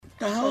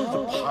Oh, the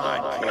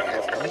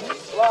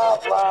podcast. Blah,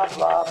 blah,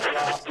 blah,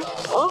 blah,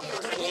 blah.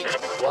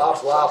 Blah,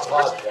 blah,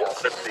 podcast.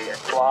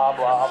 Blah, blah,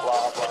 blah,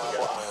 blah,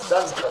 blah.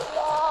 Sounds good.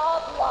 Blah,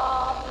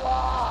 blah,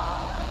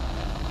 blah.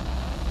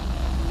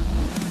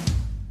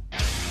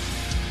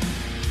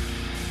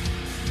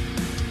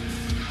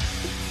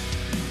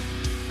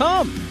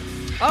 Come!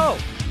 Oh,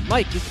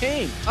 Mike, you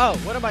came. Oh,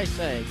 what am I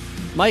saying?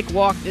 Mike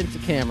walked into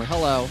camera.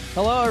 Hello.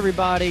 Hello,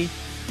 everybody.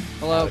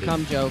 Hello, Howdy.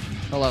 come joke.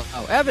 Hello.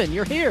 Oh, Evan,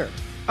 you're here.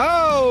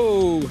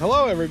 Oh,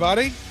 hello,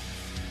 everybody.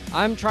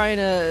 I'm trying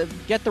to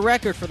get the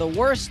record for the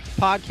worst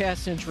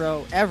podcast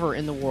intro ever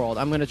in the world.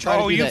 I'm going to try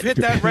to do You've that. hit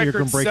that You're record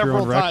gonna break your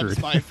several own times,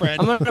 record. my friend.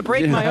 I'm going to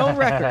break my own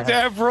record.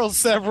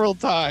 several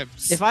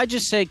times. If I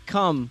just say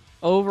come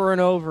over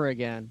and over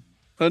again.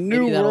 A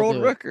new Maybe that'll world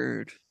do it.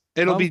 record.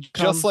 It'll come, be just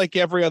come. like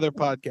every other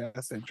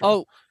podcast intro.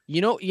 Oh,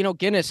 you know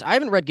Guinness. I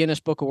haven't read Guinness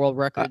Book of World I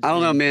Records.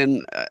 don't know,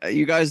 man.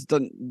 You guys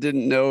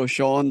didn't know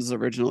Sean's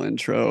original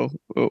intro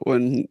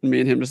when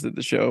me and him just did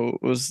the show.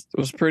 It was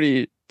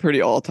pretty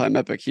all time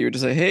epic. He would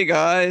just say, "Hey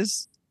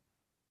guys,"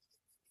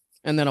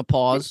 And then a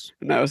pause.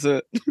 and that was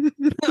it.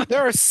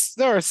 there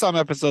are some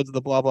episodes of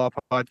the Blah Blah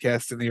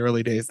podcast in the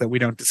early days that we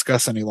don't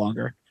discuss any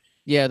longer,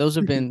 Yeah, those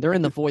have been. They're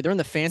in the void. They're in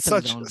the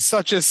phantom zone.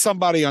 such as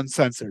Somebody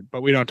Uncensored,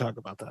 but we don't talk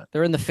about that.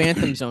 They're in the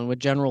phantom zone with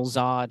General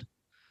Zod.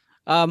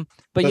 But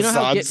The you know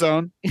how Zod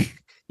Zone.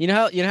 you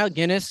know how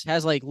Guinness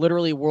has like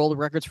literally world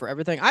records for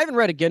everything. I haven't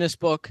read a Guinness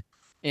book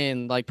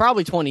in like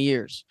probably 20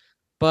 years,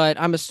 but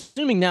I'm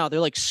assuming now they're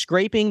like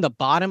scraping the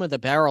bottom of the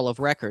barrel of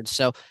records.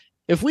 So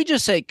if we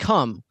just say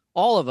 "come,"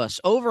 all of us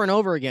over and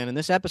over again in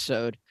this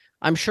episode,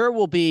 I'm sure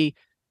we'll be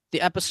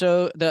the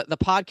episode, the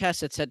podcast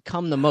that said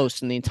 "come" the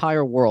most in the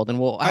entire world, and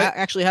we'll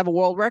actually have a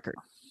world record.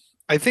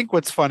 I think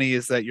what's funny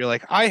is that you're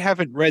like, I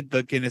haven't read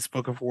the Guinness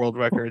Book of World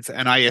Records,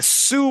 and I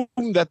assume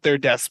that they're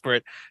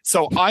desperate.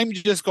 So I'm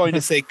just going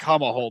to say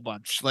come a whole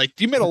bunch. Like,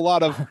 you made a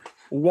lot of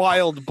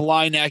wild,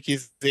 blind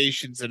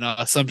accusations and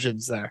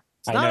assumptions there.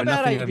 not I a know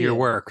bad nothing of your idea.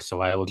 work, so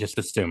I will just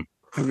assume.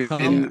 I mean,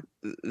 Come.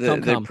 they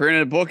Come.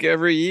 print a book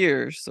every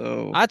year,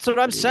 so That's what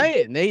I'm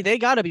saying. They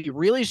got to be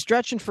really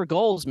stretching for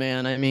goals,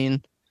 man. I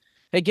mean,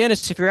 hey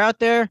Guinness, if you're out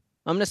there,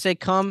 I'm gonna say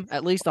come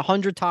at least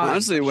 100 times.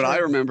 honestly, what I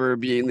Sure. remember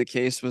being the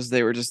case was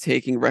they were just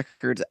taking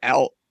records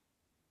out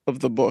of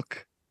the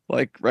book,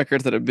 like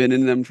records that have been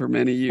in them for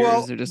many years.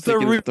 Well, They're just the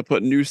taking re- to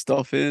put new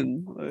stuff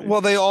in. Like,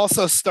 Well, they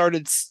also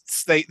started,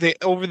 they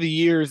over the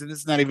years, and this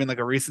is not even like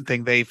a recent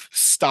thing, they've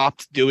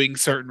stopped doing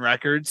certain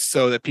records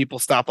so that people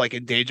stop like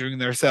endangering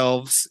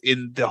themselves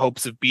in the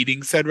hopes of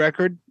beating said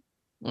record.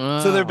 So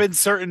there have Wow. been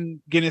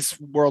certain Guinness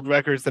World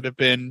Records that have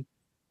been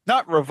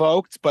not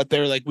revoked, but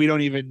they're like, we don't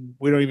even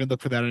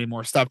look for that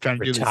anymore. Stop trying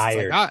to do this. It's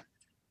Retired. like,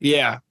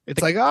 yeah,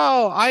 it's like,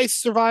 oh, I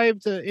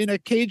survived in a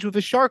cage with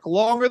a shark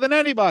longer than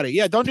anybody.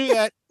 Yeah, don't do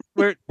that.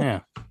 We're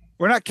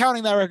not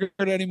counting that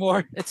record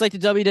anymore. It's like the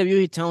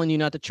WWE telling you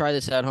not to try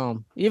this at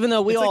home, even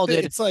though we It's like all the-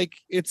 did.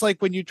 It's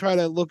like when you try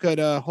to look at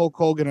Hulk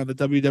Hogan on the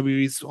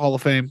WWE's Hall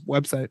of Fame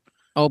website.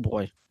 Oh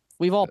boy,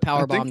 we've all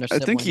power bombed I their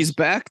think he's siblings.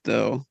 back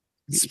though.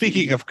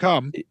 Speaking of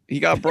cum,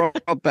 He got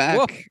brought back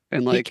Whoa,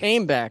 and He like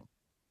came back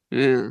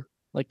yeah.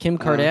 like Kim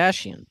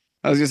Kardashian.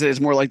 I was gonna say it's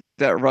more like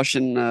that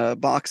Russian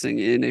boxing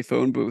in a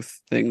phone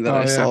booth thing that Oh,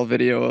 I yeah. saw a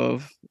video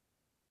of.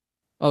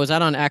 Oh, is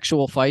that on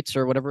Actual Fights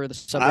or whatever the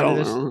subreddit I don't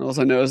is? know. All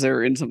I know is they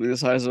were in something the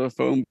size of a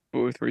phone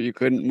booth where you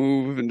couldn't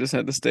move and just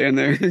had to stand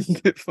there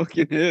and get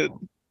fucking hit.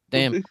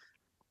 Damn.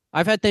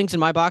 I've had things in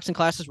my boxing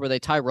classes where they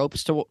tie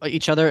ropes to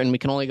each other and we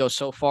can only go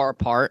so far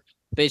apart,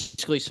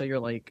 basically, so you're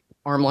like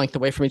arm length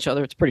away from each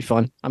other. It's pretty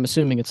fun. I'm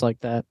assuming it's like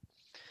that.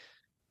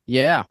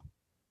 Yeah.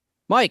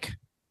 Mike,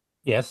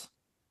 Yes.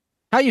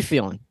 how you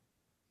feeling?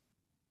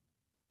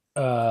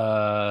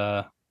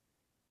 I'm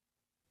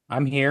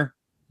here.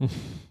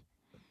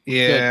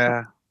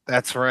 yeah,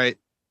 that's right.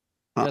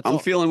 That's I'm all.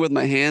 feeling with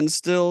my hands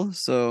still,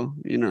 so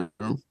you know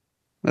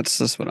that's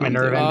just what My I'm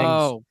nerve doing. endings.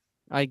 Oh,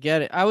 I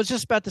get it. I was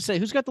just about to say,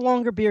 who's got the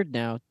longer beard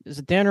now? Is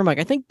it Dan or Mike?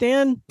 I think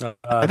Dan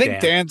I think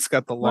Dan. Dan's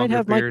got the might longer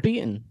have Mike beard.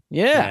 beaten.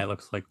 Yeah, Yeah. it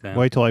looks like that.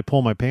 Wait till I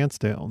pull my pants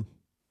down.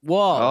 Whoa.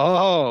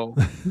 Oh,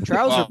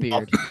 Trouser Well,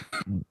 beard.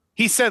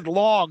 he said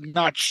long,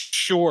 not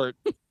short.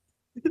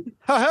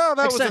 Haha,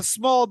 that was a Except-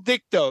 small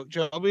dick though,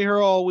 Joe. I'll be here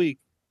all week.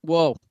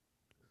 Whoa.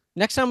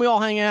 Next time we all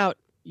hang out,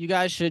 you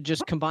guys should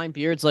just combine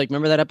beards. Like,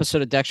 remember that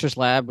episode of Dexter's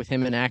Lab with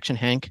him and Action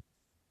Hank?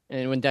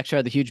 And when Dexter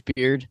had the huge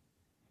beard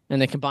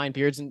and they combined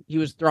beards and he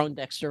was throwing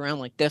Dexter around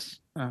like this.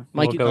 Mike,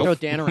 We'll you go- throw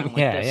Dan around like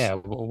yeah, this. yeah.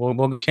 We'll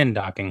go chin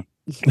docking.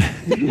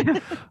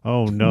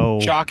 Oh no!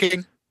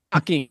 Shocking.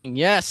 Chalking.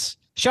 Yes.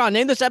 Sean,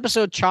 name this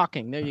episode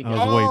Chalking. There you I go.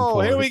 was waiting Oh,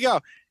 for here it. we go.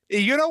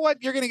 You know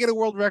what you're going to get a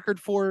world record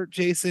for,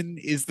 Jason,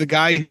 is the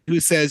guy who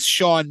says,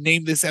 Sean,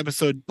 name this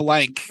episode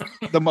blank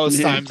the most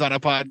Yeah. times on a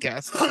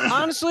podcast.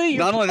 Honestly, you're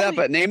Not only that, probably-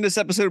 but name this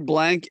episode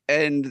blank,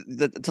 and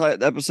the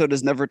episode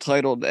is never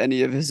titled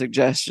any of his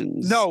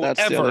suggestions. No, that's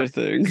the ever. other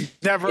thing.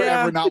 Never,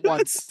 Yeah. ever, not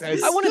once.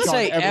 has I wouldn't Sean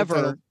say ever ever.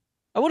 titled-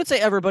 I wouldn't say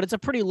ever, but it's a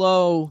pretty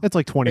low. It's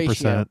like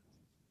 20%.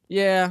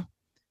 Yeah.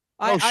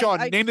 Oh,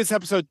 Sean, I- name this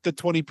episode the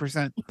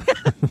 20%.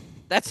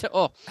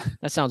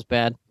 That sounds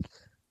bad.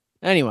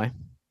 Anyway,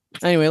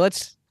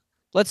 let's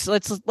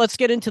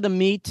get into the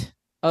meat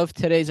of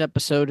today's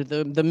episode.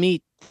 The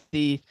meat,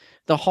 the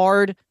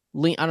hard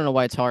lean. I don't know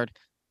why it's hard.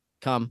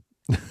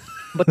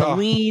 But the Oh.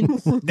 lean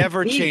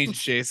Never meat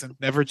change, Jason.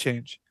 Never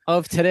change.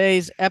 of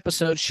today's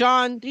episode.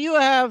 Sean, do you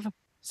have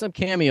some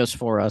cameos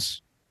for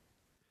us?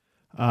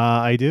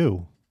 I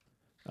do.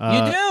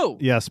 You do.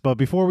 Yes, but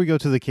before we go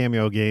to the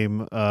cameo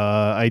game,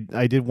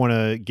 I did want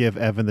to give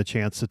Evan the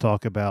chance to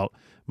talk about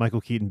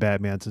Michael Keaton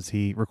Batman since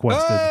he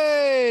requested.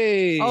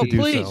 Hey! Oh, to do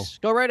please so.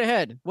 go right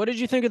ahead. What did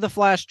you think of the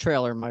Flash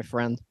trailer, my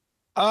friend?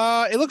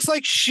 It looks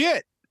like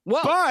shit,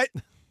 Well, but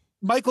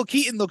Michael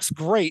Keaton looks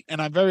great,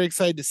 and I'm very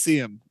excited to see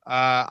him.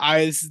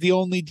 This is the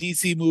only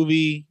DC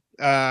movie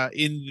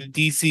in the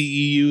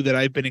DCEU that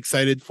I've been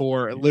excited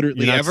for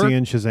literally You're not ever.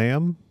 seeing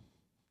Shazam?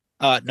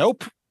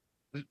 Nope.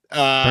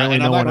 Apparently,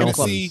 And no I'm not one going else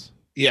to see. is.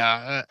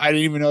 Yeah, I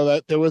didn't even know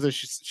that there was a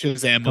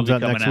Shazam Comes movie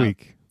out coming next out.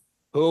 week.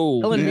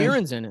 Oh, Helen yeah.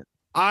 Mirren's in it.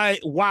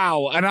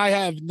 Wow, and I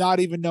have not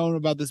even known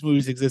about this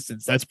movie's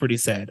existence. That's pretty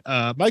sad.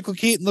 Michael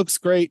Keaton looks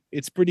great.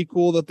 It's pretty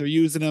cool that they're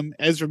using him.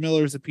 Ezra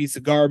Miller is a piece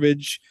of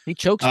garbage. He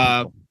chokes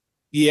Uh, people.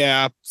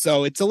 Yeah,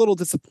 so it's a little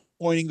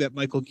disappointing that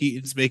Michael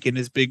Keaton's making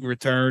his big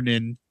return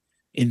in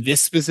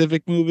this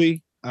specific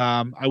movie.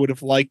 I would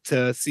have liked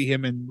to see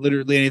him in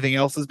literally anything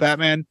else as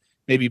Batman,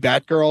 maybe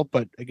Batgirl,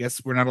 but I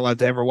guess we're not allowed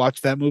to ever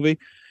watch that movie.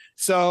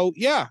 So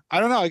yeah, I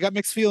don't know. I got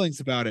mixed feelings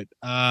about it.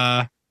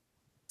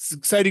 It's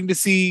exciting to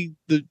see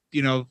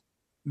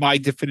my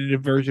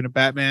definitive version of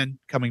Batman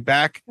coming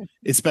back,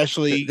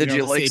 especially. Did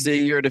you the like same-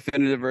 seeing your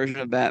definitive version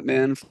of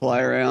Batman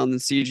fly around in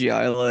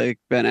CGI like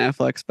Ben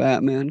Affleck's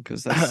Batman?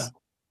 Because that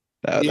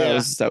Yeah.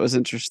 was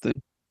interesting.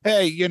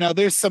 Hey,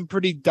 there's some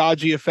pretty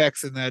dodgy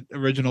effects in that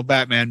original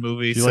Batman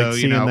movie. Do you so like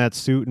seeing that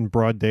suit in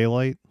broad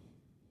daylight?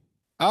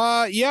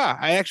 Yeah,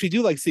 I actually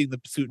do like seeing the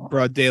suit in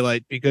broad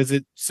daylight because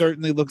it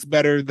certainly looks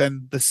better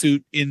than the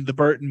suit in the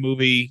Burton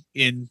movie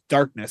in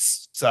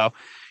darkness. So,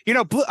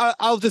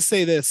 I'll just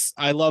say this.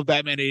 I love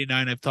Batman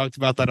 89. I've talked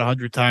about that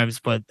 100 times,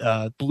 but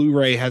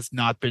Blu-ray has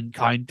not been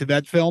kind to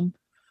that film.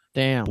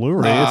 Damn.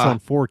 Blu-ray, it's on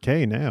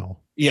 4K now.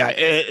 Yeah,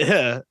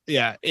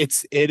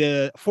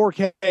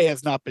 4K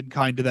has not been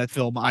kind to that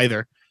film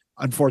either.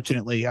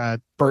 Unfortunately,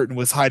 Burton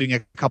was hiding a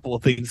couple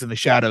of things in the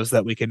shadows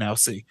that we can now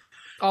see.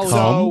 Oh,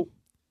 So,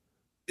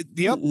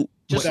 yep.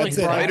 Just That's like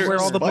it. Brian, Where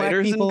all the black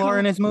Spiders and people are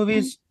in his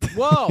movies.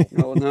 whoa.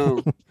 Oh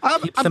no.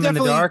 I'm Keeps them in the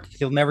definitely- dark.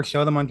 He'll never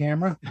show them on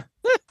camera.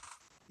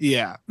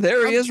 Yeah.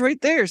 There he is right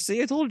there.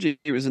 See, I told you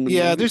he was in the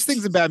Yeah, movie. there's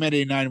things in Batman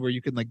 89 where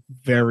you can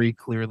very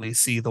clearly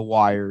see the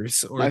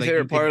wires. Or My like,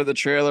 favorite part of the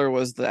trailer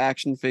was the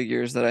action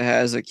figures that I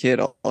had as a kid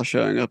all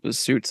showing up as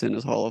suits in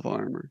his Hall of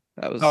Armor.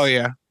 That was Oh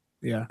yeah,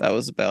 yeah, that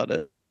was about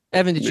it.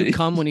 Evan, did you Me.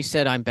 come when he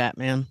said I'm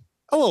Batman?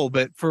 a little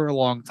bit for a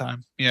long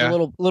time. A Yeah,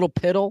 little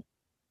piddle.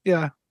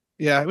 yeah,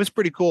 it was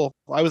pretty cool.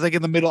 I was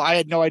in the middle. I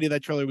had no idea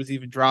that trailer was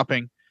even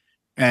dropping,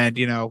 and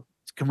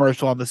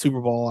commercial on the Super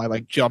Bowl. I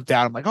jumped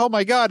out. I'm like, oh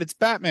my god, it's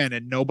Batman,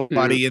 and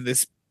nobody in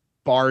this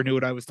bar knew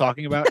what I was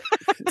talking about.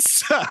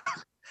 So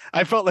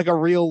I felt like a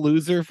real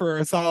loser for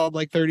a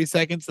solid 30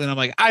 seconds. Then I'm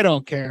like, I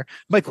don't care.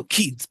 Michael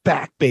Keaton's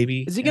back,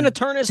 baby. Is he going to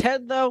turn his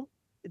head though?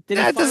 Did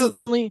Nah, he it doesn't-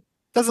 finally?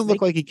 Doesn't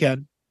look like he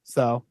can.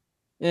 So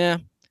Yeah.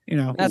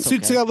 That's the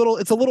suit's okay.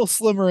 it's a little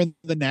slimmer in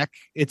the neck.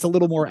 It's a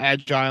little more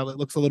agile. It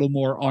looks a little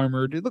more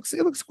armored. It looks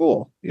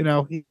cool.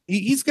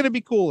 He's going to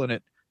be cool in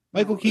it.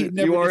 Michael Keaton.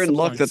 You never are in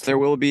luck that disappoints. there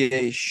will be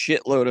a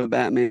shitload of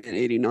Batman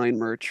 89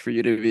 merch for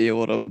you to be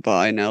able to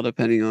buy now,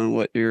 depending on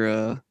what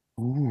your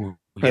Ooh,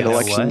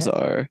 predilections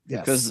are. Yes.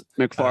 Because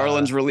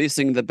McFarlane's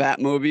releasing the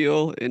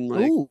Batmobile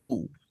in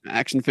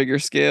action figure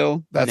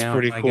scale. That's Now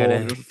pretty I cool.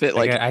 gotta- It'll fit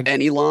I-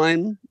 any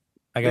line.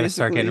 I gotta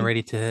start getting basically.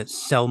 ready to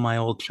sell my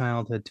old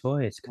childhood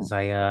toys because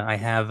I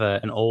have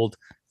an old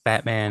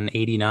Batman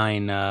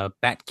 '89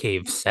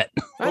 Batcave set.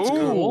 That's Ooh,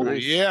 cool.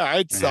 Nice. Yeah,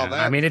 I'd sell Yeah,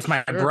 that. I mean, it's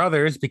my Sure.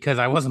 brother's because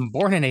I wasn't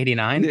born in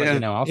 '89. Yeah.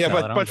 But I'll yeah, sell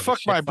it. I don't but give a fuck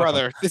shit. my Fuck 'em.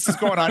 brother. This is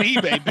going on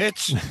eBay,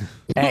 bitch.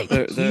 Hey,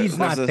 he's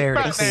not there's there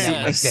to Batman. clean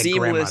up a my dead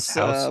grandma's seamless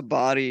house.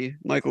 body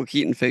Michael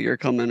Keaton figure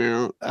coming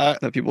out Uh,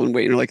 that people have been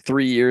waiting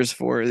 3 years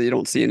for. You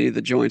don't see any of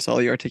the joints, all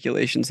the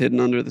articulations hidden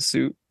under the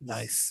suit.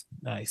 nice.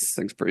 This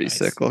thing's pretty Nice.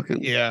 sick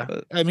looking. Yeah.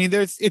 but- I mean,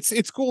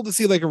 it's cool to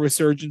see a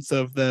resurgence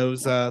of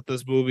those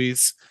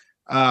movies.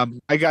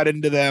 I got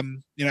into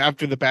them,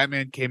 after the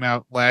Batman came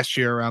out last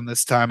year around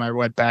this time. I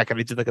went back and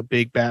I did a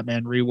big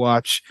Batman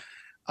rewatch.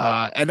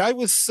 And I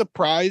was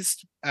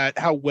surprised at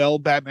how well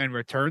Batman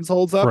Returns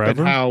holds up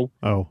Forever? and how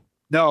Oh,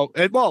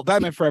 well,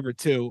 Batman Forever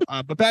too.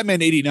 But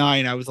Batman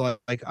 89, I was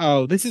like,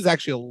 oh, this is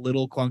actually a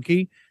little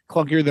clunkier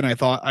than I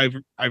thought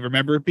I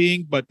remember it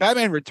being. But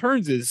Batman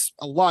Returns is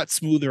a lot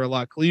smoother, a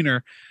lot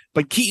cleaner.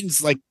 But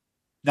Keaton's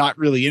not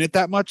really in it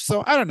that much.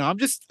 So I don't know.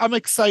 I'm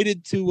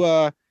excited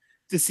to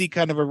see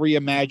kind of a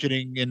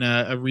reimagining and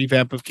a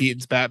revamp of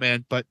Keaton's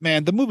Batman. But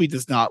man, the movie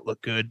does not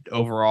look good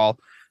overall.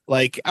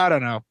 I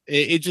don't know.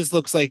 It just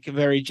looks like a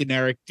very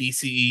generic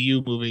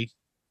DCEU movie.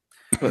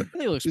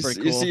 He looks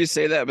pretty You cool. see, you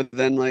say that, but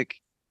then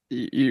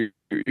you're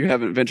you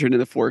haven't ventured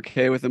into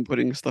 4K with them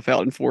putting stuff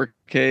out in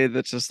 4K.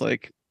 That's just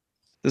like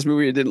this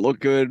movie didn't look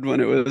good when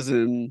it was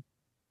in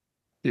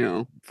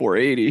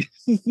 480,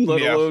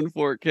 let Yeah. alone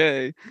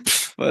 4K.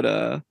 But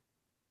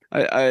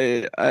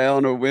I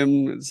on a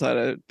whim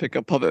decided to pick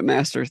up Puppet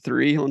Master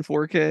 3 on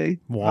 4K.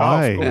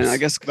 Why? course. And I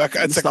guess It's a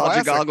nostalgia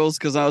classic. goggles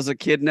because I was a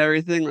kid and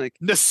everything. Like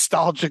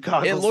Nostalgia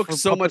goggles. it for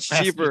looks so Puppet much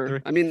Master cheaper. 3.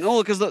 I mean,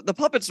 no, because the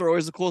puppets are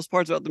always the coolest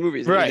parts about the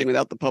movies. Right. Anything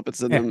without the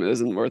puppets in Yeah. them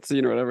isn't worth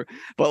seeing or whatever.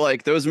 But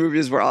like those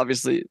movies were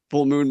obviously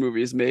full moon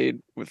movies made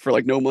for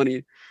like no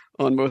money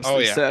on most Oh, of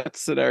the yeah.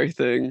 sets and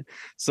everything.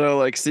 So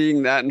like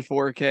seeing that in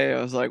 4K,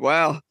 I was like,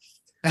 wow.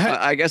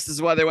 I guess this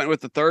is why they went with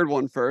the third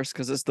one first,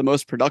 because it's the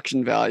most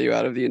production value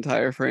out of the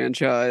entire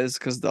franchise.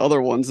 Because the other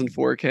ones in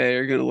 4K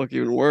are going to look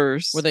even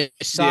worse. Were they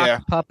sock Yeah.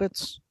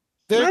 puppets?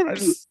 No,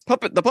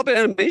 the puppet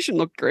animation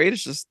looked great.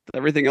 It's just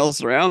everything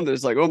else around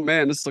is like, oh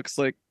man, this looks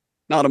like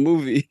not a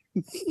movie.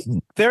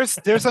 There's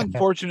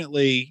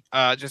unfortunately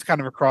just kind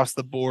of across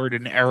the board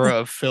an era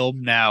of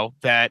film now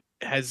that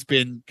has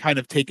been kind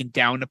of taken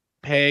down a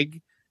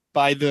peg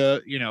by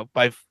the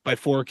by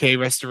 4K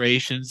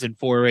restorations and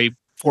 4K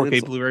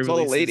It's- Blu-ray it's all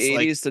the late releases,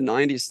 like- 80s to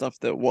 90s stuff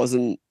that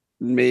wasn't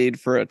made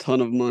for a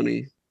ton of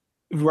money.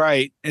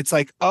 Right. It's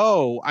like,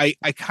 oh, I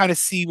kind of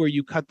see where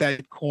you cut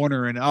that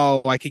corner, and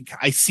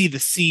I see the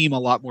seam a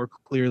lot more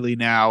clearly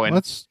now. And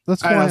That's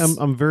I why don't-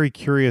 I'm very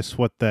curious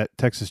what that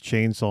Texas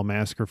Chainsaw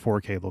Massacre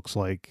 4K looks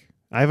like.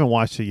 I haven't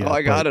watched it yet. Oh,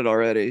 I got but- it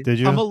already. Did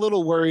you? I'm a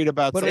little worried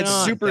about Put it something It's on.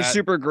 like super, that.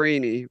 super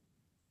grainy, That's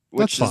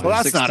which is fine. Well,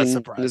 what that's not a 16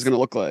 surprise. is going to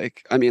look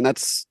like. I mean,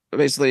 that's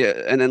basically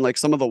it. And then like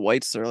some of the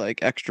whites are like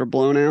extra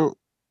blown out,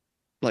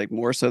 like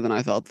more so than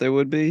I thought they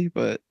would be.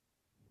 But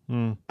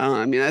Hmm.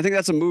 I mean, I think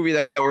that's a movie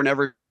that we're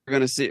never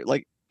going to see.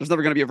 Like, there's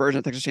never going to be a version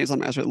of Texas Chainsaw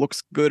Massacre that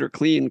looks good or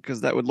clean because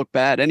that would look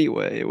bad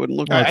anyway. It wouldn't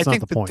look Well, like that's I not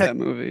think the the point. that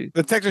movie.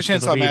 The Texas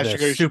It'll Chainsaw be the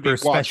Massacre should be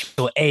super watched.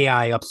 special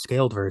AI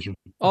upscaled version.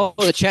 Oh,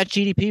 the Chat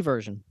GDP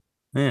version.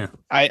 Yeah.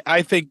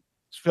 I think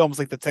films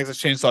like the Texas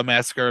Chainsaw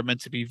Massacre are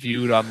meant to be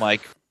viewed on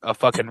like a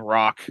fucking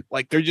rock.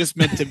 Like they're just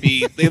meant to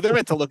be. They're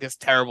meant to look as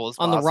terrible as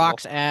On possible. the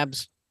Rock's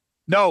abs.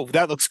 No,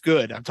 that looks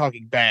good. I'm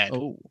talking bad.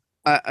 Oh.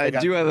 I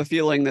got do you. have a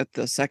feeling that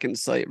the second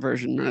sight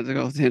version, not to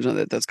go off the tangent on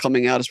that, that's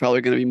coming out is probably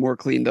going to be more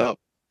cleaned up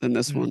than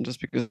this one, just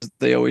because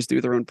they always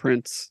do their own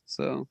prints.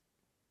 So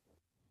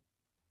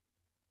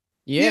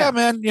Yeah.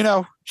 Yeah.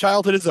 Man.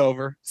 Childhood is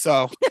over.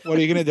 So what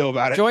are you gonna do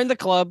about it? Join the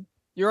club.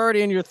 You're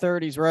already in your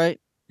 30s, right?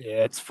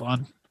 Yeah, it's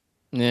fun.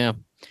 Yeah.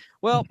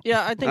 Well,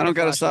 yeah, I think I don't the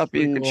got to Flash stop looks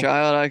pretty being cool. a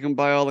child. I can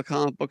buy all the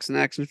comic books and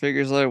action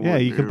figures I want. Yeah,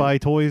 you can now. buy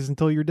toys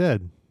until you're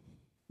dead.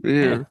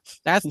 Yeah.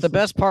 That's the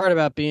best part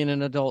about being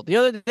an adult. The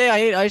other day I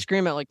ate ice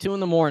cream at like 2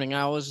 in.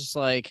 I was just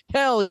like,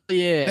 hell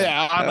yeah.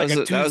 Yeah, on That like was,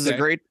 a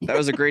Tuesday. that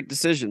was a great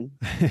decision.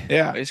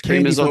 Yeah, Ice cream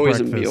Candy is for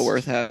always a breakfast. meal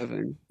worth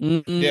having.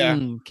 Yeah.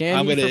 Candy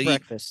gonna for eat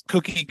breakfast.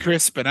 Cookie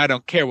crisp, and I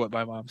don't care what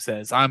my mom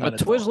says. I'm A an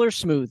adult. Twizzler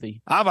smoothie.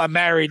 I'm a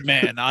married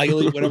man.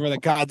 I'll eat whatever the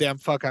goddamn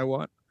fuck I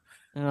want.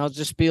 And I'll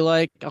just be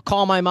like, I'll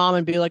call my mom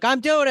and be like, I'm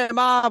doing it,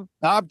 mom.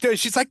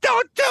 She's like,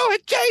 don't do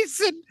it,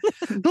 Jason.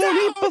 Don't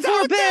eat before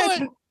don't do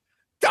bed. it.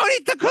 Don't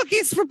eat the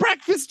cookies for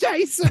breakfast,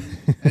 Jason.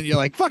 And you're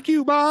like, fuck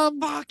you, mom.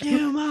 Fuck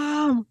you,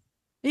 mom.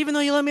 Even though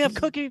you let me have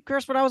cookie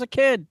crisp when I was a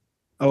kid.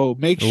 Oh,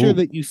 make sure Ooh.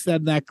 that you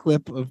send that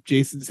clip of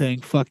Jason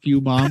saying "fuck you,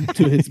 mom"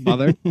 to his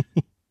mother.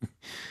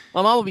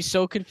 My mom will be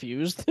so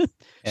confused.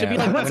 She'll be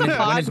like, what's a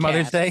when is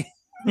Mother's podcast?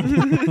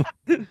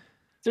 Day?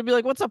 She'll be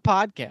like, what's a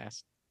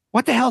podcast?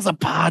 What the hell's a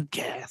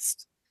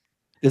podcast?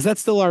 Is that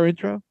still our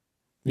intro?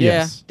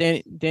 Yes. Yeah,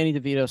 Danny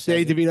DeVito said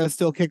Danny it. DeVito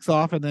still kicks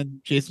off, and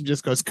then Jason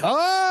just goes,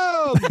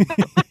 "Come."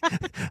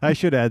 I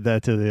should add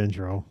that to the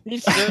intro. He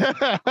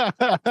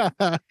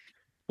should.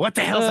 What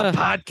the hell's a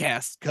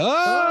podcast?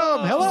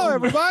 Come. Hello,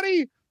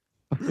 everybody.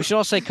 We should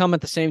all say come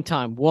at the same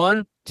time.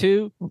 1,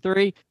 2,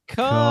 3,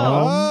 come.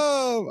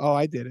 Oh,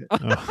 I did it.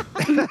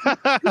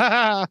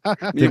 Oh.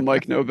 Me and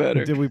Mike know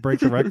better. Did we break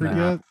the record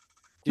Nah. yet?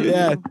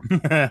 Yeah,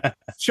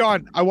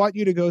 Sean, I want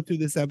you to go through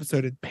this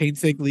episode and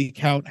painstakingly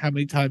count how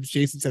many times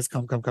Jason says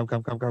 "come, come, come,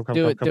 come, come, come, come,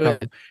 Do come, it, come, do come,"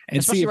 it. and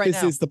Especially see if right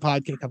this now. is the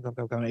podcast. Come, come,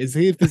 come, come. Is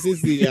if this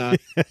is the amount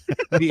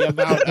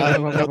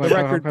the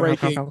record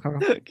breaking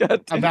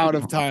God damn. amount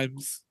of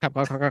times. Come.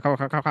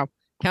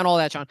 Count all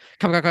that, Sean.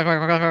 Come.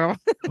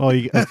 Oh,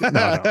 you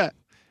no.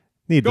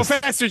 Need Go this.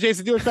 faster,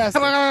 Jason. Do it faster.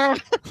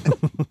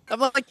 I'm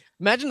like,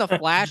 imagine the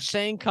Flash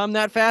saying come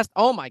that fast.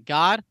 Oh my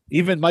God.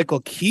 Even Michael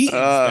Keaton's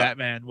Uh,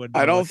 Batman would. I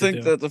know don't what to think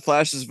do. that the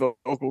Flash's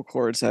vocal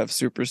cords have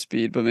super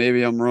speed, but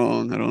maybe I'm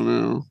wrong. I don't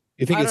know.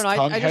 You think I his don't know,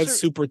 tongue I has just-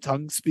 super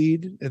tongue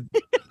speed? And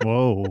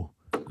Whoa.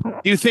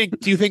 do you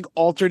think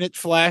alternate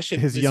Flash in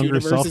His this younger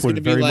universe self is going would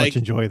to be very like much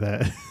enjoy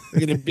that.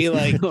 going to be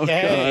like, Oh,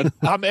 hey, God.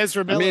 I'm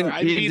Ezra I Miller. mean,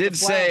 I he beat did the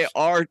say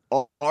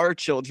Flash. our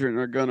children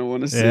are gonna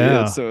want to see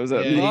Yeah. it. So is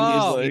that Yeah, mean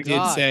Oh, he he's did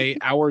like, God. say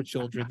our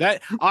children.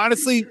 That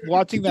honestly,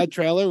 watching that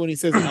trailer when he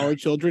says our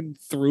children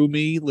threw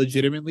me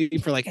legitimately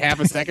for like half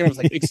a second. I was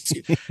like,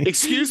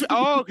 excuse me.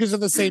 Oh, because they're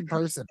the same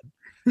person.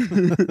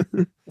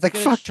 It's like,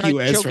 Gonna fuck try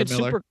you, Ezra choking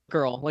Miller.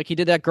 Supergirl, like he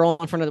did that girl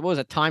in front of what was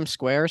it, Times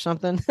Square or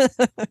something?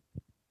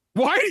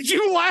 Why did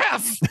you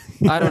laugh?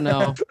 I don't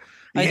know.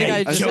 I think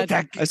I just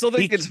had- I still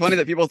think it's funny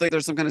that people think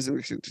there's some kind of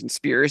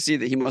conspiracy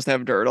that he must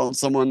have dirt on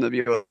someone to be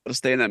able to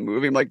stay in that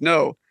movie. I'm like,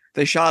 no,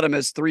 they shot him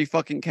as 3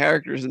 fucking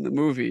characters in the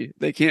movie.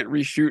 They can't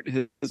reshoot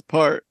his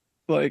part.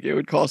 Like, it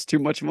would cost too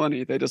much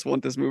money. They just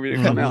want this movie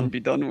to come out and be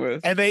done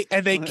with. And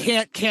they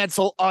can't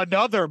cancel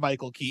another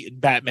Michael Keaton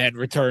Batman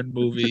Return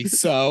movie.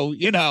 So,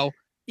 Yeah,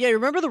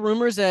 remember the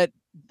rumors that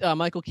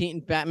Michael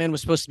Keaton Batman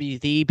was supposed to be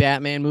the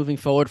Batman moving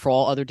forward for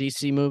all other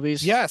DC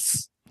movies?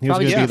 yes. He was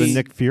Probably going to be yes. the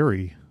Nick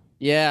Fury.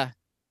 Yeah.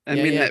 I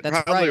Yeah, mean, yeah, that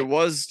that's probably right.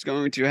 was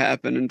going to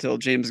happen until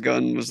James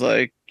Gunn was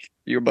like,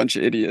 "You're a bunch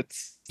of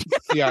idiots."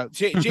 Yeah.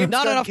 James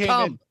Not Gunn enough came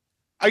cum.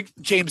 in-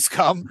 James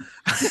Cum.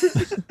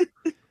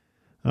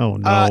 Oh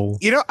no.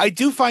 I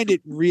do find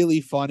it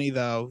really funny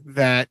though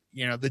that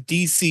the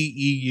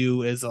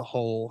DCEU as a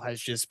whole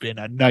has just been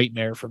a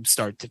nightmare from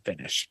start to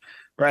finish,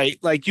 right?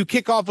 Like you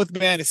kick off with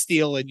Man of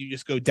Steel and you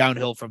just go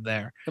downhill from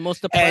there. The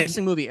most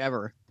depressing movie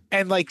ever.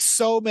 And like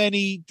so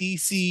many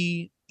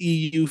DCEU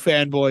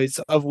fanboys,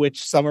 of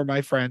which some are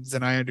my friends,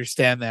 and I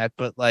understand that,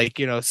 but like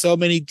so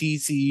many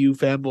DCEU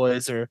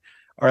fanboys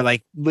are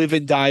like live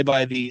and die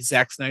by these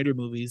Zack Snyder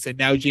movies, and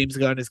now James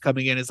Gunn is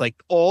coming in as like,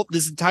 all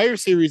this entire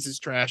series is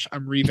trash,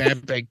 I'm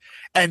revamping,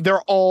 and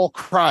they're all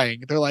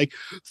crying. They're like,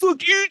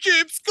 "Look, you,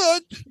 James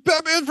Gunn,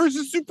 Batman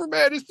versus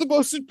Superman is the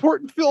most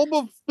important film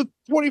of the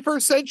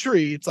 21st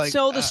century." It's like,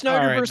 Sell the all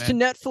Snyderverse right, to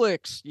man.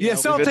 Netflix. Yeah,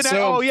 sell If to it's that.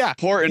 so Oh yeah,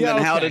 important, Yeah,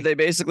 then how okay. did they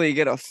basically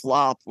get a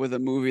flop with a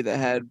movie that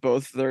had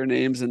both their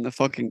names in the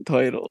fucking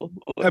title?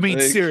 I mean,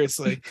 Like,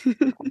 seriously.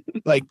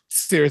 Like,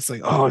 seriously.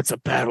 Oh, it's a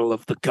battle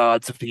of the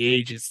gods of the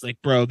ages. Like,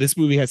 bro, this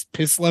movie has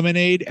piss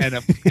lemonade and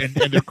and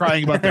they're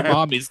crying about their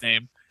mommy's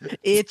name.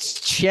 It's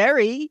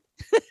Cherry.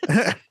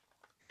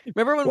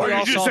 Remember when we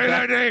all saw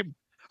that name?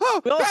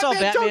 Oh, We all saw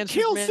Batman, Batman, don't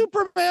kill Superman.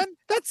 Superman.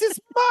 That's his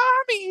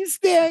mommy's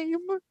name.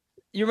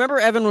 You remember,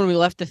 Evan, when we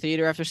left the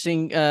theater after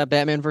seeing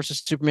Batman versus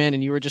Superman,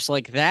 and you were just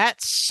like,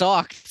 "That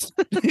sucked."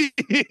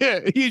 Yeah,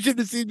 you should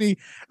have seen me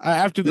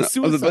after the no,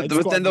 Suicide but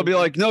Squad then they'll be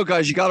movie. like, "No,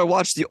 guys, you got to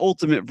watch the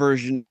ultimate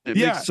version. It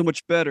Yeah. makes it so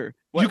much better.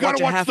 You gotta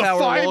watch a watch the half hour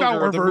 5 longer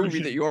hour of the movie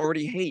version." that you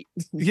already hate."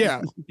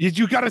 Yeah,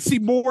 you got to see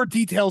more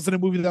details in a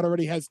movie that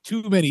already has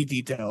too many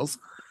details.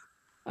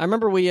 I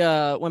remember we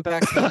went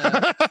back.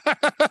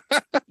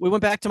 We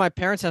went back to my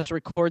parents' house to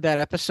record that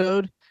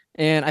episode,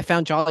 and I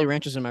found Jolly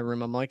Ranchers in my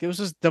room. I'm like, it was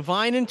just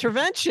divine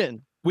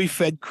intervention. We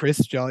fed Chris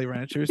Jolly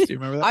Ranchers. Do you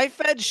remember that? I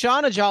fed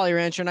Sean a Jolly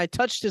Rancher, and I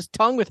touched his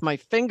tongue with my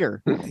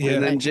finger. Yeah.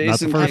 And then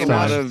Jason first came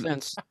time. out of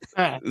Sense.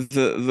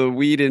 the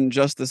weed in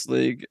Justice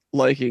League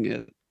liking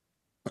it.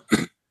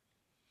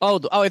 I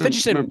thought you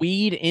said Remember-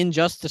 weed in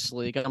Justice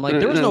League. I'm like,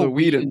 there was no the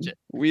weed. Whedon,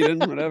 Whedon,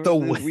 whatever. The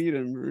it is, we-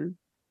 Whedon.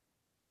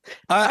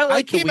 I I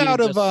like the came weed in out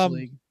of Justice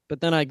League, but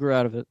then I grew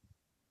out of it.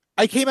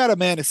 I came out of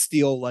Man of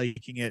Steel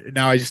liking it, and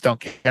now I just don't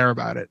care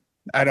about it.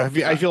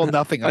 I feel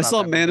nothing. I About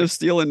saw that Man movie. of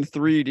Steel in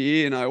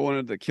 3D, and I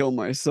wanted to kill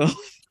myself.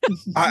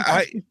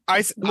 I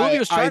movie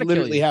was trying to kill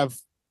literally you. have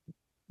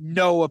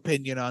no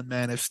opinion on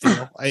Man of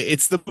Steel.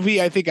 It's the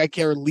movie I think I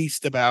care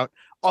least about,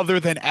 other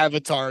than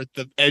Avatar: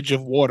 The Edge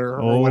of Water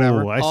or Oh,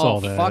 whatever. I saw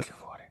that. Fuck.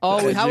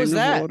 Oh, The how was Edge of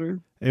that? Water.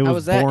 It How was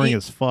was that? boring He-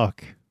 as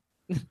fuck.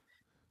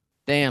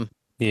 Damn.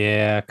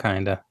 Yeah,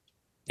 kinda.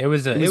 It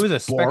was a was it was a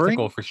spectacle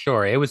boring? for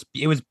sure. It was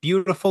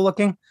beautiful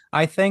looking,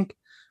 I think,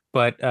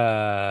 but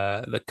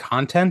the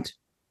content,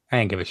 I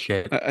didn't give a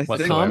shit. I think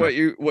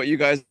whatsoever. what you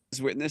guys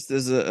witnessed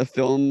is a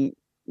film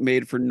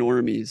made for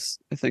normies.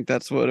 I think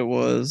that's what it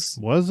was.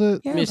 Was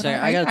it? Give me a but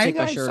second, I gotta take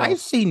my shirt I've off.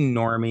 seen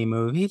normie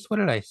movies. What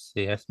did I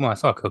see? I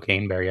saw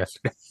Cocaine Bear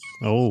yesterday.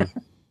 Oh,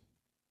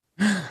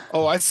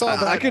 Oh, I saw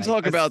that. I could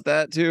talk about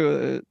that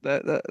too.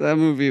 That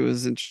movie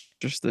was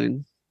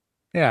interesting.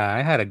 Yeah,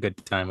 I had a good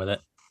time with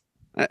it.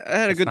 I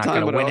had a It's good not time,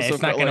 gonna but I win, also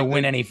it's not felt going to like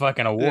win they- any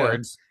fucking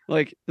awards.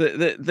 Like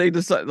they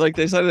decided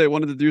they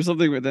wanted to do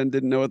something, but then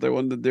didn't know what they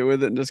wanted to do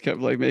with it, and just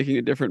kept like making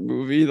a different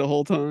movie the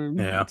whole time.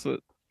 Yeah. That's what.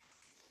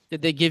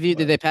 Did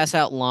they pass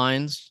out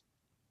lines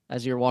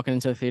as you're walking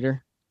into the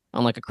theater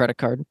on like a credit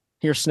card?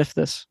 Here, sniff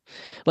this.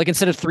 Like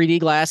instead of 3D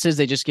glasses,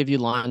 they just give you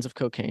lines of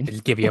cocaine. They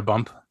just give you a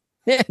bump.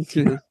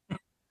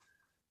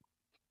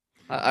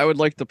 I would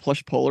like the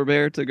plush polar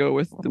bear to go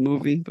with the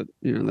movie, but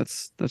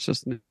that's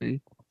just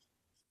me.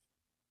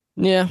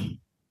 Yeah,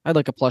 I'd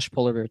like a plush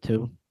polar bear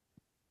too.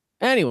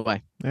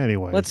 Anyway,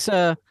 anyway.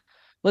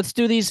 let's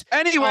do these.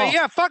 Anyway, Oh.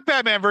 yeah, fuck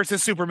Batman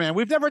versus Superman.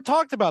 We've never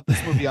talked about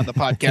this movie on the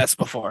podcast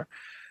before.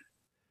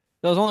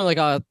 That was only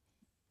like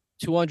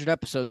 200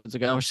 episodes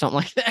ago or something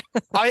like that.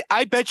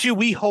 I bet you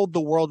we hold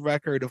the world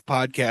record of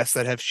podcasts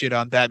that have shit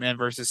on Batman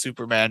versus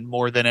Superman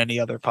more than any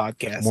other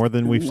podcast. More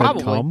than we've said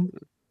Probably. come.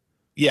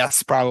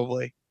 Yes,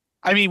 probably.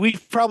 I mean,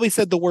 we've probably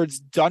said the words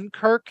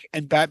Dunkirk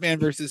and Batman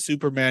versus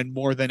Superman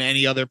more than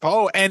any other.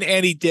 Oh, and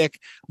Andy Dick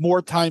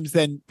more times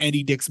than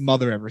Andy Dick's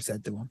mother ever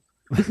said to him.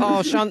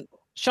 Oh,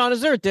 Sean,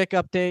 is there a dick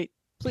update?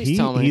 Please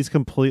tell me. He's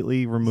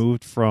completely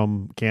removed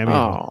from cameo.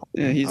 Oh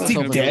Yeah, he's Is he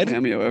not gonna be a dead?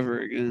 cameo ever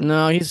again.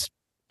 no,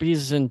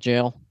 he's in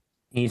jail.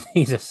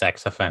 He's a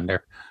sex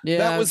offender. Yeah,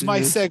 That was my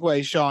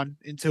segue, Sean,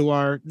 into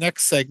our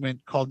next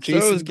segment called So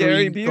Jason is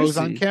Gary Green Goes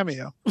on Busey.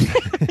 Cameo.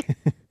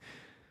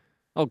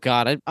 Oh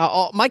God,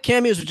 my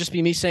cameos would just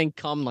be me saying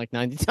 "come" like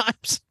 90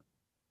 times.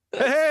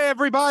 Hey,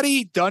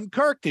 everybody,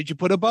 Dunkirk. Did you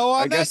put a bow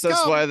on I guess that?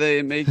 that's Come. why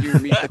they make you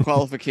meet the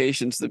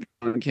qualifications to be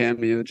on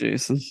Cameo,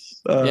 Jason.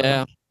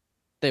 Yeah,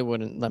 they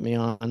wouldn't let me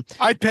on.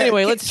 I'd pay.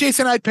 Anyway, let's-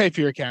 Jason, I'd pay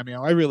for your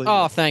cameo. I really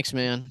Oh, would. thanks,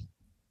 man.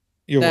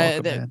 You're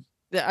that- welcome,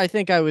 man. I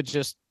think I would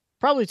just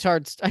probably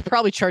charge. I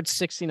probably charge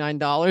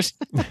 $69.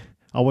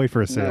 I'll wait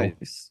for a sale.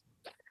 Nice.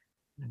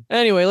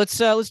 Anyway, let's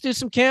do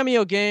some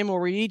cameo game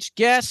where we each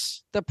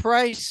guess the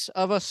price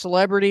of a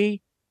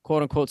celebrity,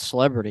 quote unquote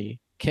celebrity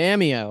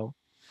cameo.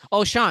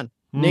 Oh, Sean,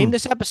 name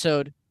this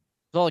episode.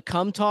 With all the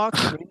cum talk.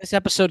 Name this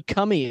episode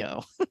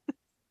Cameo.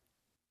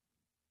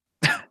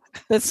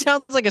 That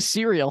sounds like a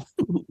cereal.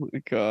 Oh my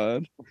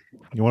God.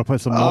 You want to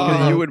put some milk in Oh,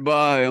 there? you would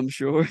buy, I'm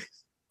sure.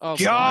 Oh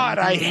God,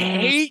 I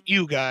hate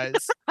you guys.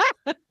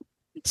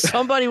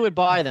 Somebody would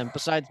buy them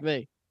besides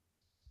me.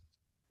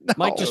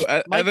 Mike just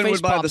Oh, Mike Evan face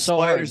would buy the popped so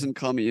hard. spiders and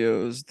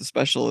cameos, the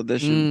special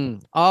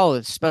edition. Oh,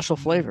 it's special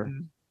flavor.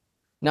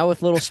 Now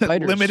with little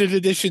spiders. Limited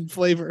edition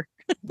flavor.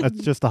 That's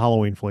just the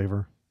Halloween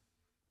flavor.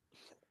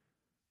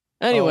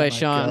 Anyway, Oh my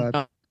Sean,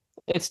 God.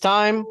 it's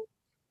time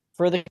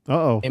for the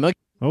Uh-oh. game.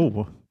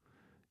 Oh,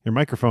 your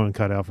microphone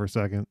cut out for a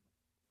second.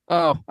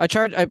 Oh, I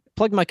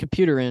plugged my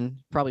computer in.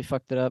 Probably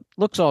fucked it up.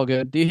 Looks all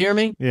good. Do you hear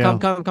me? Yeah.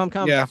 Come.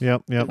 Yeah.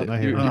 Yep, I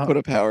hear You, you. you put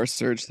a power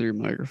surge through your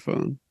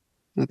microphone.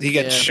 He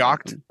gets Yeah.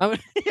 shocked. I'm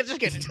just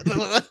kidding.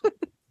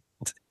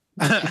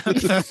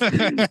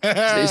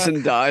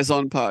 Jason dies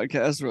on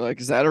podcast. We're like,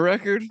 is that a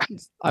record?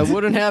 I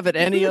wouldn't have it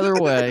any other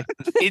way.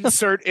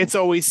 Insert It's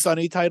Always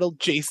Sunny title.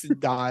 Jason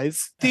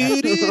dies.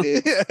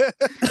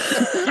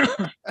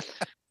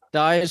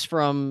 Dies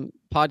from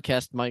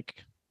podcast Mike.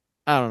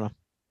 I don't know.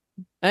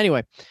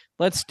 Anyway,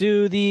 let's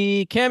do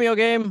the cameo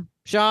game.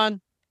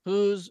 Sean,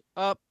 who's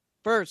up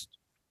first?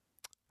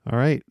 All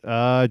right.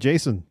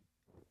 Jason,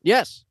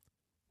 Yes.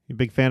 you a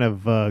big fan of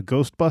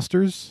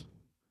Ghostbusters?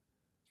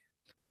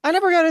 I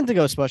never got into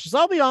Ghostbusters.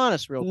 I'll be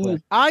honest real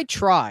quick. I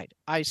tried.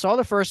 I saw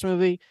the first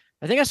movie.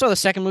 I think I saw the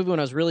second movie when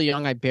I was really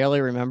young. I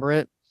barely remember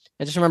it.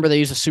 I just remember they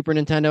used a Super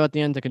Nintendo at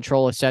the end to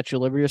control a Statue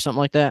of Liberty or something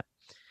like that.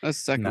 That's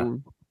the second No.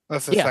 one.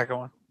 That's the Yeah. second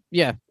one.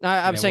 Yeah.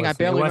 I'm saying I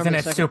barely It wasn't remember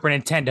at the second. Super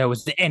Nintendo. It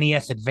was the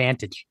NES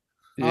Advantage.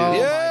 Oh, my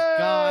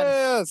God.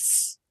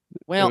 Yes.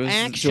 Well, It was the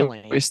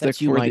actually, joystick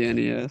that's you, for Mike. the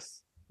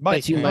NES. Mike,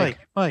 That's you,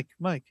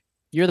 Mike.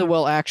 You're the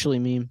well actually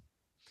meme.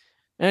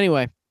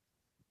 Anyway,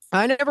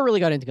 I never really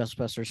got into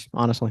Ghostbusters,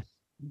 honestly.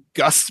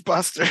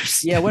 Gustbusters.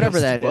 Yeah, whatever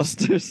that is.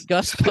 Busters.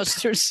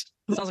 Ghostbusters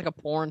sounds like a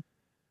porn.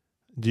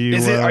 Do you?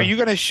 Is it? Are you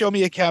going to show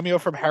me a cameo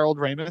from Harold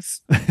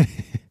Ramis?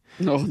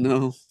 Oh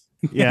no.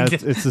 Yeah,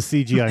 it's a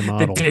CGI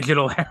model. The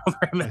digital Harold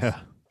Ramis. Yeah.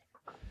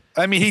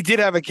 I mean, he did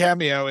have a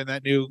cameo in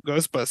that new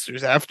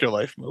Ghostbusters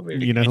Afterlife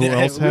movie. You know who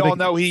else We had all a-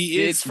 know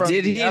he is from.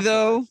 Did the he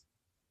Afterlife.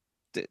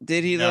 though?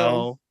 Did he though?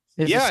 No.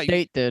 His Yeah,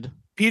 estate did.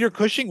 Peter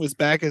Cushing was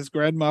back as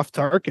Grand Moff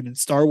Tarkin in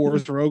Star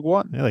Wars Rogue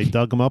One. Yeah, they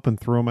dug him up and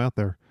threw him out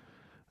there.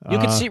 You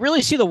could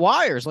really see the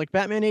wires like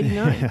Batman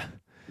 89.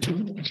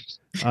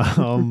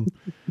 Yeah.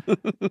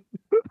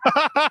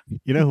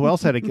 You know who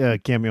else had a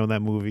cameo in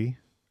that movie?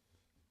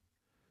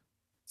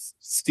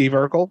 Steve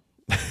Urkel.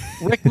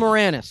 Rick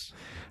Moranis.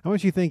 How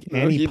much do you think No,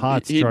 Annie he-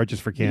 Potts he- charges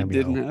for He cameo?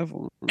 didn't have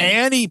one.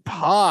 Annie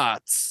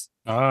Potts.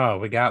 Oh,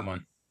 we got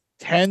one.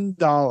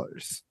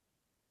 $10.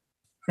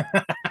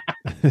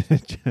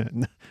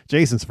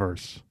 Jason's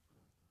first.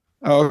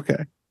 Oh,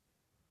 okay.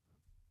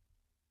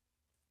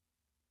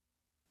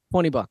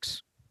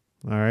 $20.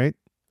 All right.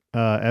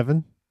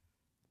 Evan.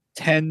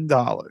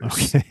 $10.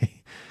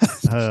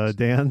 Okay.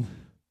 Dan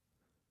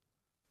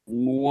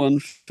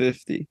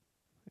 150.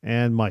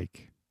 and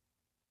Mike.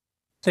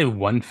 Say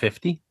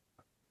 150.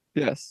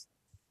 Yes.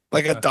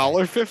 Like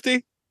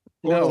 $1.50?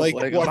 Or No, like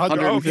like 100?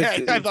 Okay,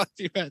 150. I thought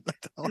you meant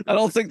 $1. I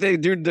don't think they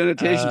do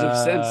denotations of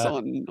cents Uh,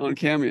 on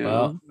Cameo.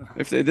 Well,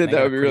 if they did, they that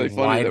got would be a really pretty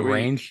funny. Wide That we,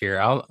 range here.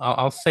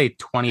 I'll say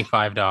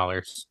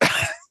 $25.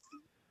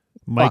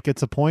 Mike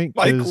gets a point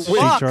Mike because she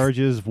wins.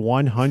 charges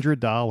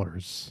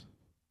 $100.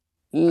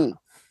 Mm.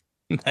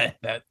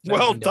 that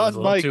Well window done, was a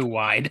little Mike. Too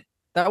wide.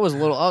 That was a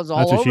little. I was all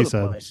That's what over she the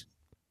said. place.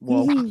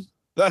 Whoa.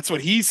 That's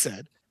what he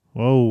said.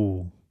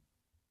 Whoa.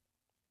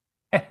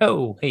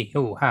 Oh, hey,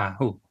 oh, ha,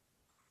 oh.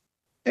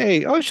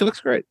 Hey, oh, she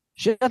looks great.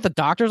 She at the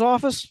doctor's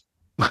office?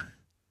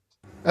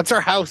 That's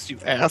her house, you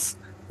ass.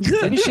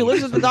 Maybe she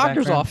lives at the In the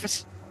doctor's background.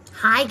 office.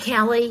 Hi,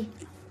 Kelly.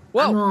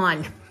 I'm Whoa.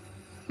 on.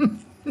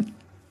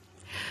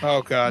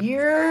 Oh, God.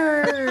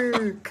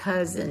 Your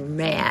cousin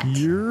Matt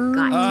You're...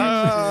 got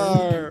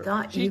Oh. texted and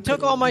thought She you took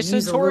could all my use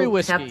a Centauri little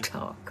whiskey. pep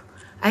talk.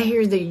 I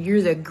hear that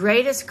you're the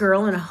greatest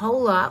girl and a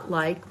whole lot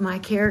like my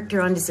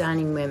character on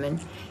Designing Women.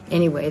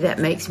 Anyway, that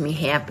makes me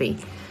happy.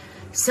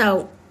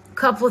 So,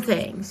 couple of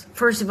things.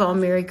 First of all,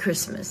 Merry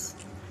Christmas.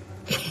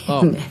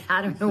 Oh.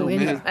 I don't know Oh,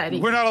 man. anybody.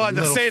 We're not allowed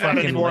to Little say that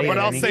fucking anymore, but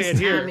I'll lady. say it This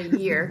here. time of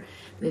year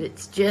that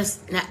it's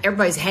just now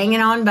everybody's hanging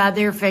on by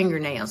their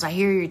fingernails. I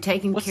hear you're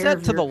taking What's care that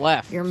of to the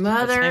left? your That's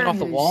mother hanging off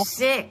the who's wall?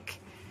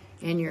 sick,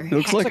 and you're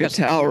Looks like a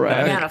towel you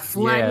rack. got a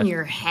flood in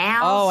your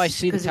house. Oh, I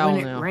see the 'cause towel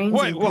when now. It rains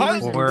Wait, and what?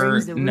 pours and Or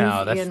brings the no,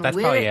 roof that's in that's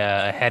with probably it.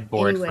 a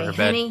headboard Anyway, for a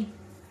bed. honey,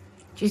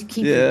 just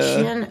keep your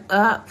chin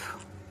up.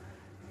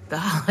 The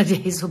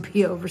holidays will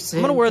be over soon.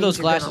 I'm gonna wear those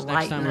Things are gonna glasses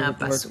next time lighten we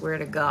up, I record. swear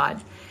to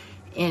God.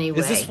 Anyway,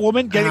 Is this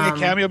woman getting a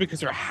cameo because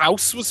her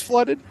house was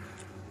flooded?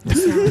 you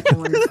sound like a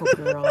wonderful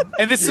girl.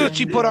 And this is what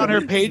she put on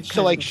her page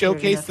to like Couldn't care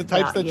showcase enough the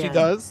types about that she you.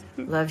 does.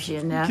 Loves you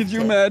enough. Could you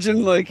to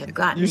imagine, like, have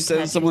gotten you in send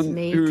touch someone with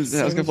me who's to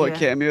asking send for a you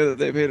cameo that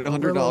they paid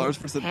 $100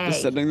 for hey.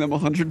 sending them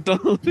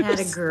 $100? Had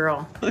a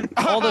girl.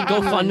 All the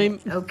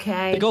GoFundMe,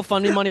 Okay. the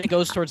GoFundMe money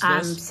goes towards I'm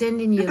this.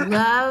 sending you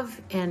love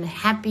and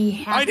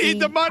happy I need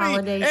the money.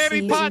 holiday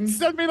Annie season. Potts,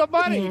 send me the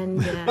money. And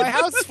My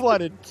house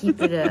flooded.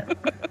 keep it up.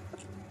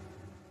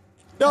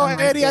 No, I'm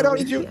right Annie, I there don't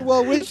with need your you.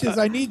 well wishes.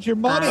 I need your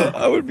money.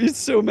 I would be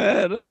so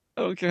mad.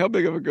 I don't care how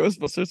big of a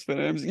Ghostbusters fan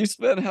I am. You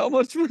spent how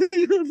much money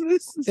on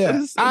this? instead Yeah.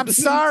 of I'm sending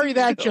sorry it to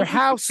that me? your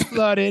house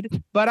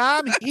flooded, but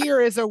I'm here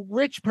as a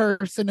rich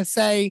person to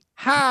say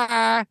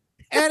hi.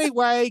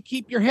 Anyway,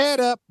 keep your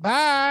head up.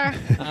 Bye.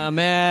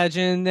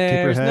 Imagine your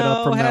there's head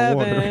up no from that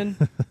water.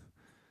 heaven.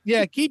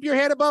 Yeah, keep your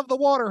head above the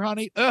water,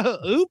 honey.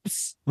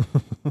 Oops.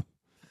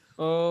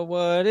 Oh,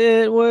 what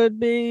it would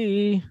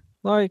be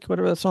like,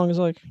 whatever that song is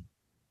like.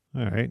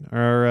 All right.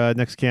 Our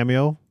next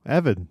cameo,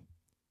 Evan.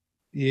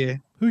 Yeah.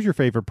 Who's your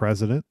favorite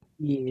president?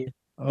 Yeah.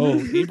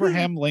 Oh,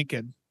 Abraham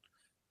Lincoln.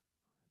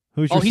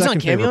 Who's your he's on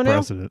second Cameo favorite now?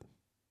 president?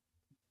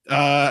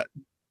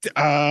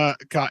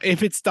 God,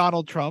 if it's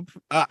Donald Trump,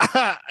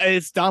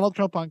 is Donald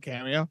Trump on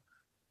Cameo?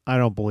 I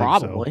don't believe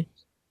so. Probably.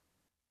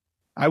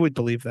 I would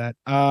believe that.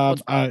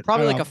 it's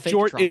probably like a fake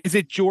George. Trump. Is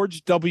it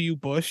George W.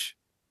 Bush?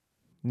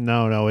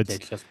 No, it's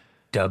It's just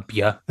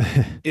W.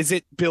 Is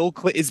it Bill?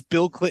 Is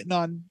Bill Clinton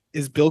on?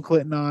 Is Bill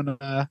Clinton on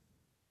On-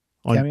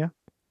 Cameo?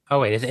 Oh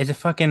wait, is it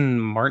fucking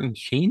Martin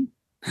Sheen?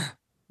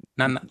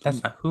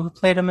 That's not who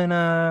played him in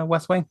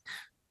West Wing.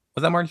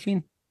 Was that Martin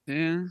Sheen?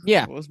 Yeah.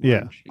 Yeah. it was Yeah.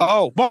 Martin Sheen.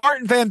 Oh,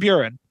 Martin Van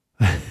Buren.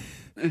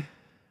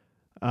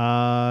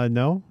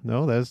 no,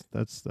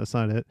 that's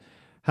not it.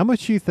 How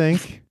much do you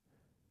think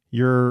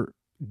your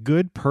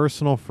good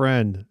personal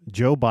friend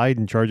Joe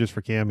Biden charges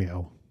for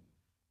Cameo?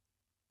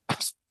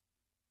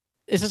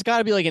 This has got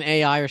to be like an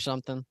AI or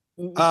something.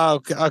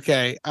 Oh,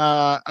 okay.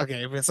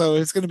 Okay. So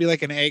it's gonna be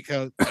like an A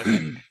code.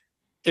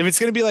 If it's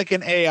gonna be like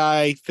an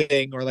AI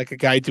thing or like a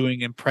guy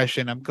doing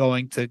impression, I'm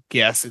going to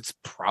guess it's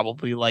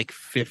probably like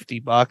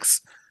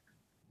 $50.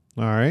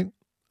 All right.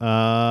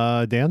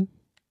 Dan?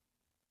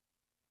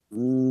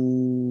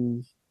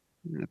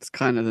 That's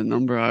kind of the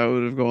number I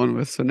would have gone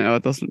with. So now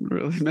it doesn't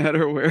really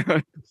matter where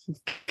I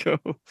go.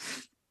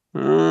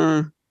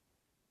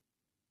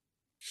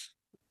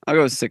 I'll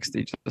go with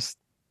 60. Just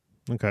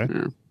Okay.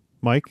 Yeah.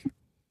 Mike?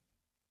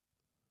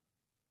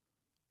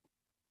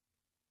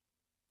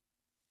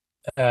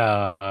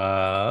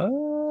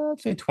 I'd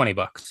say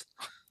 $20.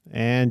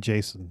 And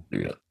Jason.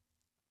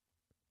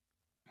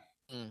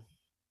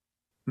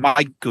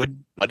 My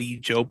good buddy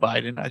Joe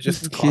Biden. I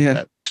just caught Yeah.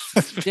 that.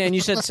 Dan,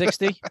 you said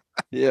 60?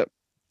 Yep.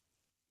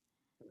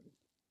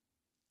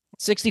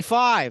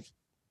 65.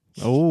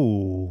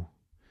 Oh.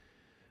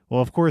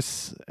 Well, of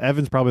course,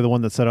 Evan's probably the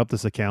one that set up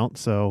this account,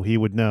 so he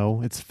would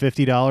know. It's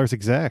 $50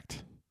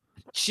 exact.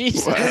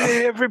 Jesus.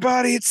 Hey,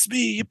 everybody, it's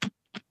me,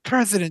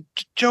 President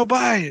Joe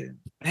Biden.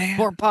 Man,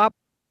 Corn Pop.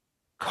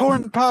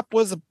 Corn Pop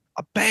was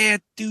a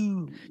bad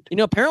dude. You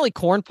know, apparently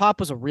Corn Pop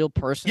was a real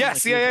person.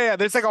 Yes, Like, yeah.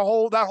 There's like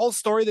that whole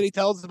story that he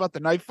tells about the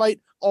knife fight,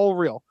 all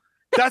real.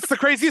 That's the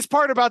craziest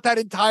part about that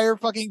entire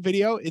fucking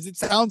video is it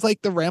sounds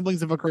like the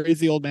ramblings of a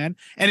crazy old man,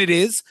 and it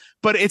is,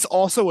 but it's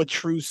also a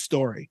true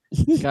story.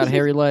 Got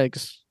hairy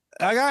legs.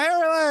 I got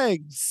hairy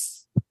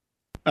legs.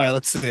 All right,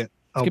 let's see it.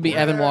 It could be boy.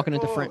 Evan walking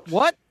into frame.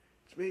 What?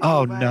 It's me,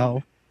 Oh Joe Biden.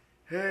 no.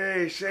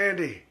 Hey,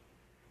 Sandy.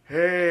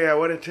 Hey, I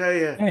want to tell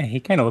you. Hey, he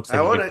kind of looks I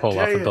like he want could to pull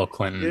tell off a you. Bill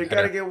Clinton. You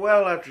got to get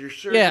well after your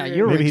surgery. Yeah,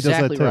 you're Maybe he does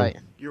that exactly too. right.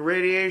 Your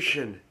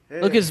radiation.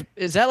 Hey. Look, is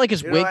that like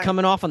his You know, wig I-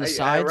 coming off on the I-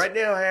 sides? right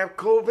now, I have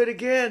COVID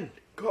again.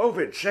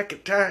 COVID,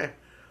 second time.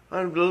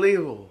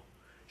 Unbelievable.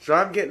 So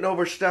I'm getting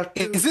over stuff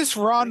too. Is this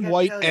I Ron gotta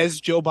White tell you,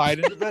 as Joe your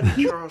Biden?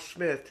 buddy Charles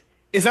Smith.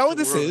 Is that what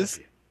thinks this the world is? of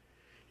you.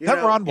 Is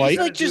that Ron White?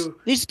 He's like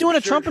he's doing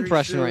a Trump surgery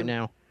impression right soon,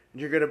 now.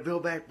 And you're going to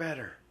build back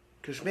better.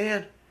 Because,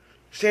 man,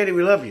 Sandy,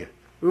 we love you.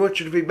 We want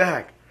you to be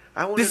back.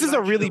 I want This to is a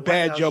invite you really to the White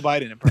bad House Joe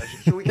Biden impression.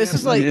 so we can This have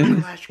is like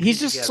butterbrindle ice cream he's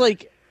just together.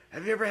 like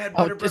Have you ever had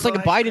oh, butterbrindle it's like a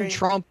ice Biden cream?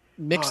 Trump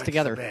mixed Oh,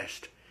 together. It's the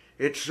best.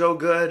 It's so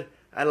good.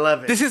 I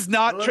love it. This is I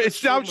not love true. it It's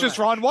so now just much.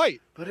 Ron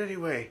White. But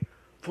anyway,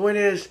 point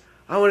is,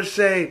 I want to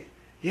say,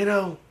 you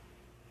know,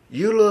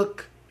 you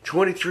look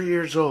 23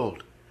 years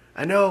old.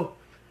 I know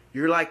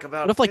you're like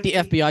about. What if like the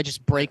 50. FBI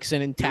just breaks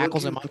in and You look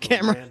tackles him on youthful,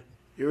 camera? man.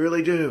 You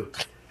really do.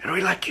 And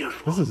we like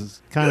youthful. This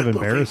is kind of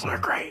Youthful embarrassing. People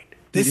are great.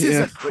 This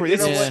Yeah. is But you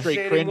know Yeah. what? straight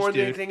Say any cringe, more than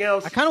dude. anything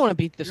else. I kind of want to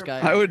beat this You're-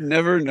 guy. I would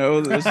never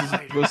know this is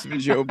supposed to be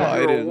Joe You're a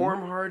Biden.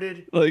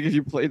 warm-hearted. Like if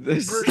you played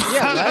this. person.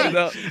 Yeah, right.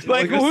 No,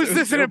 Like, I who's said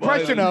this an Joe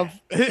impression Biden. of?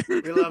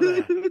 We love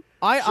that.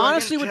 I So I gotta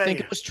honestly would tell think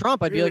you, it was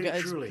Trump. I'd be really,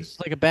 like, truly, it's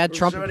like a bad from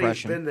Trump somebody who's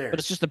impression, been there, but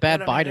it's just a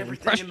bad and I've Biden had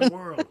everything impression. in the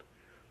world,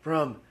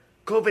 from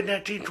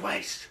COVID-19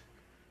 twice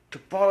to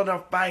falling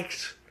off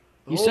bikes.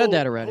 The You said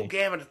that already. Whole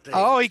gamut of things.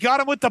 Oh, he got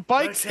him with the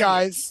bikes, tell you.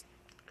 guys.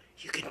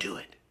 You can do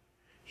it.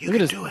 You Look at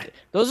can his. do it.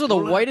 Those are the Don't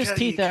let them whitest tell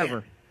you teeth you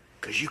ever.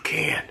 Because you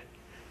can.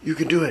 You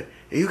can do it.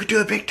 And you can do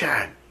it big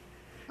time.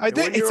 I And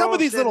when think you're some all of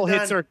these said little and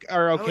hits done,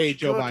 are I want okay, you to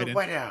Joe go up to the Biden.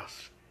 White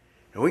House.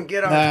 And we can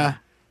get on. Nah.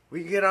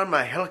 We can get on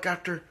my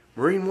helicopter,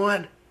 Marine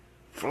One,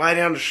 fly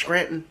down to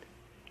Scranton,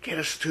 get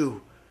us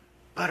two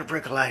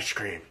butterbrickle ice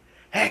cream.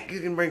 Heck, you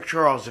can bring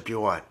Charles if you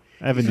want.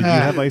 Evan, did you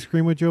have ice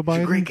cream with Joe He's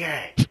a great Biden?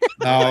 guy.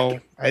 No,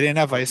 I didn't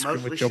have ice cream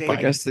Mostly with Joe same. I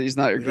Biden. guess that he's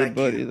not your We good like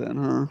buddy you. then,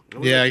 huh?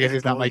 And we Yeah, like I guess you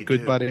he's not for my all you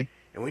good do. buddy.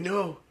 And we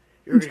know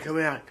you're going to come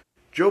out.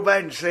 Joe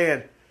Biden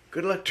saying,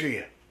 good luck to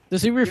you.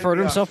 Does he refer to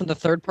me himself off. in the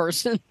third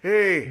person?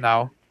 Hey,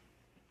 No.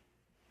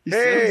 He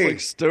Hey, sounds like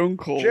Stone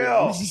Cold.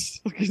 Jill.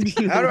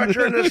 how do I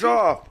turn this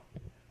off?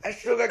 I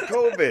still got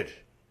COVID.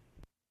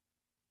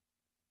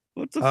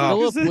 What the Oh. fuck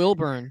is Philip it?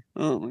 Wilburn.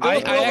 Oh my I,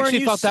 Philip god. I Wilburn, actually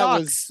you thought that suck.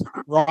 was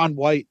Ron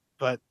White,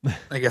 but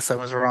I guess I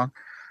was wrong.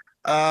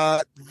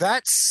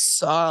 That sucks.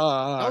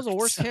 That was the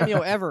worst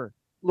cameo ever.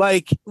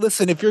 Like,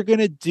 listen, if you're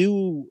gonna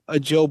do a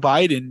Joe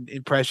Biden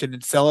impression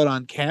and sell it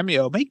on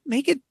Cameo,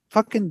 make it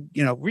fucking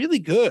really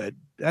good.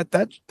 That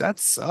I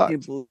sucks.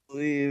 can't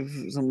believe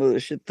some of the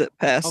shit that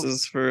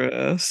passes for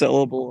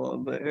sellable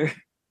on there.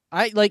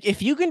 I like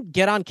if you can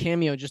get on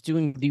Cameo just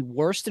doing the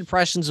worst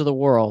impressions of the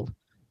world.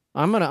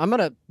 I'm gonna.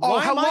 Oh,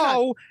 why am I not-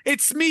 hello,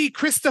 it's me,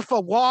 Christopher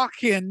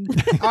Walken.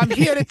 I'm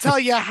here to tell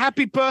you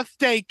happy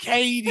birthday,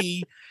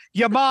 Katie.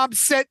 Your mom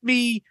sent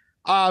me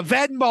a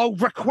Venmo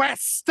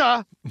request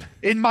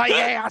in my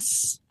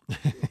ass.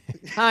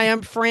 Hi,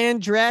 I'm Fran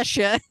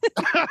Drescher.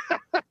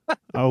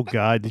 Oh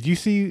God, did you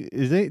see?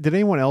 Did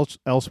anyone else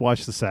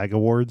watch the SAG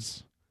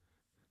Awards?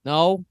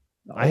 No,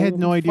 I had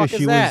no idea fuck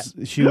is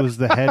that? she was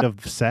the head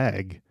of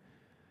SAG.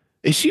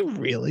 Is she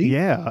really?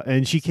 Yeah,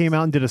 and she came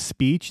out and did a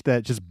speech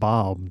that just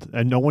bombed,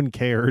 and no one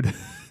cared.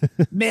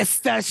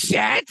 Mr.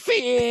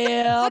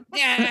 Shatfield.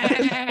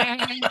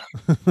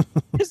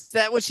 Is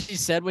that what she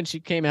said when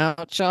she came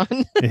out, Sean?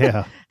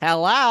 Yeah.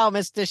 Hello,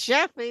 Mr.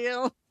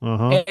 Sheffield.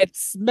 Uh-huh.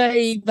 It's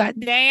me, the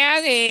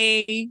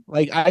daddy.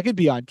 Like, I could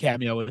be on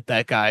Cameo with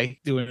that guy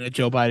doing a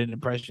Joe Biden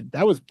impression.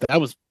 That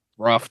was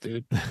rough,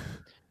 dude.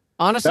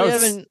 Honestly, That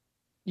was- Evan,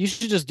 you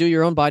should just do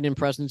your own Biden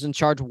impressions and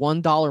charge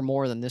 $1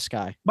 more than this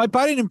guy. My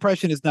Biden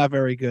impression is not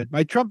very good.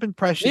 My Trump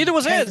impression Neither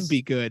was can his.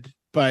 be good,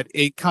 but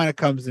it kind of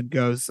comes and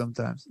goes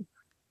sometimes.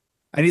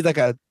 I need like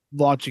a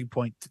launching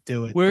point to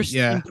do it. Worst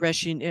Yeah.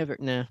 impression ever.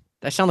 Nah,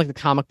 I sound like the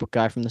comic book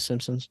guy from The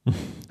Simpsons.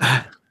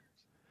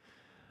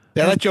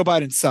 Yeah, that Joe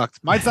Biden sucked.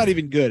 Mine's not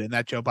even good, and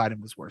that Joe Biden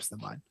was worse than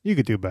mine. You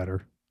could do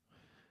better.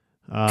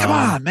 Come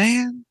on,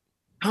 man.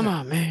 Come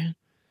on, man.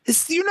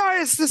 It's the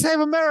United States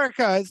of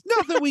America. It's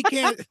nothing we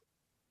can't.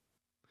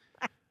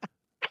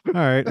 All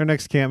right, our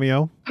next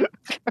cameo.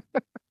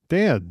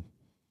 Dan.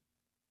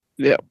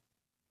 Yep.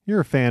 You're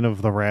a fan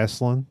of the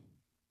wrestling.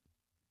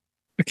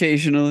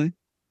 Occasionally.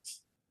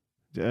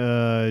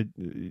 Do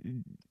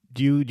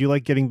you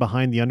like getting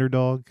behind the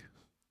underdog?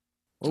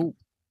 Oh,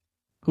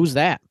 who's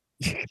that?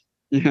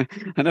 Yeah.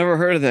 I never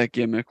heard of that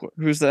gimmick.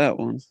 Who's that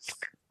one?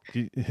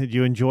 Do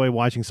you enjoy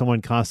watching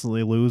someone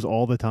constantly lose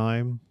all the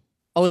time?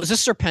 Oh, is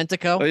this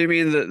Serpentico? Oh, you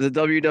mean the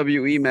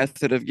WWE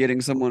method of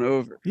getting someone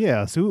over?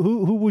 Yeah. So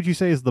who would you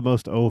say is the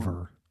most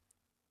over?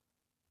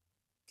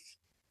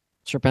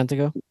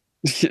 Serpentico?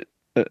 Is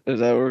that what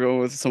we're going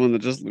with? Someone that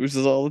just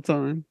loses all the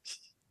time?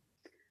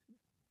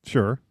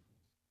 Sure.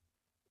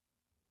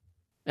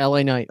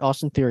 LA Knight,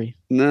 Austin Theory.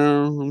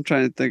 No, I'm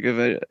trying to think of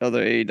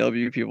other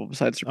AEW people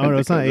besides Serpentico Oh, no,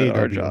 it's not that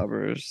are AEW.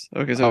 jobbers.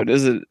 Okay, so Oh.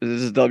 is it a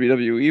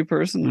WWE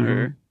person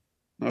or?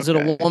 Is it a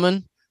Okay.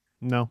 woman?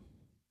 No.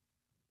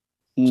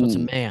 So it's a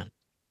Hmm. man.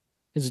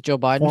 Is it Joe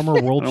Biden?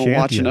 Former world I don't champion.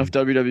 watch enough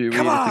WWE.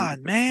 Come to on,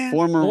 think- man.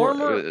 Former,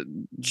 Former-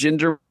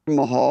 Jinder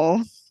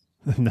Mahal.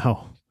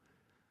 No.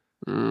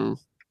 Oh,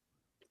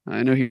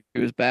 I know he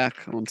was back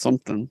on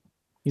something.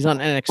 He's on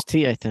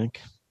NXT, I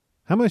think.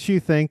 How much do you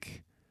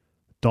think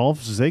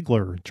Dolph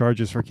Ziggler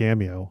charges for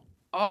cameo?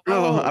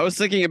 Oh, I was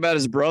thinking about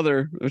his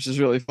brother, which is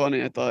really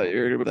funny. I thought you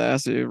were going to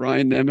ask you,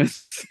 Ryan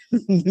Nemeth.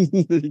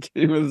 He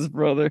came with his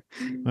brother.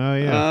 Oh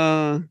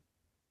yeah.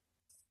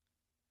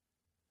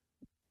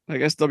 I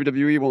guess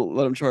WWE won't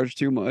let him charge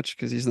too much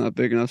because he's not a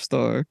big enough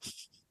star.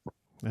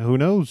 Who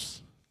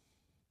knows?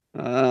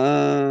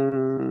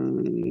 I'll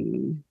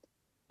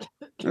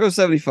go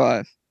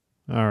 75.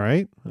 All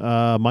right.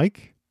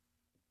 Mike?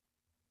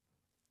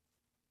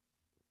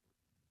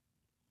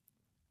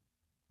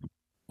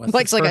 What's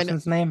Mike's this like, I know-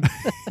 person's name?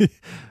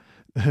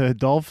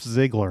 Dolph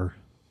Ziggler.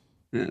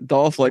 Yeah,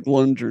 Dolph like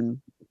Lundgren,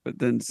 but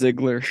then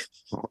Ziggler.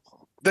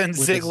 Then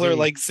With a Ziggler Z.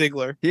 like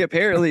Ziggler. He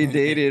apparently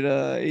dated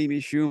Amy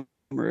Schumer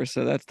Schumer,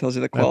 so that tells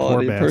you the poor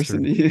quality of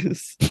person bastard. he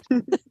is.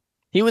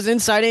 He was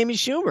inside Amy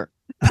Schumer.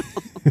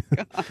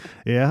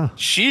 Yeah.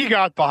 She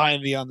got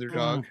behind the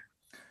underdog.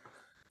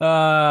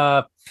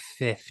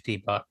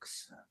 $50.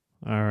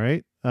 All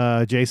right.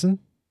 Jason?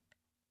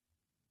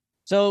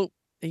 So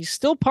he's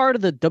still part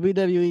of the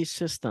WWE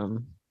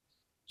system,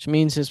 which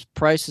means his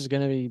price is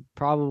going to be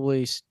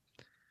probably,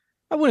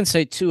 I wouldn't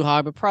say too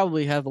high, but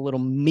probably have a little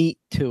meat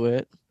to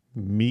it.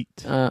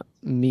 Meat.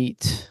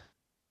 Meat.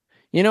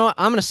 You know what?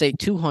 I'm going to say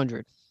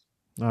 200.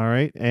 All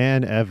right.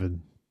 And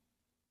Evan?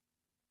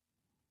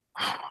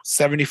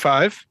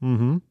 75.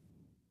 Mm-hmm.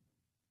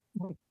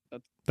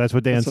 That's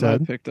what Dan That's what I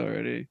said. picked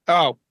already.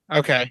 Oh,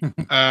 okay. You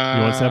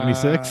want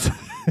 76?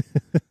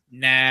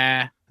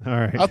 Nah. All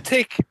right.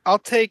 I'll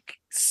take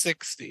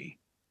 60.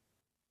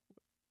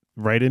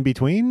 Right in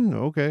between?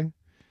 Okay.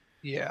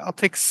 Yeah, I'll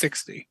take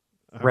 60.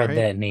 All Thread right.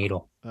 that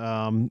needle.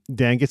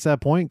 Dan gets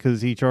that point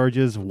because he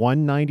charges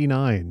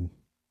 $199.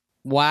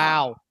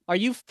 Wow. Are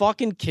you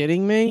fucking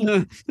kidding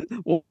me?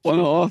 One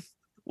off.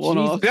 One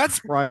Jesus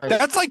off. Christ.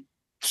 That's like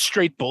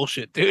straight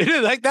bullshit,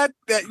 dude. Like that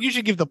you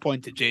should give the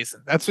point to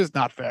Jason. That's just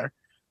not fair.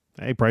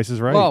 Hey, Price is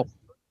right. Whoa.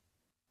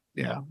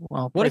 Yeah.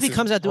 Well, What if he Price is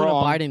comes out doing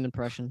wrong. a Biden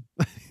impression?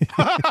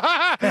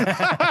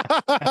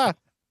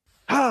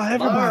 Hello,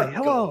 everybody.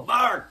 Hello.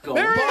 Marco,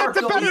 There it is,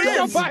 the better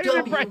Joe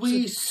Biden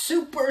WWE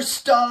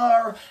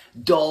superstar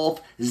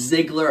Dolph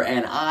Ziggler,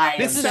 and I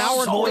This am is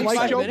our so more like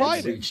excited Joe that Biden.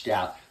 he's reached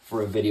out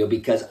for a video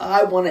because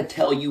I want to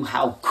tell you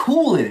how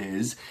cool it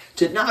is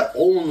to not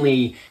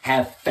only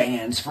have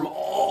fans from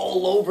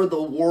all over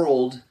the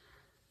world.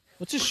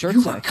 What's his shirt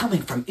You say? are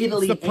coming from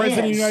Italy, It's the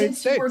President and of the United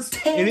since you were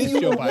States. 10, It is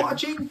you Joe were Biden.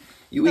 watching.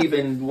 You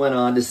even went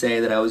on to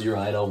say that I was your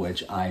idol,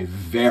 which I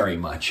very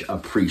much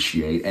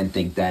appreciate and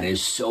think that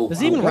is so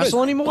Does he even cool.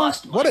 wrestle anymore?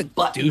 Bust What a my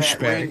butt in that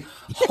douchebag. ring,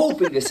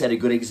 hoping to set a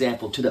good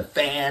example to the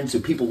fans so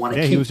people want to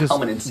Yeah, he keep was just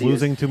coming and see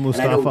losing us. to And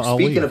I know, Mustafa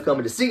Ali. speaking of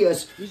coming to see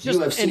us, He's you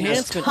just have seen us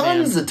enhancement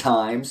tons man. of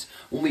times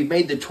when we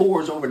made the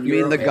tours over to You mean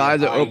Europe. the guy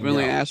and that I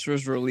openly know asked for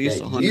his release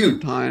that 100 you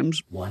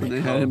times want when to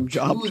they had him come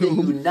job to to the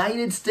him?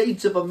 United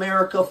States of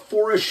America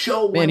for a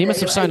show. Man, one he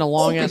must day, have signed and a I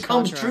long-ass hope it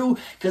comes contract. true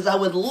because I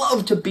would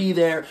love to be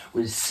there,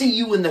 would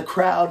see you in the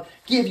crowd,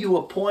 give you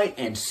a point,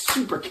 and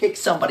super kick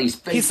somebody's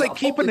face. He's like off,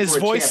 keeping hopefully his for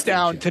a voice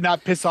down championship. to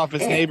not piss off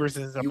his And neighbors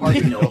in his you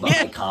apartment. already know about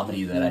my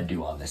comedy that I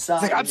do on the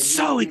side. like, I'm and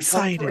so you can come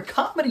excited. for a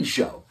comedy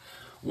show.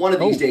 One of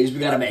these days, we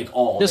got to make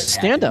all Just this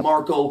stand happen. up.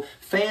 Marco,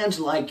 fans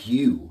like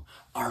you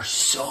are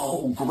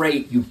so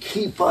great. You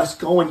keep us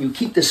going. You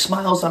keep the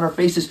smiles on our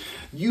faces.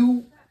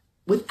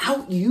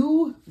 Without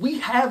you, we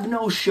have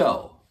no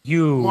show.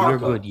 You're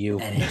Marco, good, you.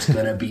 and it's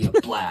gonna be a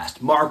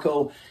blast.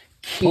 Marco,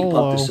 keep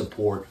Polo. up the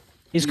support.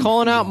 He's You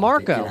calling out feel it,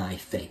 Marco. and I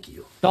thank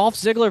you. Dolph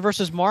Ziggler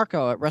versus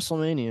Marco at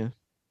WrestleMania.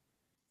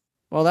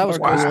 Well, that was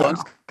Marco cool.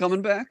 Stunt's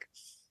coming back.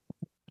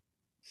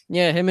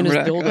 Yeah, him and his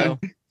Remember that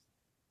dildo.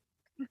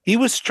 He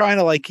was trying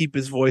to like keep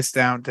his voice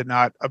down to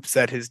not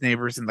upset his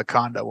neighbors in the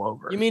condo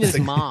over. You mean It's his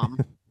like- mom?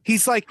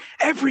 He's like,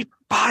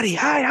 everybody,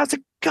 hi, how's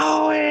it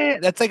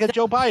going? That's like a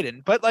Joe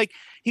Biden, but like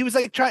he was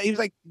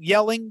like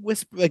yelling,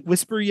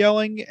 whisper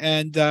yelling,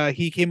 and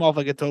he came off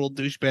like a total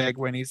douchebag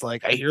when he's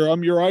like, "I hear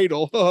I'm your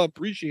idol,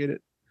 appreciate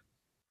it."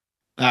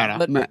 I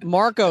don't know. But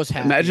Marco's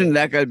happy. Imagine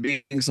that guy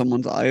being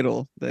someone's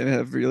idol. They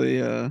have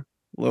really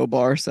low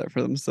bar set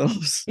for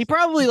themselves. He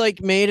probably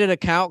like made an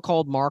account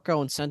called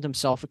Marco and sent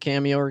himself a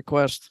cameo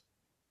request.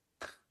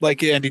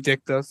 Like Andy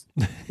Dick does.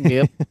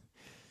 Yep.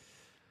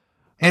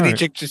 Andy right.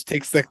 Dick just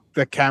takes the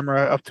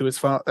camera up to his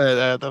phone,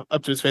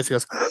 up to his face. He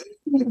goes,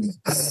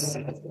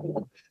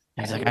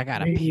 He's like, I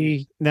gotta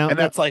pee. Now, and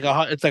that's like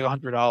it's like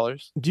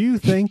 $100. do you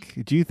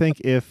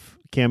think if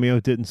Cameo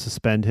didn't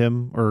suspend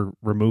him or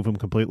remove him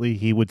completely,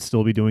 he would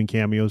still be doing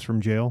cameos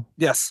from jail?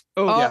 Yes.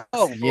 Oh, yeah.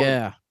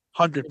 yeah.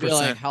 100%. Be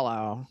like,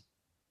 hello.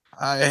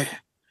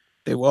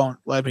 They won't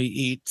let me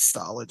eat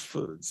solid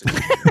foods.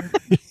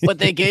 But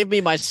they gave me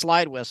my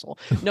slide whistle.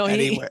 No,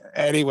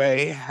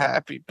 Anyway,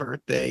 happy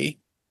birthday,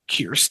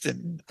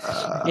 Kirsten.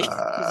 He's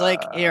like,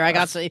 here, I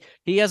got some.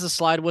 He has a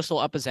slide whistle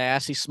up his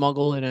ass. He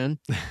smuggled it in.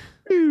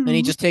 And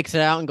he just takes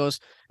it out and goes,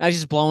 as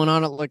he's blowing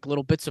on it, like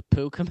little bits of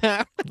poo come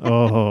out.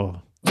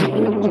 Oh,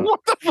 what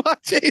the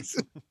fuck,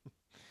 Jason?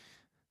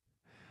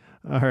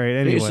 all right.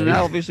 Anyway, Jason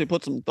obviously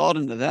put some thought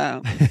into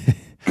that.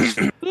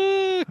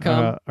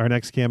 Come. our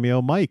next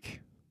cameo, Mike.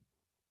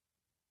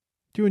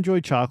 Do you enjoy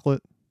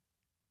chocolate?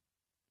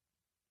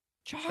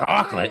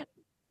 Chocolate.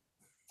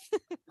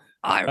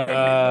 I remember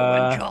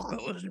when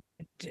chocolate was.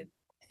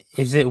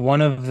 Is it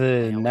one of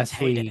the I always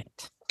hated Nestle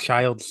it.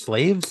 child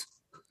slaves?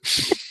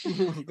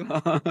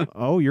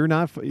 Oh, you're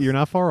not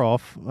far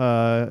off.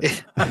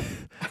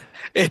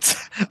 It's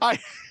I.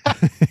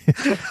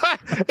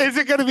 Is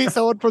it going to be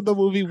someone from the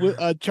movie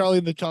Charlie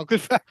and the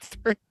Chocolate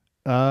Factory?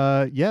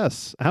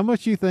 Yes. How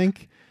much do you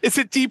think Is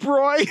it Deep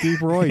Roy?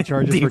 Deep Roy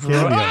charges for Deep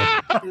Roy.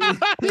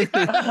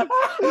 cameo?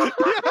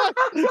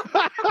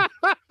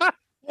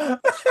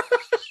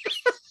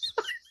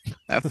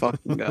 That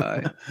fucking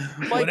guy.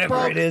 Mike Whatever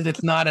broke. it is,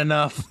 it's not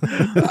enough.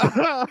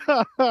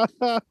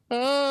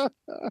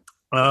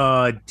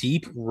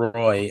 Deep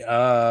Roy.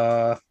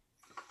 That's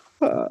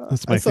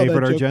I my saw that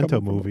favorite joke Argento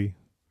coming from- movie.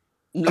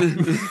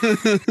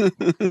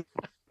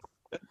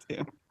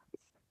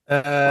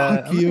 I'm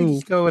gonna you.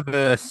 just go with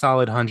a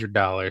solid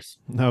 $100.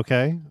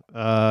 Okay.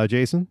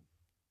 Jason?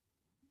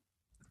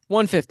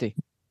 150.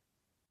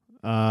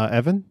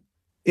 Evan?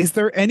 Is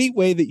there any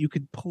way that you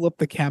could pull up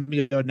the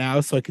cameo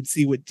now so I could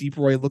see what Deep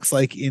Roy looks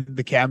like in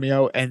the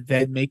cameo and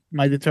then make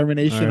my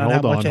determination All right,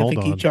 on how hold much on, I think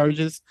he hold on.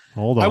 charges?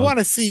 Hold on. I want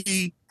to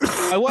see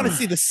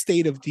the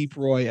state of Deep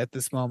Roy at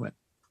this moment.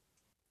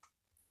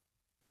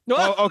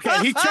 Oh,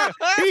 okay.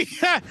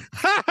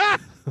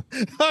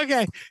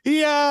 Okay.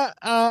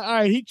 All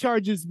right, he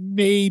charges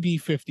maybe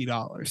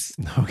 $50.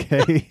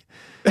 Okay.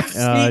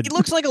 He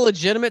looks like a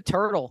legitimate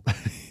turtle.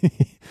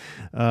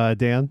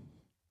 Dan?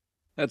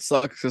 That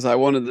sucks because I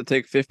wanted to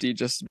take 50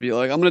 just to be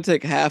like, I'm going to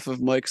take half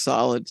of Mike's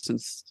Solid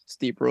since it's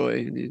Deep Roy.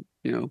 And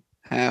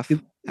half.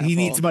 He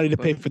needs off, money to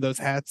but- pay for those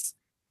hats.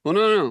 Well,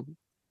 no.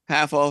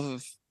 Half off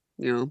of,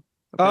 a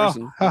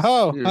person.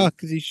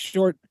 Because he's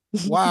short.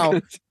 Wow.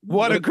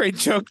 What a great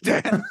joke,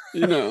 Dan.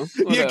 You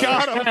You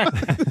got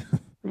him.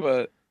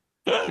 But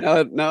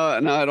now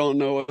I don't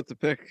know what to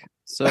pick.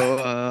 So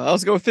I'll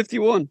just go with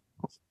 51.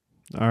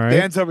 All right.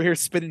 Dan's over here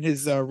spinning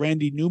his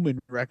Randy Newman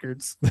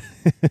records.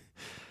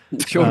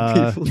 Sure,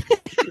 people.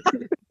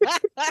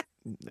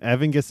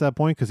 Evan gets that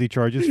point because he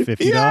charges $50.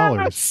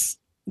 Yes.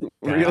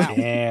 Really?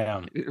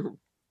 Damn.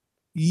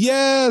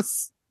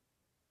 Yes.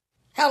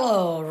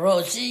 Hello,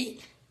 Rosie.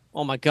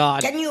 Oh my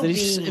God! Can you Did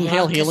he be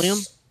inhale Marcus helium?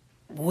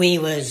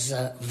 Weaver's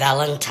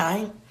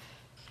Valentine?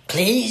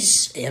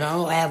 Please,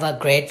 have a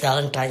great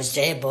Valentine's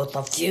Day, both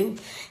of you.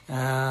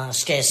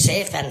 Stay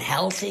safe and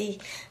healthy.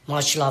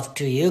 Much love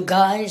to you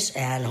guys,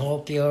 and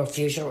hope your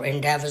future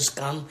endeavors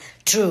come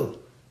true.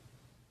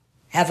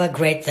 Have a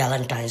great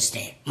Valentine's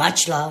Day.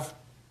 Much love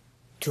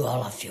to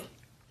all of you.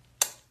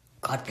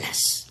 God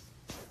bless.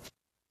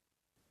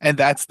 And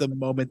that's the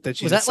moment that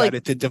she Was that like-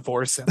 decided to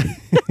divorce him.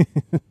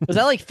 Was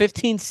that like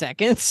 15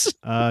 seconds?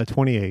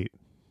 28.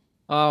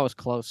 Oh, it was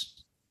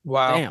close.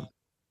 Wow. Damn.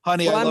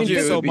 Honey, Well, I I love mean, you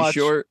It so would be much.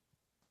 short.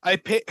 I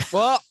pay.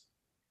 Well,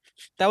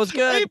 that was He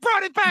good.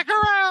 brought it back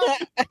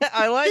around.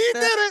 I like He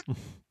that. did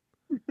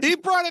it. He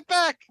brought it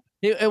back.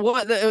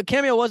 The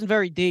cameo wasn't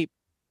very deep.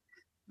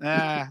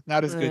 Nah,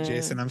 not as good,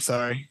 Jason. I'm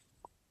sorry.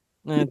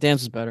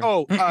 Dan's is better.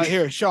 Oh,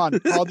 here, Sean,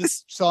 call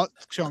this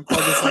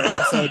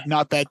episode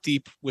 "Not That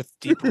Deep" with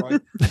Deep Roy.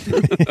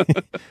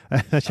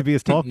 That should be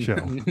his talk show.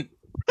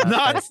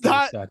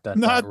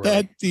 Not Roy.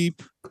 that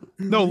deep.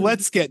 No,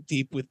 let's get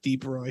deep with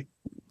Deep Roy.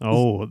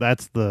 Oh,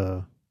 that's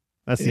the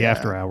Yeah.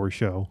 after hour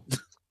show.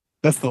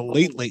 That's the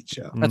late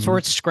show. That's where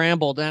it's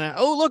scrambled. And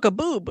oh, look, a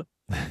boob.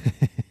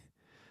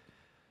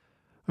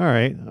 All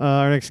right.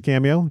 Our next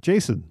cameo,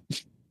 Jason.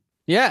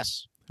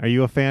 Yes. Are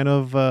you a fan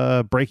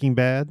of Breaking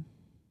Bad?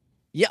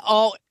 Yeah.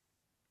 Oh,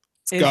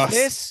 is Gus.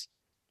 this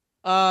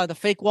the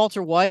fake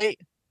Walter White?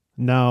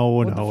 No,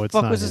 What no, the it's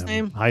fuck not was his him.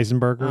 name?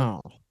 Heisenberger.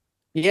 Oh.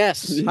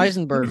 Yes,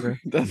 Heisenberger.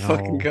 That No.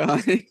 fucking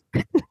guy.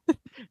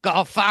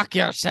 Go fuck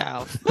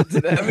yourself.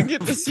 Did I ever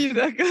get to see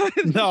that guy?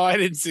 No, I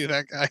didn't see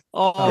that guy.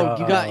 Oh,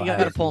 you got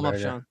to pull him up,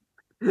 Heisenberger.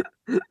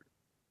 Sean.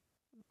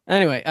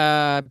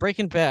 Anyway,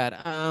 Breaking Bad.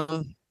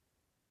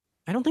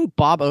 I don't think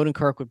Bob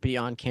Odenkirk would be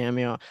on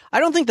Cameo. I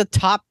don't think the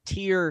top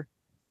tier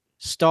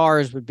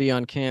stars would be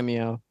on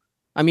Cameo.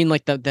 I mean,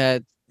 like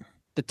the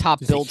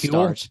top Is it build Huel?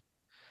 stars.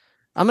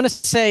 I'm gonna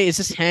say, is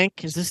this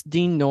Hank? Is this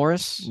Dean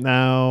Norris?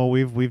 No,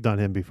 we've done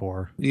him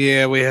before.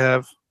 Yeah, we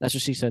have. That's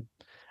what she said.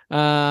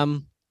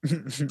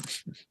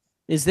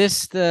 Is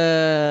this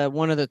the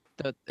one of the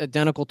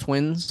identical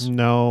twins?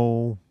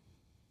 No,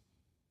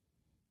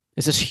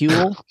 Is this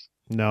Huel?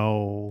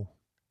 no.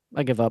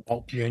 I give up.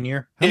 Walt Jr.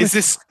 Is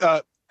this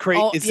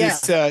Oh, is yeah.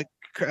 this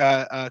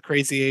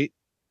Crazy Eight?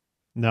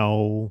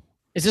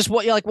 Is this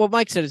what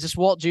Mike said? Is this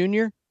Walt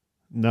Jr.?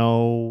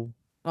 No.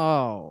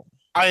 Oh,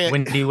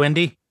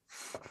 Wendy.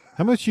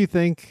 How much do you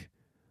think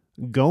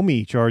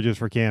Gomi charges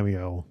for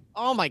cameo?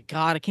 oh my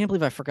God! I can't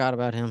believe I forgot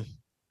about him.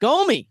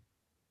 Gomi,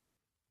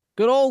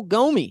 good old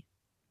Gomi.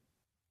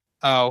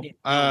 Oh,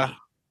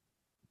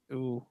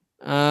 Ooh.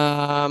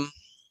 I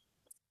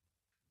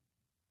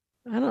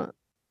don't.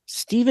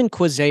 Steven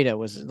Quezada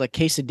was like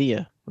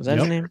Quesadilla. Was that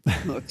his Yep. name?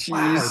 Oh,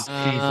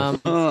 jeez.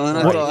 Oh, and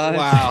I What- thought I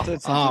wow. said Oh,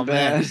 something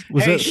man. bad.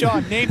 Was hey, it-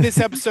 Sean, name this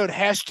episode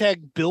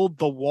 #Build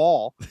the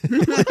Wall.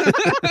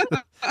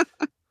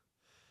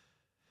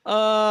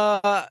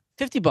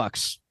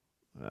 $50.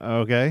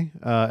 Okay.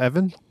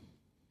 Evan?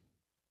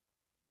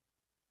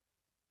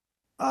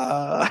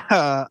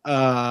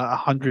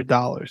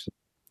 $100.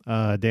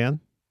 Dan?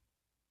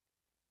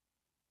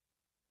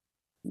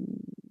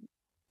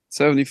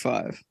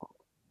 75.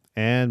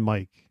 And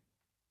Mike?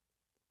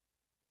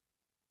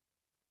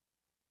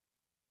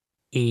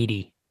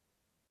 80.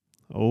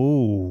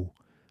 Oh,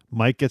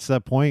 Mike gets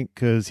that point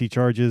because he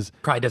charges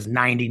Probably does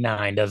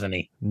 99, doesn't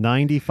he?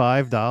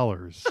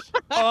 $95.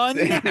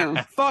 Damn.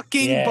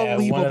 Fucking Yeah, one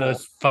believable. of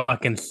those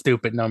fucking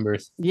stupid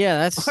numbers. Yeah,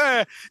 that's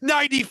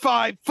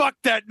 95. Fuck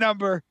that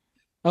number.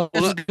 Oh,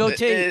 it's a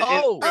goatee.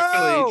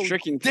 Really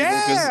tricking people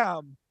because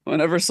damn!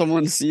 whenever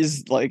someone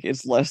sees like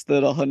it's less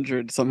than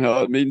 100,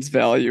 somehow it means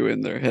value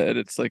in their head.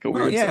 It's like a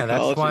Well, weird yeah,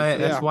 psychology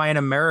thing. that's why in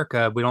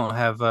America we don't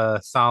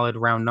have solid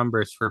round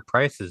numbers for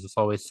prices. It's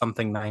always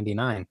something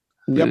 99.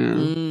 Yep. Yeah.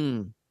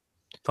 Mm.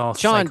 It's all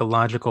Sean-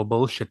 psychological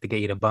bullshit to get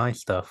you to buy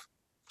stuff.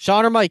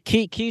 Sean or Mike,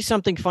 key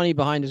something funny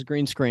behind his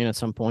green screen at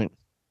some point.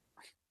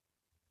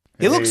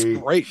 It looks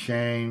great.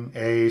 Shane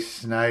A.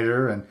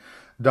 Snyder and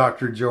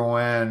Dr.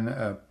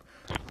 Joanne,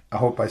 I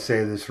hope I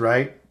say this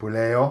right,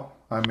 Buleo.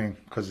 I mean,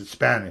 because it's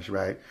Spanish,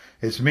 right?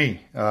 It's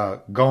me,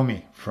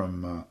 Gomi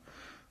from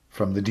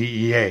the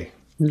DEA.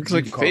 Looks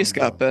like your face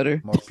got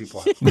better. Most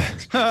people.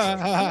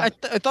 I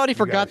thought he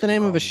forgot the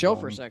name of his show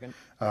for a second.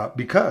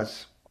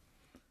 Because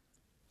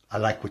I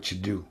like what you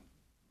do.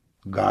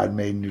 God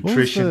made What was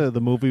nutrition.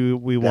 the movie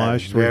we That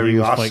watched is where very he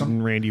was awesome.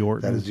 fighting Randy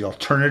Orton? That is the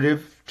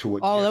alternative to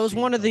what. Oh, that was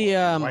one of the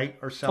White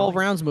are 12 selling.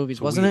 rounds movies,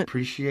 So wasn't we it?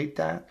 Appreciate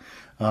that.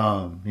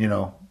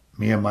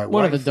 Me and my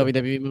One wife. of the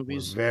WWE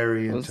movies. We're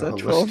very Was into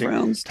that 12 holistic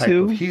rounds type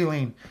too? of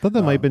healing. I thought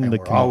that might have been and the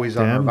we're always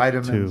on our Condemned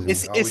vitamins. too. and we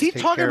Is always he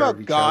take talking care about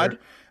of each God?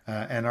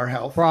 other, and our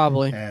health?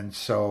 Probably. And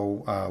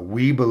so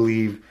we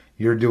believe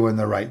you're doing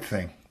the right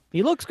thing.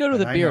 He looks good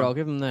with And a I beard. know. I'll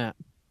give him that.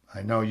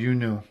 I know you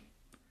knew.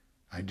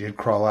 I did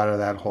crawl out of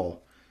that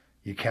hole.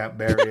 You can't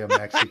bury a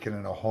Mexican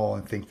in a hole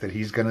and think that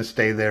he's going to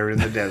stay there in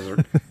the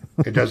desert.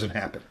 It doesn't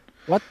happen.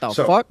 What the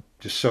So, fuck?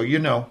 just so you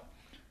know,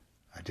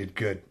 I did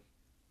good.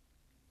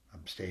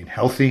 I'm staying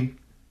healthy.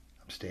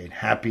 I'm staying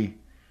happy.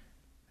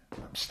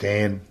 I'm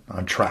staying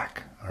on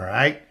track. All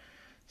right?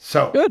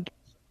 So, Good.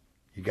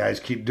 you guys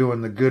keep doing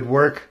the good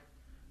work.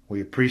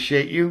 We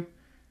appreciate you.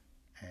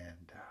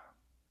 And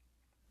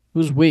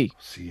Who's we?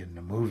 see you in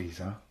the movies,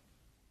 huh?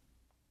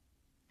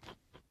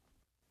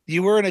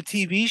 You were in a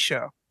TV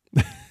show.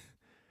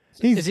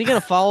 Is he gonna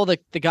follow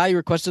the guy who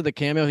requested the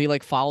cameo? He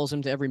like follows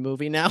him to every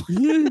movie now.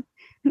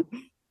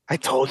 I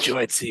told you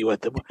I'd see you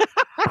at the.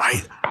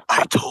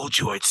 I told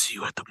you I'd see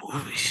you at the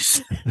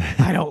movies.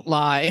 I don't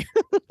lie.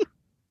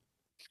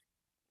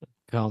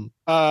 Come.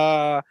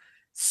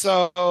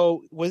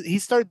 So he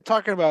started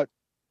talking about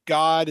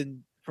God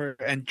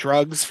and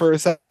drugs for a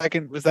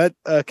second. Was that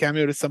a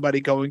cameo to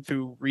somebody going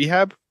through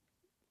rehab?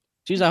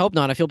 Jeez, I hope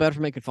not. I feel bad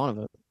for making fun of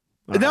it.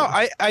 No,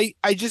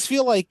 I just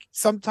feel like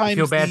sometimes I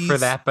feel bad for these-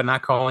 that, but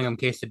not calling them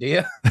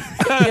quesadilla.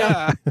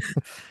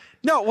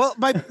 No, well,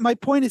 my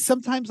point is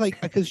sometimes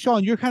like because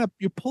Sean, you're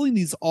pulling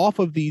these off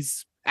of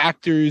these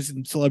actors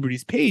and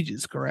celebrities'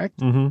 pages, correct?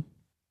 Mm-hmm.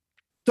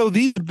 So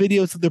these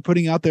videos that they're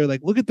putting out there,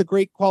 like, look at the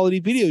great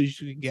quality videos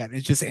you can get.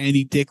 It's just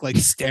Andy Dick like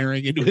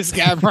staring into his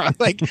camera.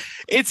 Like,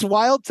 it's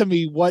wild to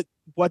me what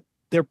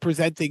they're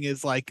presenting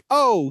is like,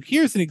 oh,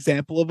 here's an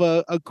example of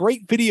a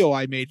great video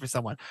I made for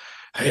someone.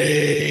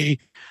 Hey,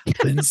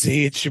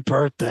 Lindsay, it's your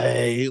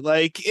birthday.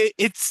 Like,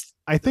 it's.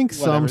 I think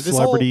Whatever. some This whole-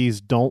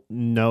 celebrities don't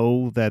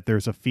know that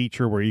there's a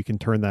feature where you can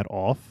turn that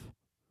off.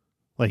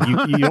 Like you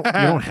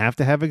don't have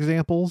to have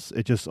examples;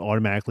 it just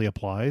automatically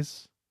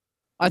applies.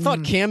 I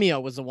thought Cameo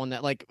was the one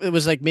that like it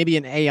was like maybe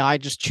an AI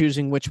just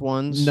choosing which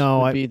ones. No,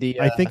 would I be the.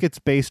 I think it's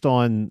based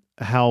on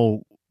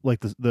how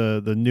like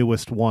the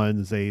newest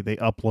ones they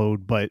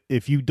upload. But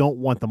if you don't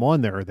want them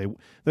on there,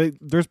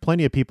 there's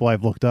plenty of people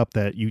I've looked up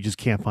that you just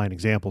can't find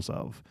examples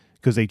of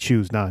because they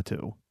choose not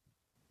to.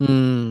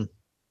 Hmm.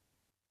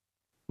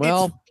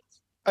 Well,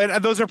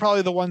 And those are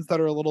probably the ones that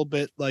are a little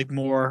bit like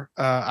more,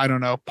 I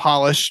don't know,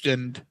 polished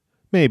and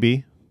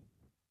Maybe.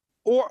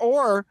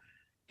 or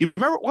you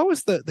remember what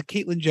was the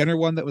Caitlyn Jenner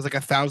one that was like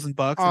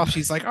 $1,000 Oh. and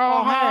she's like,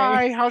 oh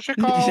hi, how's it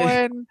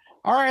going?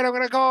 All right, I'm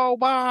gonna go.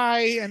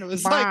 Bye. And it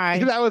was Bye.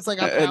 like that was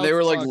like And they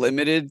were like $1,000.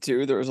 limited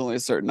too. There was only a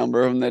certain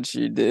number of them that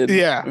she did.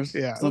 Yeah, or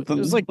yeah. something it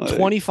was like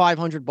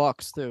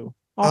 $2,500 too.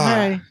 Oh Ah,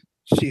 hey.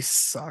 She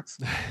sucks.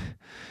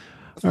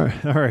 All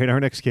right. Our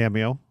next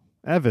cameo,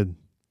 Evan.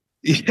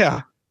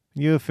 Yeah.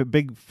 You a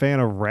big fan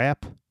of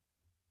rap?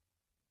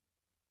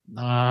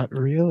 Not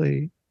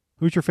really.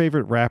 Who's your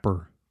favorite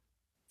rapper?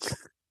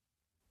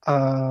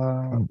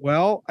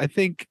 Well, I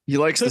think He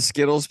likes the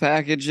Skittles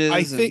packages.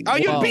 I think. and- Oh,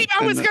 you Well, beat!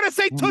 I was and- gonna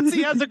say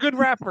Tootsie has a good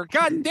rapper.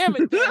 God damn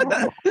it!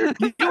 Dan.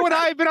 You and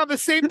I have been on the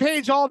same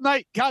page all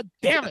night. God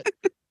damn it!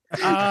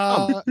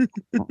 I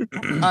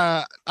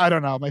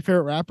don't know. My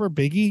favorite rapper,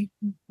 Biggie.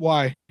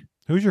 Why?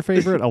 Who's your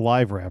favorite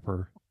alive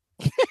rapper?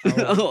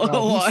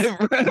 Alive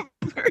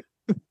rapper.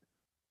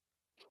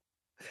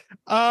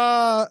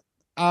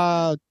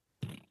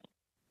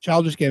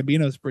 Childish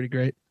Gambino is pretty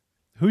great.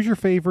 Who's your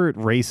favorite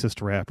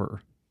racist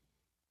rapper?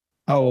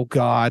 Oh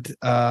God,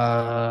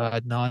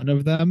 none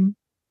of them.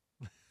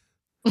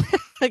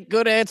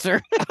 Good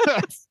answer.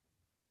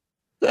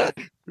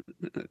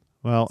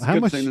 Well, It's a how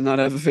good much thing to not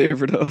have a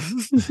favorite of.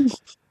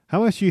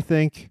 how much do you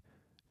think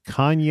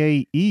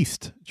Kanye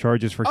East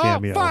charges for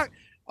cameo? Oh fuck!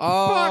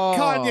 Oh,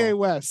 Fuck Kanye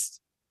West.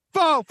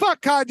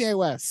 Fuck Kanye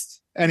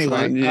West.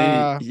 Anyway,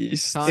 Kanye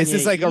East. is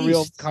this Kanye like a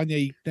real East.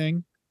 Kanye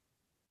thing?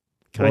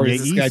 Or Kanye is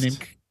this East. guy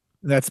named?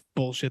 That's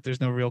bullshit.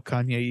 There's no real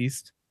Kanye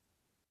East.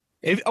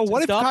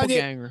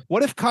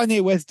 What if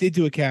Kanye West did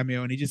do a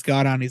cameo and he just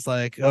got on? He's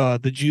like,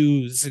 the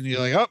Jews, and you're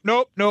like, oh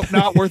nope,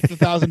 not worth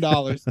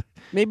 $1,000.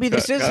 Maybe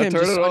this is Gotta him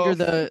turn just it under off.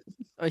 the.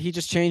 He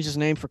just changed his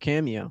name for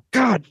Cameo.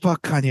 God,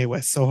 fuck Kanye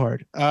West so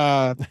hard.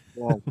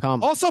 Whoa,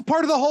 come. Also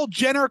part of the whole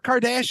Jenner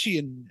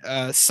Kardashian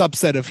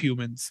subset of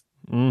humans.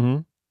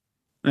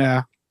 Mm-hmm.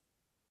 Yeah.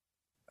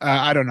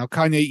 I don't know.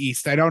 Kanye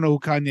East. I don't know who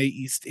Kanye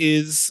East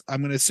is.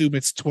 I'm gonna assume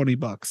it's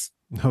 $20.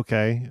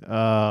 Okay.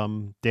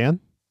 Dan?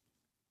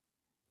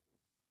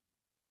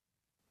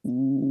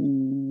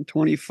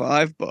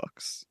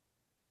 $25.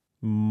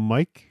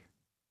 Mike?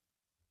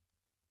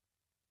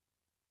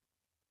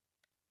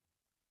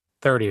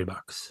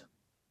 $30.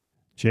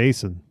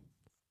 Jason?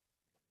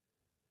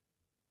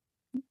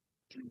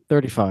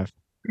 35.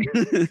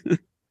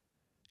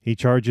 He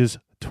charges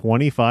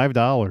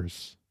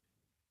 $25.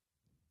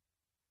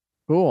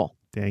 Cool.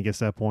 Dan gets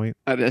that point.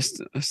 I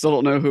still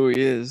don't know who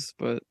he is,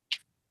 but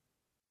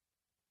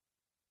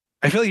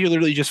I feel like you're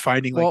literally just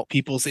finding like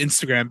people's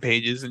Instagram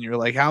pages, and you're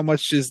like, how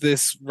much does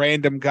this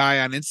random guy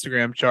on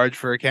Instagram charge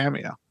for a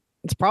cameo?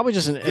 It's probably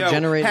just a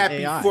generated happy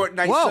AI.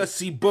 Fortnite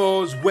Sussy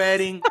Balls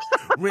wedding.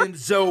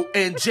 Renzo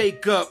and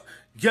Jacob.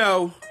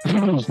 Yo,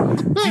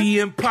 the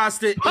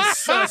imposter is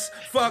sus.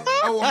 Fuck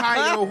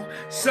Ohio.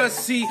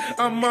 Sussy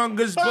among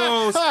us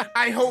balls.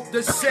 I hope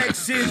the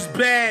sex is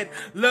bad.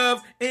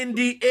 Love in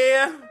the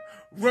air.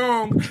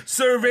 Wrong.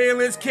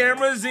 Surveillance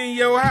cameras in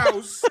your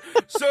house.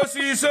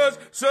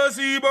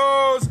 Sussy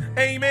balls.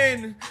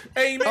 Amen.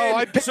 Amen. Oh,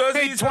 I paid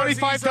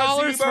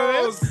 $25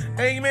 for this.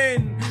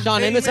 Amen.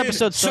 Sean, in this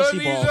episode,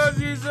 Sussy balls.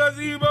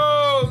 Sussy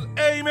balls.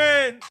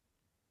 Amen.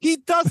 He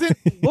doesn't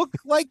look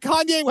like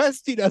Kanye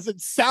West. He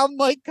doesn't sound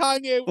like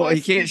Kanye West. well, he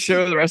can't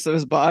show the rest of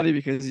his body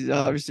because he's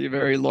obviously a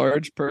very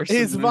large person.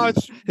 He's and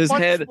much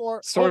head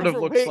more sort of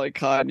looks overweight. like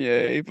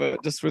Kanye,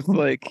 but just with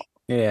like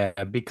Yeah,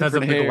 because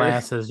of the different hair.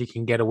 glasses, you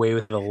can get away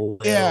with it a little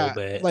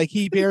bit. like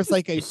he bears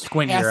like a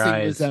Squint your passing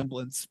eyes.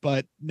 resemblance,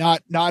 but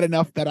not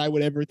enough that I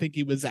would ever think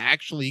he was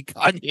actually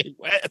Kanye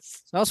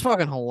West. That was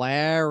fucking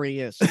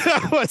hilarious.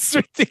 That was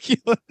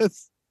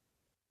ridiculous.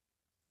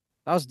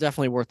 That was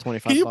definitely worth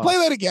 25. Can you play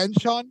that again,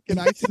 Sean? Can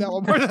I see that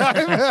one more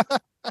time?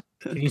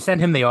 Can you send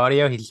him the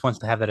audio? He just wants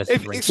to have that as a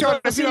ringtone. Sean,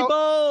 if you Sussy know-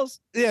 balls.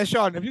 yeah,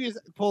 Sean, if you just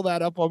pull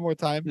that up one more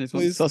time, he's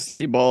please.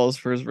 sussy balls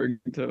for his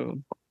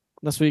ringtone.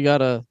 That's what you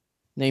gotta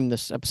name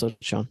this episode,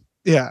 Sean.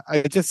 Yeah,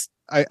 I just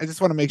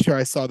want to make sure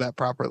I saw that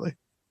properly.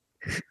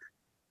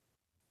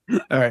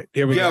 All right,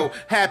 here we Yo, go.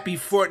 happy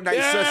Fortnite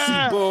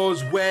Yeah! Sussy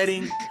Balls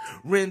wedding.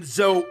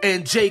 Renzo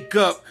and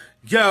Jacob.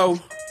 Yo.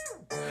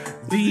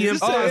 The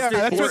imposter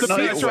that's where the is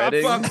beats sus.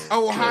 wedding. Fuck Like they had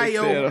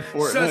Ohio. a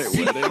Fortnite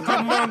Sussy wedding.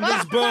 among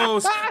us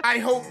balls. I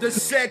hope the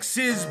sex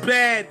is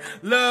bad.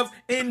 Love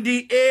in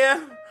the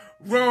air.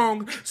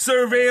 Wrong.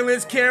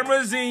 Surveillance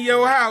cameras in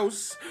your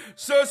house.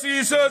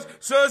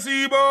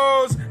 Sussy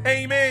balls.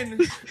 Amen.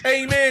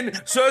 Amen.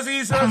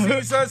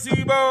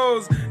 Sussy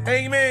balls.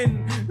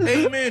 Amen.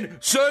 Amen.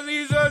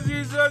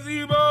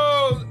 Sussy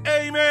balls.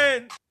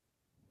 Amen.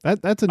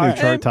 That's a new All right.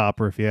 chart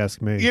topper, if you ask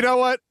me. You know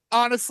what?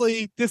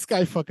 Honestly, this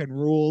guy fucking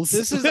rules.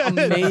 This is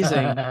amazing.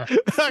 That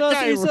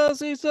guy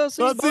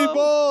Sussy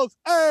balls.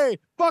 Hey,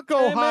 fuck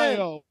Amen.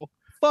 Ohio.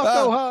 Fuck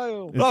Ah.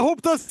 Ohio. I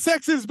hope the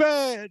sex is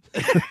bad.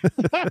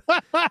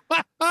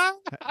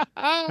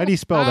 How do you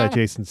spell that,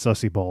 Jason?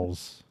 Sussy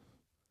balls.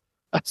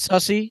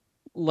 Sussy,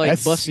 like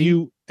bussy,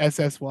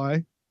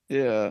 S-U-S-S-Y.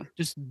 Yeah.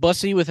 just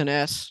bussy with an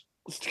S.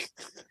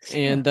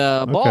 And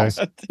balls.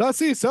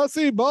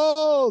 Sussy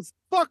balls.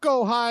 Fuck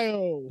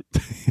Ohio.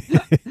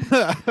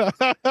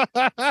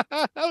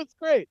 That was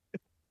great.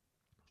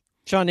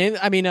 Sean,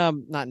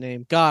 not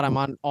name. God, I'm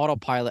on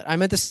autopilot. I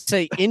meant to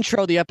say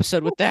intro the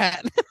episode with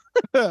that.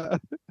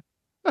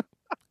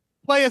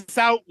 Play us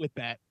out with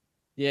that.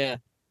 Yeah.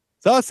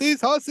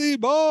 Sussy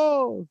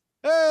balls.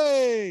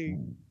 Hey.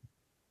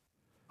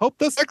 Hope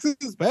the sex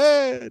is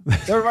bad.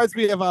 That reminds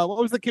me of what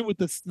was the kid with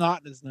the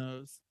snot in his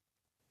nose?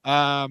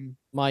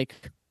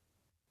 Mike.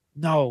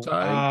 No.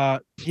 Sorry.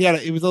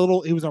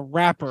 It was a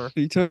rapper. Are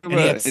you talking And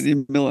he about had- Eddie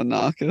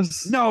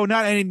Milanakis? No,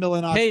 not any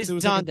Milanakis. Taze It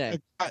was like Zonde.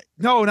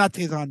 no, not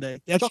Taze Zonde.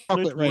 That's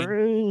Chocolate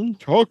Rain.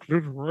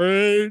 Chocolate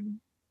Rain.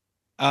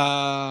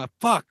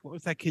 Fuck. What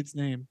was that kid's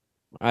name?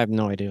 I have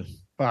no idea.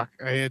 Fuck.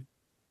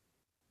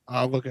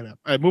 I'll look it up.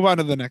 All right, move on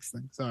to the next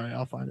thing. Sorry,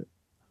 I'll find it.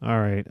 All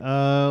right.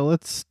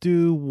 Let's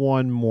do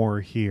one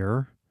more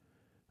here.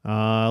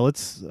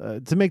 Let's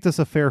to make this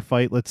a fair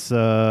fight. Let's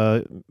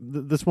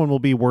this one will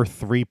be worth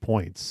 3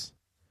 points.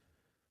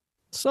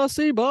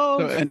 Sussy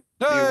balls. And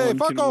Hey, anyone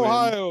fuck can win.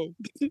 Ohio.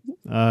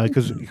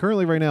 Because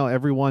currently right now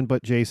everyone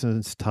but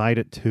Jason's tied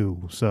at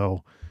 2.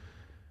 So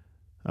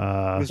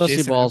Was Sussy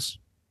Jason- balls.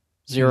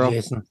 0.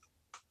 Jason.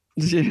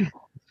 Yeah.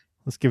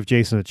 let's give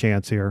Jason a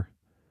chance here.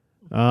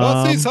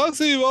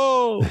 Sussy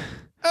balls.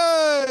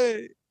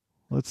 Hey.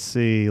 Let's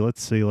see.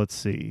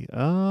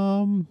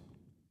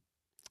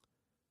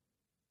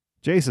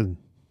 Jason.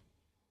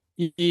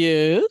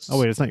 Yes. Oh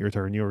wait, it's not your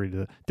turn. You already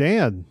did it.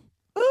 Dan.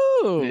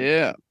 Ooh.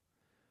 Yeah.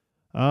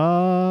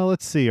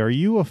 Let's see. Are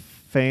you a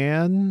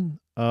fan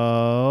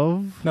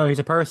of. No, he's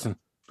a person.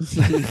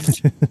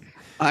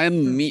 I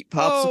am Meat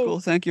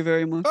Popsicle. Thank you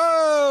very much.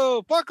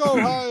 Oh, fuck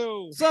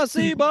Ohio.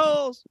 Sussy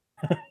balls.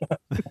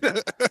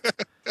 That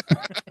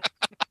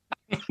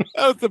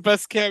was the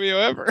best cameo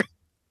ever.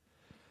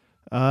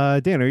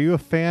 Dan, are you a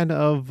fan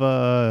of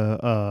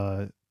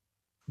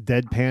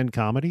deadpan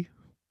comedy?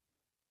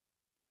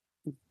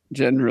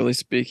 Generally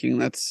speaking,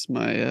 that's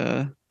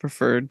my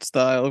preferred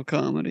style of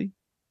comedy.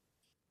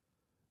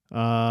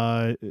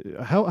 How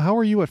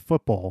are you at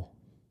football?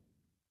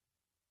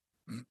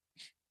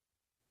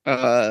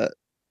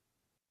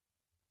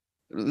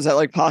 Is that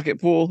like Pocket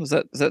Pool? Is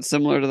that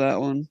similar to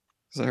that one?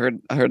 Because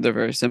I heard they're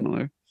very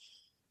similar.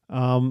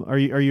 Are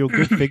you a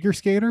good figure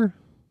skater?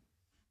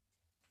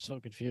 So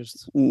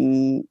confused.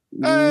 Hey!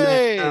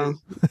 No.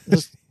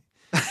 Just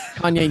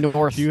Kanye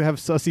North. Do you have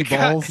sussy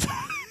balls?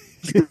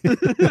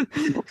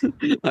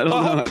 I don't know.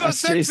 I'm a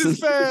Ask Texas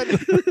Jason. fan.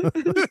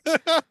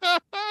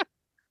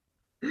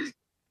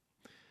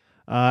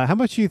 How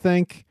much do you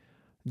think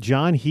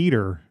John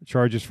Heater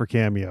charges for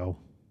cameo?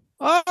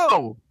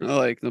 Oh,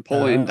 Like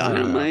Napoleon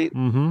Dynamite.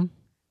 Mm-hmm.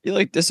 He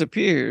like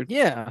disappeared.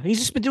 yeah. He's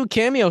just been doing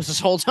cameos this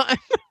whole time.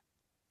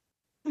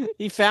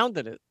 He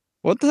founded it.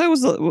 What the hell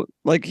was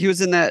like? He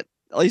was in that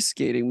ice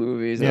skating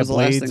movie. That Yeah, was the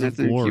last Blades thing I of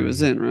think he Glory.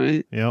 was in,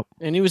 right? Yep.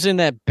 And he was in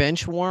that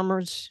Bench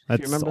Warmers. If you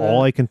That's remember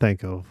all that. I can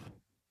think of.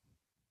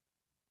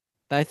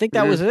 I think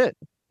that Yeah. was it.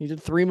 He did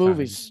 3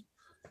 movies.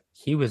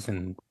 He was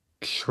in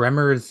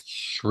Tremors,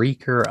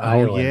 Shrieker Oh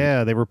Island.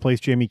 yeah, they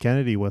replaced Jamie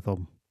Kennedy with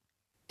him.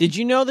 Did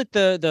you know that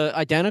the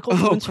identical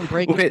Oh, twins from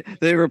Breaking wait,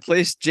 they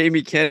replaced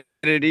Jamie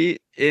Kennedy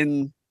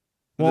in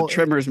Well, the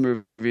Tremors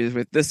movies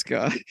with this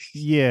guy.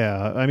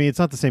 Yeah, I mean it's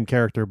not the same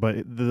character, but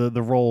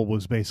the role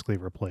was basically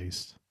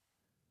replaced.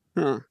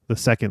 Huh. The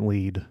second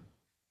lead.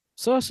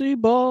 Sussy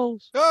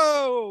balls?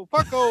 Oh,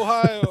 fuck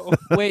Ohio.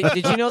 Wait,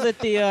 did you know that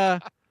the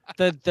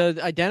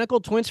identical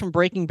twins from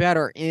Breaking Bad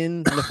are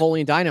in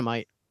Napoleon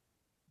Dynamite?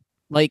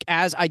 Like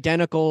as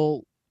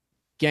identical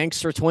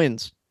gangster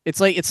twins. It's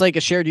like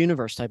a shared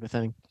universe type of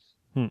thing.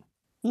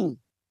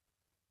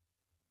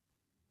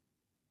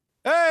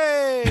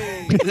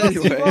 Hey!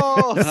 Anyway,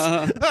 balls.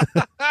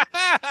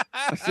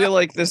 I feel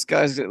like this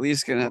guy's at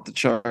least gonna have to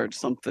charge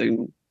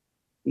something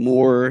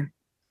more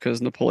because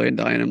Napoleon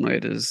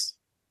Dynamite is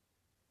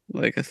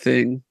like a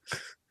thing.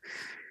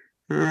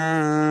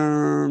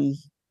 I'll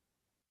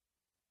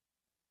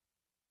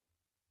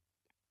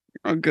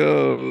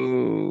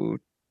go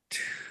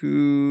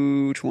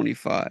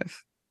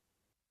 225.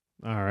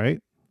 All right.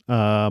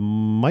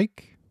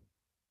 Mike?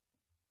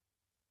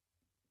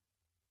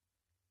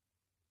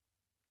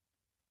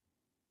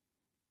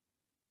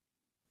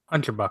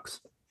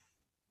 $100.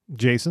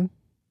 Jason?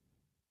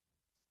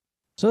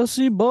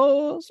 Sussy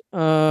balls.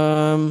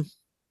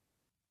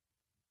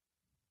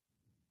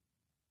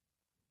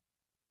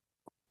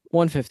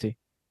 150.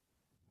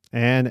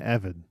 And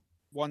Evan.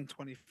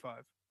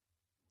 125.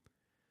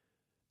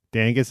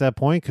 Dan gets that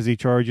point because he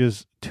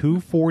charges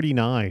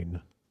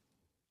 $249.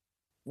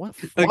 What?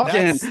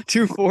 Again,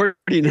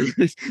 249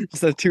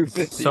 instead of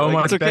 250. So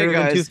much it's okay, better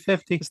than guys.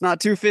 250. It's not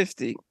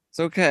 250. It's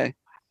okay.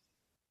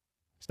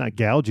 It's not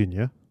gouging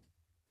you.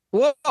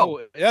 Whoa!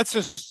 Oh, that's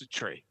just a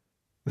tree.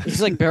 He's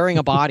like burying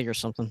a body or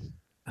something.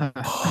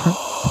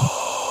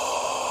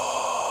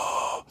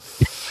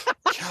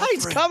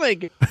 He's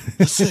coming.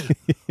 Listen,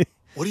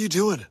 what are you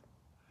doing?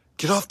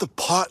 Get off the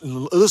pot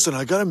and listen.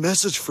 I got a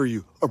message for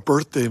you, a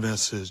birthday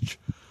message.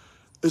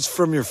 It's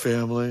from your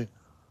family.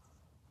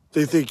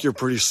 They think you're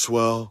pretty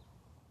swell.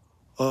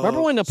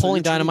 Remember when so Napoleon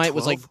you're turning Dynamite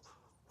was like 12?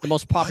 the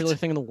most popular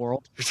thing in the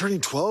world? You're turning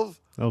 12?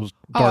 That was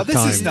Oh, dark this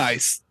times. is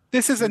nice.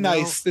 This is a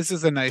nice.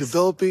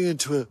 Developing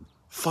into a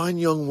fine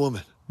young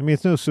woman. I mean,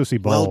 it's no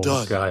sussy Well balls.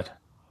 done. God.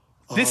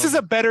 This is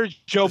a better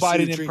Joe I see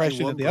Biden you're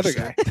impression than the other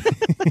guy.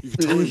 1%. You could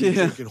totally be Yeah.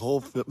 drinking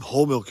whole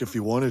milk if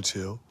you wanted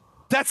to.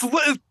 That's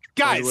guys.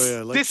 By the way,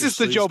 I like This your is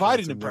the sleeves, Joe Biden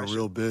Captain. They're impression.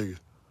 real big.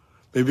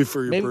 Maybe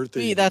for your Maybe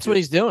birthday. you that's could what get,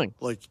 he's doing.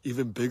 Like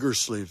even bigger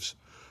sleeves.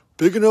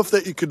 Big enough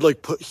that you could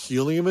like put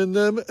helium in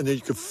them and then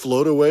you could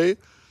float away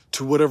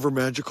to whatever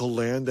magical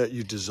land that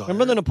you desire.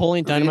 Remember the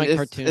Napoleon Dynamite if,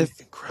 cartoon? If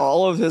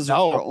all of his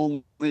are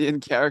only in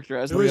character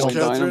as Anyways,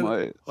 Napoleon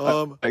Catherine,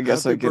 Dynamite, I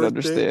guess I happy could birthday.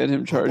 understand him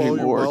Hope charging all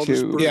your more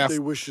wildest too. birthday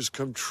wishes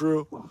come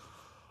true.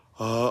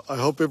 I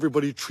hope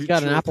everybody treats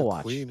got you an like Apple a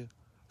Watch. queen.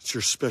 It's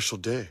your special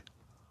day.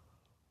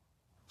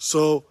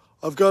 So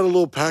I've got a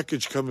little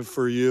package coming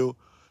for you.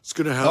 It's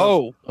gonna have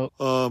Oh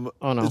no!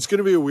 it's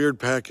gonna be a weird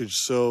package.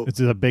 So It's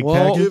a big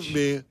Well, package. give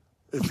me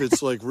if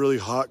it's like really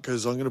hot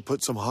because I'm gonna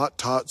put some hot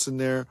tots in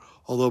there.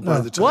 Although by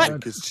the time What?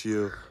 it gets to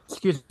you,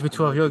 Excuse me,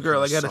 12-year-old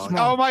girl. I got a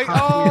small Oh my!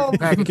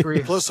 package for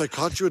you. plus I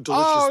caught you a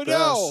delicious Oh bass.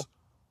 no!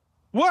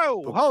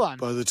 Whoa! Hold on.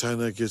 By the time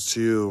that gets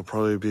to you, it'll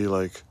probably be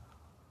like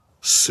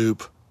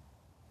soup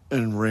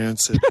and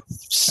rancid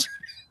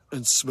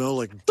and smell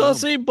like dump.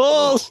 Sussy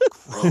balls.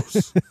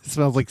 Gross. It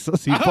smells like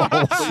sussy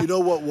balls. But you know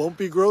what won't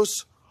be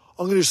gross?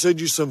 I'm going to send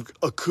you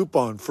a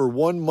coupon for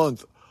 1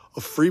 month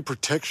of free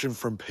protection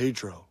from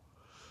Pedro.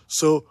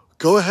 So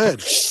go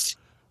ahead,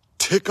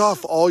 tick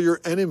off all your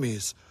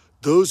enemies,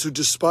 those who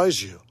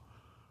despise you.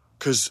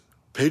 Because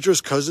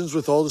Pedro's cousins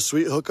with all the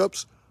sweet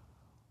hookups,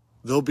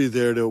 they'll be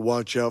there to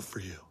watch out for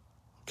you.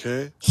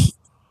 Okay?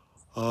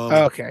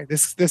 Okay,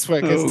 this way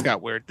it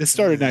got weird. This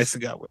started nice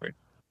and got weird.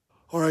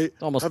 All right.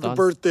 Almost Have done. a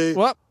birthday.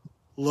 What?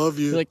 Love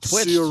you. Like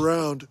See you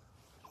around.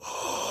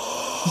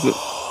 You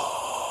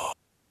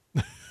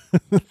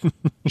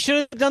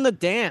should have done the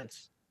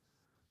dance.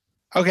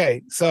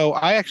 Okay, so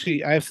I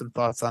have some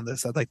thoughts on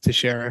this I'd like to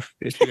share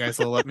if you guys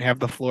will let me have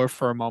the floor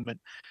for a moment.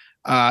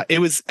 It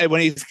was when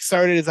he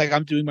started, it's like,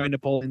 I'm doing my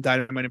Napoleon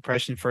Dynamite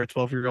impression for a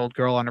 12-year-old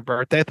girl on her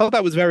birthday. I thought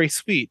that was very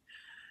sweet.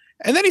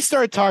 And then he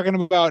started talking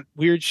about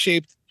weird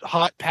shaped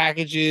hot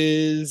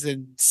packages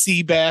and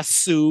sea bass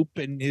soup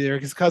and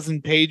his cousin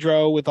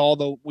Pedro with all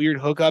the weird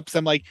hookups.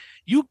 I'm like,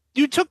 you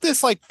took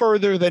this like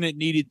further than it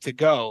needed to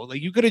go.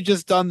 Like, you could have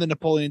just done the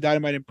Napoleon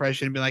Dynamite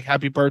impression and be like,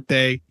 happy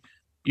birthday.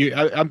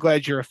 I'm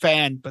glad you're a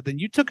fan, but then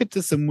you took it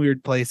to some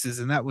weird places,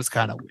 and that was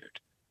kind of weird.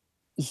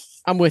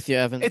 I'm with you,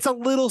 Evan. It's a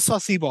little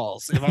sussy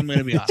balls, if I'm going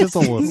to be honest. Just a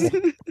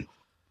little.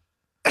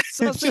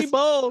 Sussy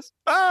balls.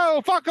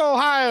 Oh, fuck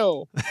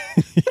Ohio!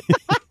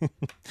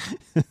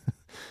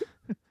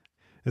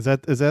 Is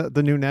that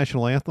the new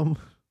national anthem?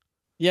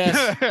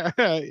 Yes.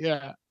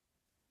 Yeah.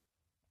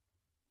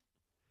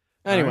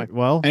 Anyway, All right,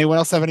 well, Anyone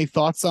else have any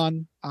thoughts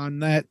on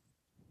that?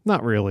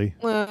 not really.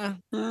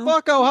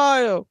 fuck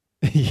Ohio.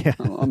 Yeah.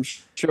 I'm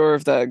sure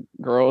if that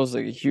girl is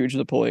like a huge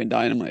Napoleon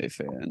Dynamite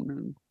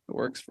fan, it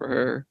works for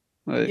her.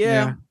 Like,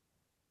 Yeah.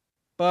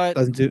 But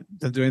Doesn't do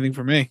anything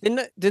for me.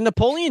 did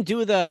Napoleon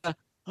do the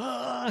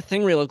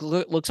thing where he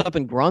looks up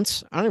and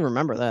grunts? I don't even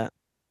remember that.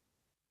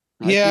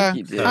 Yeah,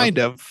 think he did. kind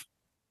of.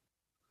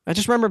 I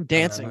just remember him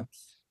dancing.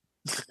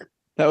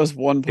 That was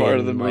one part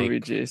of the Been, like- movie,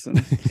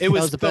 Jason. It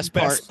was, was the best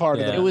part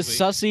of Yeah. the It was movie.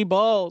 sussy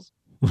balls.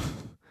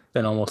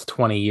 Been almost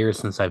 20 years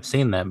since I've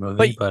seen that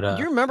movie, but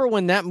you remember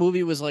when that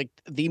movie was like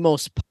the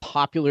most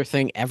popular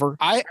thing ever?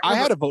 I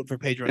had a vote for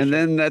Pedro. And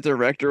then that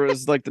director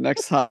was like the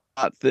next hot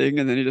thing,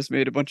 and then he just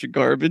made a bunch of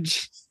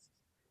garbage.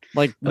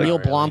 Like Not Neil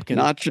really.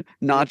 Blomkamp.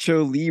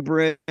 Nacho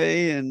Libre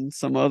and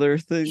some other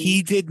thing.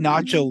 he did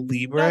Nacho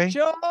Libre.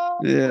 Nacho!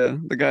 Yeah,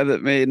 the guy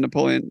that made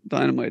Napoleon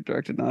Dynamite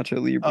directed Nacho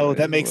Libre. Oh,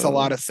 that as makes a well.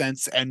 lot of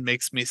sense and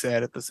makes me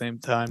sad at the same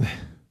time.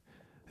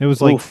 It was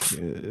like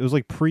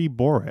Oof. pre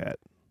Borat.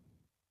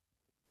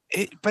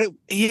 My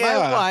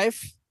Yeah,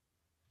 wife.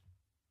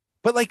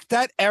 but like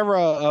that era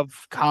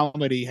of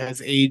comedy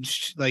has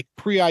aged like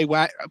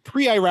pre-Iraq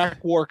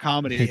War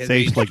comedy. It's has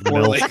aged like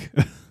poorly.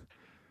 milk.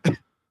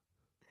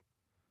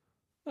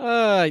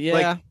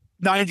 Yeah.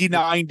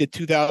 99 to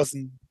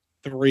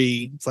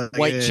 2003. It's like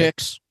White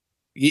chicks.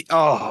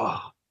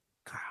 Oh,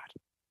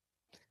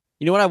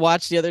 You know what I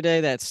watched the other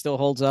day that still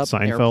holds up?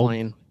 Seinfeld?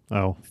 Airplane.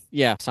 Oh,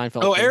 Yeah,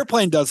 Seinfeld. oh, too.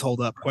 Airplane does hold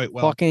up quite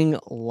well. Fucking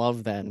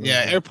love that movie.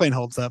 Yeah, Airplane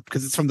holds up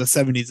because it's from the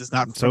 70s. It's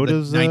not from so the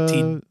does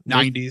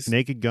 1990s.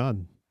 Naked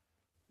Gun.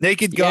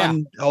 Naked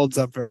Gun holds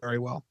up very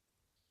well.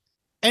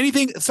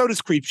 Anything, so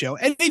does Creepshow.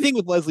 Anything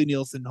with Leslie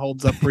Nielsen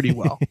holds up pretty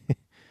well.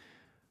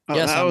 Oh,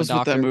 Yes, that I'm a was what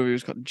that doctor. movie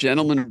was called.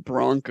 Gentlemen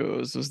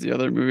Broncos was the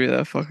other movie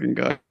that fucking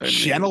guy made with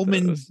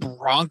Gentlemen those.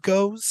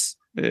 Broncos.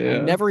 Yeah.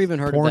 I've never even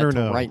heard Porn of or that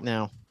till no? right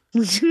now.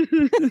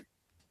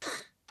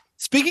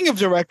 Speaking of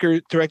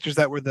directors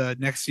that were the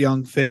next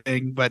young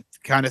thing, but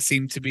kind of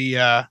seem to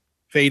be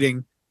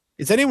fading,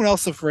 is anyone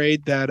else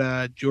afraid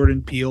that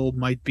Jordan Peele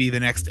might be the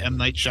next M.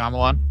 Night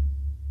Shyamalan?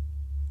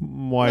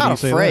 Why do you Not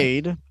say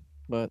afraid,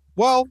 but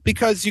Well,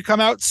 because you come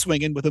out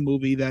swinging with a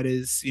movie that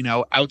is,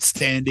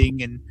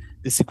 outstanding and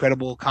this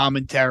incredible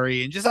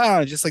commentary and just, I don't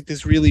know, just like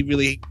this really,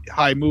 really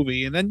high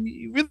movie. And then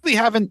you really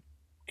haven't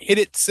hit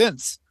it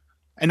since.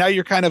 And now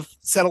you're kind of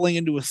settling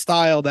into a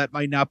style that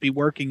might not be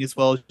working as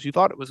well as you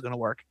thought it was going to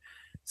work.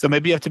 So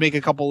maybe you have to make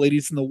a couple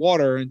ladies in the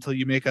water until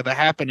you make The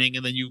Happening.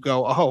 And then you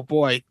go, oh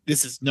boy,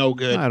 this is no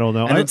good. that? I don't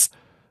know. And it's,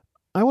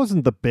 I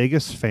wasn't the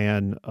biggest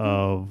fan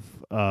of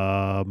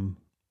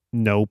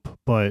Nope,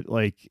 but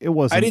like it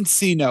wasn't. I didn't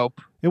see Nope.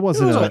 It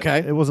wasn't was a- okay.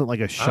 It wasn't like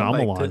a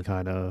Shyamalan it.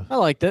 kind of. I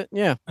liked it.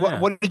 Yeah.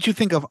 What did you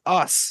think of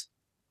Us?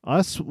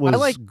 Us was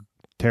like-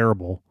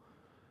 terrible.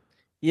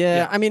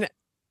 Yeah. I mean,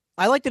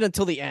 I liked it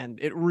until the end.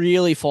 It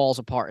really falls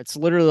apart. It's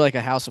literally like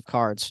a house of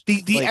cards.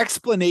 The Like-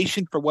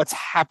 explanation for what's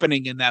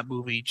happening in that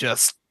movie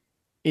just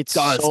It's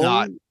does so-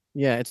 not.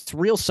 Yeah, it's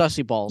real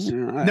sussy balls.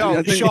 Yeah, No,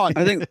 I think, Sean.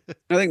 I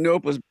think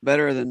Nope was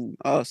better than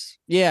Us.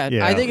 Yeah,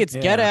 Yeah. I think it's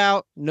Get Yeah.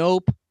 Out,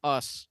 Nope,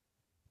 Us.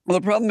 Well,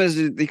 the problem is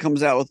he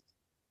comes out with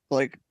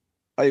like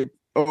a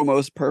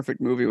almost perfect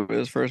movie with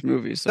his first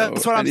movie. So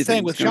That's what I'm saying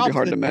anything's with gonna be Shyamalan.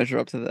 hard to measure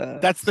up to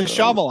that. That's the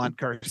so. Shyamalan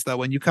curse, though.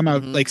 When you come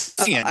out Mhm. like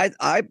seeing it,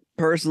 I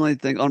personally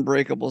think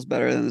Unbreakable is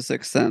better than The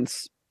Sixth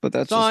Sense, but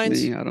that's Signs.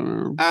 just me. I don't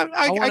know.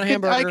 I want a could,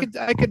 hamburger.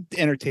 I could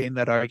entertain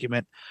that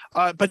argument.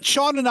 But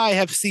Sean and I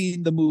have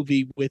seen the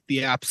movie with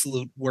the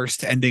absolute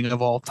worst ending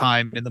of all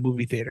time in the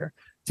movie theater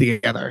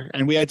together,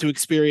 and we had to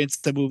experience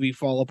the movie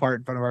fall apart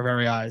in front of our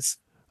very eyes.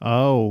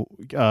 Oh,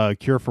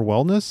 Cure for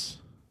Wellness.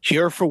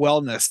 Cure for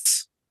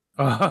Wellness.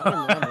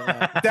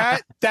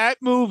 that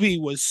movie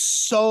was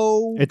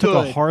so It took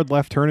good. a hard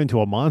left turn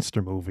into a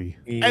monster movie.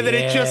 And then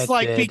it just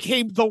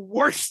became the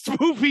worst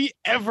movie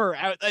ever.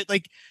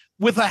 Like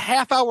with a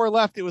half hour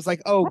left, it was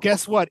like, oh,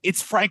 guess what?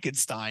 It's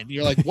Frankenstein.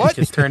 You're like, what?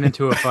 Just turned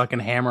into a fucking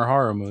Hammer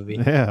horror movie.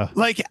 Yeah.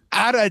 Like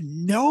out of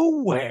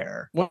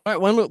nowhere.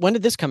 When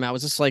did this come out?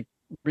 Was this like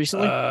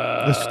recently?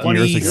 This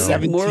years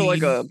ago. More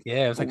like a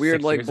it was like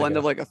weird 6 like years blend ago.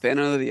 of like a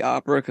Phantom of the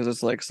Opera because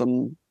it's like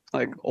some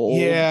like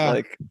old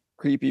like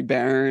creepy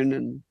baron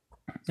and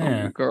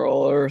some girl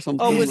or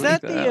something. Oh, was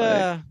like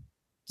that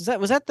the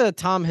was that the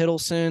Tom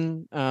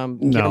Hiddleston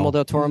Guillermo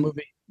del Toro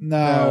movie?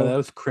 No, that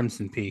was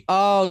Crimson Peak.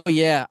 Oh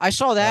yeah, I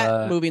saw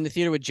that movie in the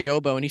theater with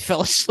Jobo, and he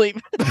fell asleep.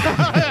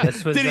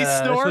 This was, Did he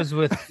snore? This was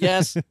with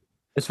Yes.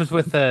 This was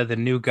with the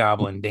new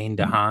Goblin, Dane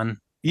DeHaan,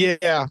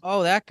 Yeah.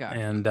 Oh, that guy.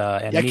 and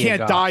I Mia can't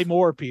Goth. die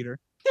more, Peter.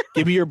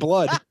 Give me your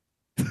blood.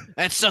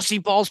 That's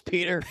sussy balls,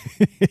 Peter.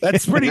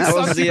 That's pretty That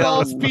was sussy the,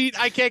 balls, um, Pete.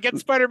 I can't get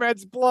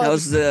Spider-Man's blood. That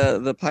was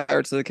the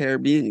Pirates of the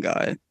Caribbean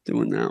guy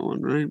doing that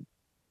one, right?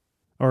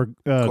 Or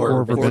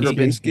Gore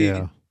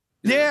Verbinski.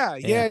 Yeah.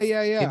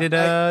 He did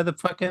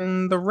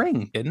the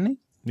Ring, didn't he?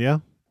 Yeah.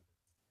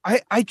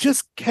 I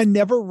just can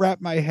never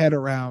wrap my head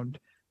around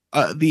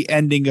the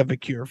ending of A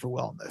Cure for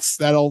Wellness.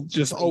 That'll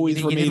just always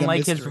You remain didn't a like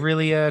mystery. his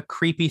really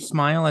creepy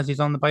smile as he's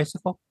on the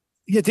bicycle?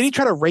 Yeah, did he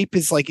try to rape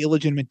his like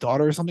illegitimate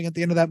daughter or something at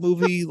the end of that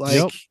movie? Like,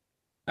 Yep.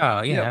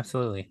 Oh yeah, Yeah.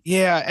 absolutely.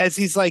 yeah, as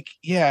he's like,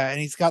 and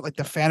he's got like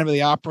the Phantom of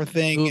the Opera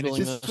thing, and it Googling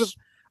just this.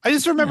 I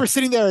just remember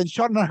sitting there and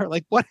Sean and I are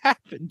like, what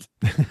happened?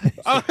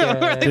 Like, Did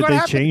what they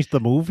happened? change the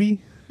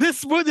movie?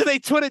 This movie? They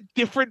put a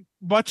different,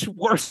 much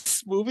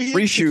worse movie.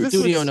 Reshoots. This was-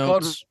 Studio It's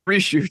called notes.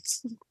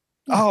 reshoots.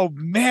 Oh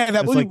man,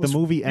 that It's movie like the was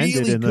movie ended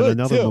really and then good,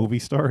 another too. movie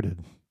started.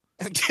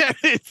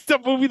 It's the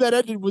movie that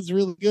ended was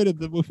really good, and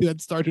the movie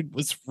that started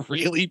was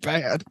really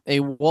bad. A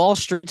Wall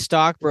Street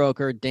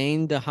stockbroker,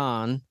 Dane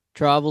DeHaan,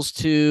 travels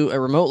to a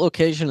remote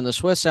location in the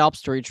Swiss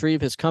Alps to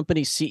retrieve his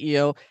company's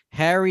CEO,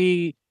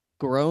 Harry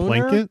Groner,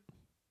 Blanket?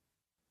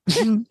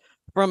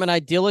 from an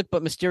idyllic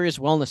but mysterious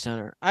wellness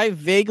center. I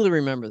vaguely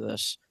remember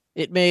this.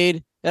 It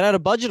had a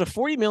budget of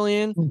 40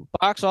 million,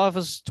 box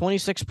office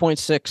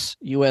 26.6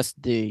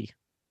 USD.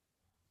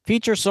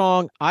 Feature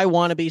song, I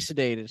Want to Be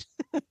Sedated.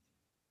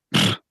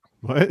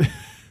 What? Is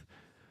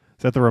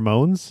that the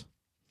Ramones?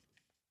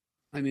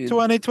 I mean,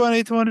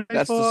 2020.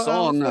 that's the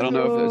song. I don't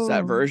know if it's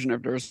that version,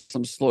 if there's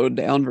some slowed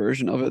down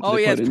version of it. Oh,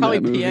 they yeah, put it's in probably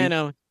that movie.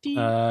 piano.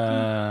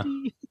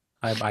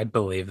 I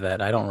believe that.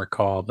 I don't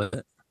recall,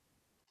 but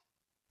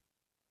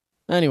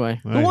Anyway,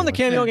 who won the Anyway.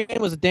 cameo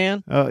game? Was it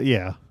Dan?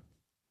 Yeah.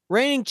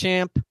 Reigning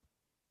champ,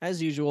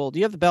 as usual. Do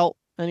you have the belt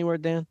anywhere,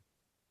 Dan?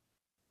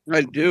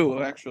 I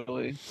do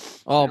actually.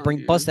 Oh,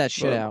 Down bust here, that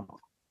shit but- out.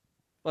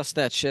 Bust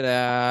that shit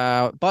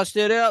out. Bust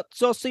it out,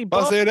 sussy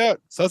balls. Bust it out,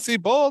 sussy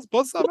balls,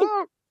 bust them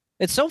out.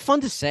 It's so fun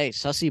to say,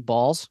 sussy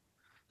balls.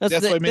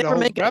 That's why I made a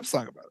whole rap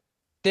song about it.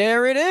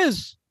 There it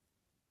is.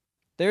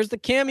 There's the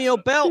cameo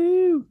belt.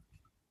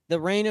 The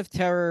reign of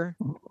terror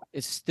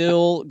is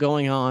still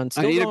going on. I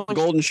Still need a going-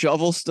 golden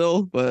shovel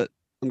still, but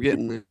I'm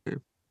getting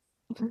there.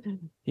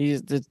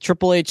 He's the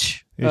Triple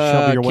H. You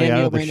shove your way cameo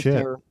out of the reign shit.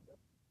 terror.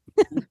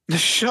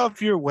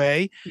 Shove your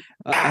way.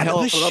 I out of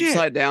held the it shit.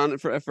 upside down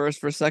at first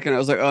for a second. I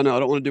was like, oh no, I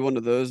don't want to do one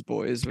of those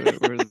boys where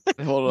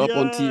they hold it up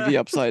on TV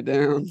upside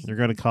down. You're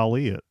going to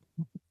Kali it.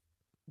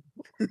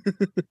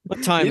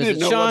 What time You is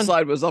didn't it, know what Sean?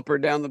 side was up or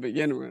down to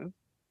begin with.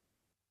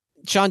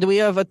 Sean, do we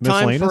have a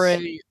time for a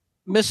Miscellaneous?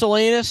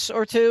 miscellaneous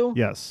or two?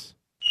 Yes.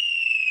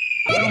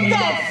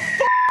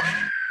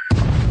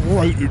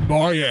 Right in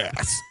my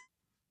ass.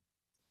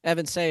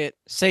 Evan, say it.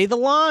 Say the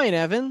line,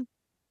 Evan.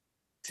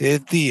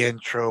 Did the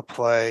intro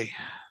play?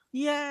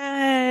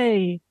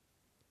 Yay!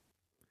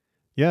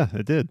 Yeah,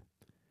 it did.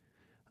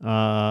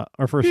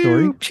 Our first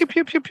story. Pew,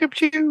 pew, pew, pew,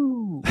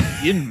 pew.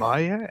 In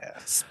my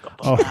ass.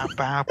 Oh. Bow,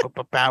 bow,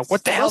 bow, bow.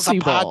 What the hell's a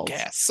Sussy balls.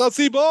 podcast?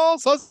 Sussy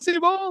balls, sussy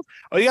balls.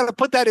 Oh, you got to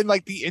put that in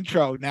like the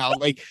intro now,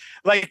 like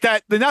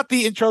that. Not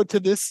the intro to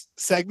this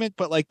segment,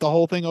 but like the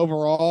whole thing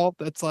overall.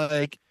 That's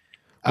like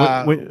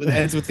Wait. it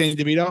ends with Danny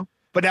DeVito,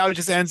 but now it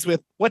just ends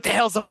with what the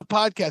hell's a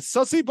podcast?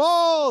 Sussy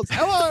balls.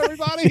 Hello,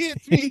 everybody.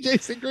 It's me,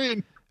 Jason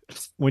Green.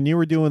 When you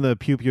were doing the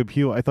pew pew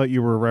pew, I thought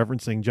you were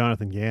referencing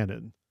Jonathan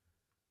Gannon.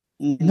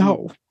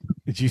 No,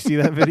 Did you see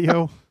that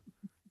video?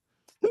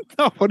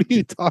 no. What are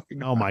you talking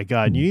about? Oh my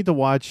God! You need to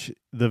watch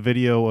the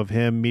video of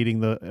him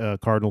meeting the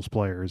Cardinals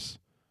players.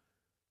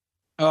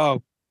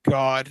 Oh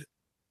God,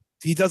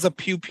 he does a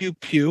pew pew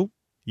pew.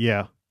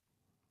 Yeah,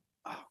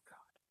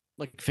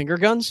 Like finger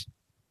guns?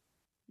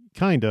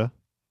 kinda.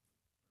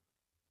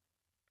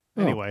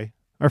 Oh. Anyway,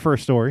 our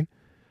first story.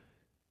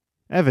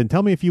 Evan,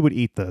 tell me if you would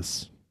eat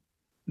this.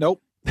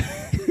 Nope.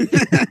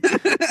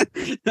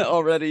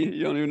 Already,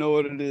 you don't even know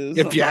what it is.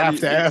 If you I'm not have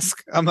to eating it.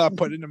 ask, I'm not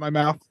putting it in my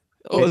mouth.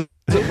 Oh, is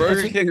it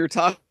Burger King or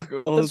Taco? That's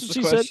That's what the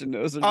she said. question.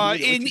 Those are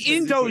usually In two crazy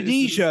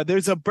Indonesia,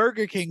 there's a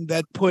Burger King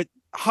that put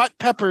hot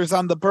peppers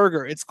on the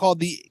burger. It's called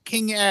the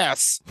King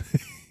Ass.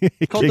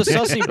 Called the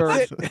Sussy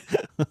Burger. places.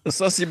 The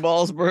Sussy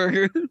Balls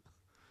Burger.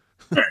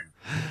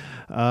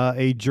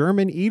 A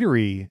German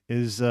eatery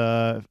is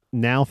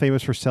now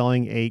famous for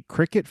selling a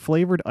cricket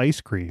flavored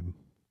ice cream.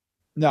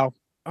 No,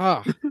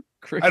 Oh,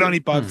 I don't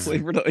eat bugs.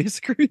 Flavored ice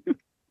cream.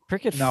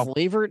 cricket No.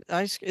 flavored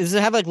ice. Does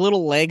it have like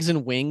little legs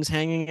and wings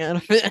hanging out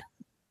of it?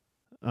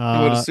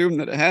 I would assume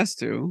that it has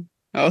to.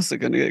 How else is it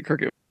going to get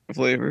cricket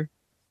flavor?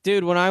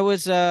 Dude, when I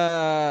was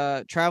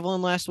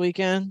traveling last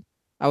weekend,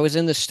 I was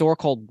in this store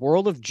called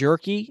World of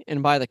Jerky,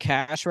 and by the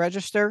cash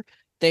register,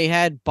 they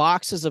had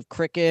boxes of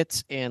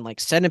crickets and like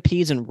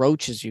centipedes and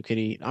roaches you could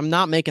eat. I'm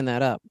not making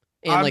that up.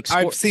 And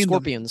I've seen them.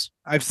 scorpions.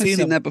 I've seen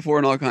them. that before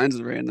in all kinds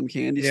of random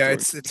candy Yeah,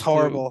 stores. it's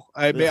horrible.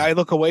 I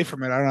look away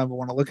from it. I don't ever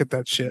want to look at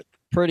that shit.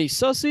 Pretty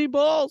sussy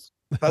balls.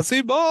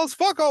 Sussy balls.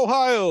 Fuck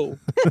Ohio.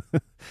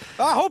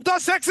 I hope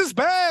that sex is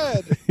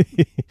bad.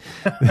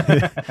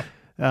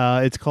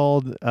 It's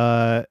called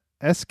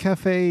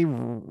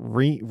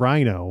Escafe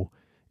Rhino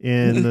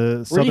in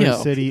the southern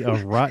Rio. city of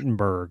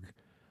Rottenburg.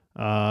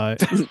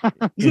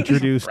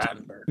 Introduced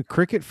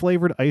cricket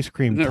flavored ice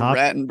cream topped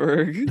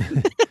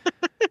Rattenberg.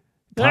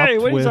 Hey,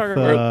 what are you with talking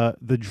about?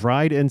 the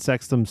dried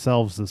insects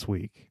themselves this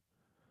week.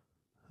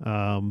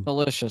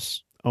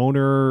 Delicious.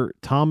 Owner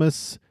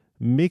Thomas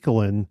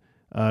Michelin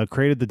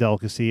created the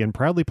delicacy and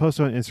proudly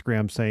posted on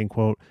Instagram saying,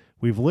 quote,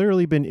 "We've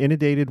literally been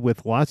inundated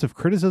with lots of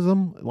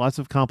criticism, lots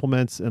of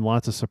compliments, and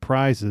lots of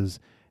surprises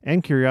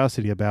and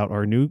curiosity about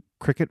our new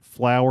cricket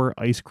flour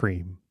ice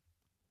cream."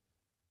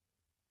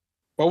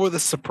 What were the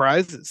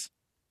surprises?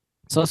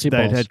 Sussy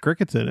That it balls. had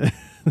crickets in it.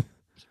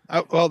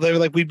 Well, they were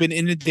like, we've been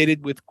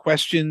inundated with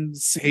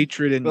questions,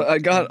 hatred, and But I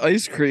got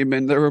ice cream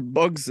and there were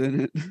bugs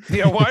in it.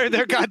 yeah. Why are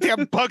there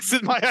goddamn bugs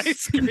in my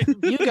ice cream?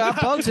 You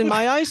got bugs in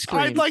my ice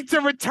cream. I'd like to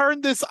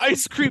return this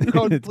ice cream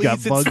cone, It's got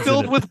please. bugs It's in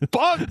filled it. with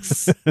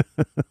bugs.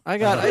 I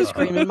got ice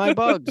cream in my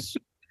bugs.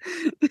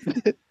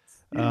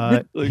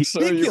 Like,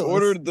 so you Ridiculous.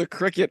 ordered the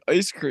cricket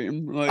ice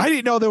cream. Like, I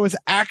didn't know there was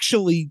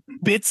actually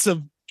bits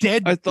of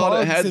dead I thought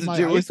it bugs had in to my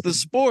do ice with the cream.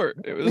 sport.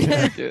 It was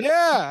cricket.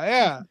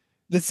 Yeah.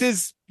 This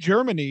is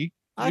Germany.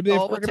 I Maybe they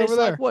thought it would fucking taste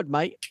over there. like wood,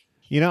 mate.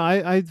 You know,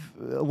 I've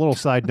a little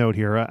side note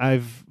here.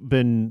 I've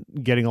been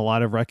getting a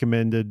lot of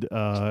recommended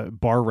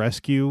bar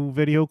rescue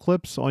video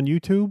clips on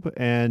YouTube,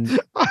 and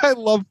I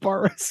love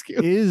Bar Rescue.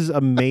 it is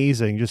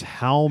amazing just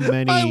how I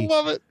many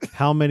love it.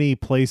 how many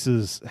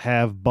places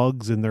have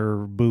bugs in their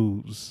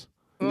booze.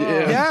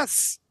 Yeah.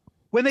 Yes.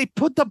 When they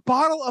put the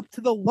bottle up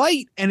to the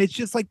light and it's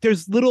just like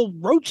there's little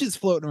roaches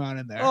floating around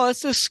in there. Oh, it's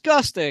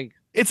disgusting.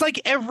 It's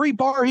like every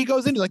bar he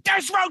goes into, like,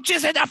 there's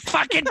roaches in the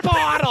fucking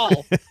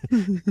bottle.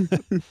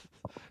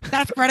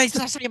 That's pretty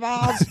sussy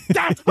balls.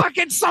 That's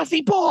fucking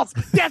sussy balls.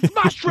 There's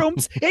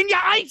mushrooms in your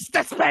ice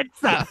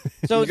dispenser.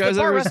 So You is the guys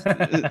bar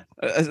ever,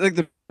 I think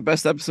the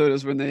best episode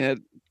is when they had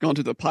gone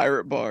to the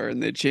pirate bar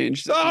and they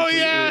changed it. Oh,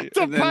 yeah, completely.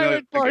 the And then,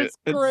 pirate bar is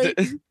great.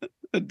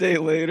 A day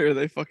later,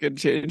 they fucking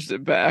changed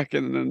it back,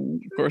 and then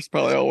of course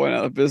probably all went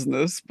out of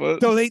business. But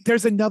So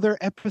there's another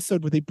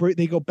episode where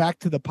they go back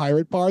to the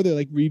pirate bar. They're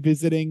like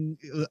revisiting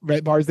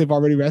red bars they've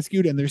already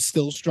rescued, and they're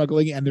still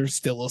struggling, and there's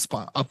still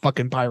a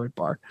fucking pirate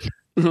bar.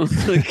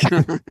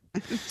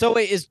 So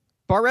wait, is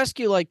Bar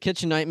Rescue like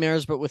Kitchen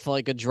Nightmares, but with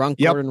like a drunk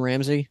Yep. Gordon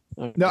Ramsay?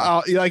 Okay.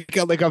 No,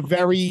 like a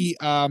very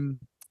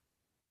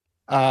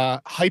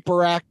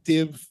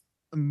hyperactive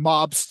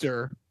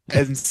mobster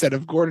instead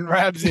of Gordon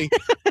Ramsay.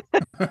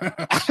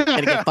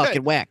 Gotta get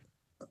fucking whacked.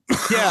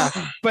 Yeah,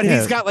 but Yeah.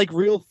 he's got like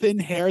real thin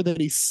hair that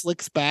he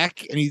slicks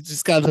back, and he's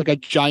just got like a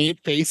giant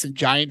face and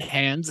giant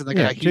hands and like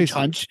Yeah, a huge Jason.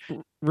 hunch.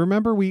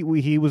 Remember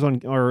he was on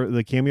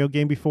the cameo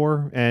game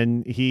before,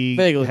 and he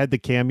Vaguely. had the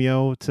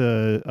cameo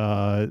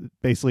to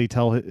basically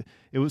tell it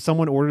was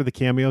someone ordered the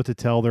cameo to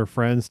tell their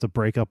friends to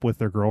break up with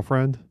their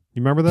girlfriend.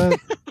 You remember that?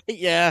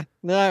 Yeah,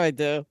 no, I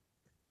do.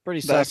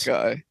 Pretty that sus.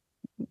 guy,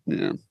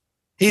 yeah.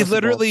 He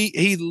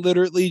Sussy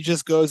literally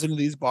just goes into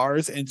these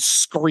bars and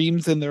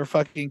screams in their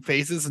fucking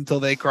faces until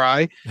they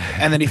cry,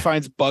 and then he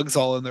finds bugs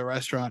all in the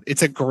restaurant.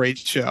 It's a great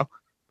show.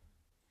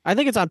 I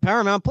think it's on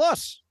Paramount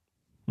Plus.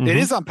 It Mhm.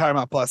 is on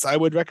Paramount Plus. I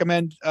would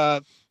recommend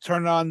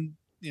turn it on.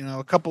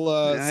 A couple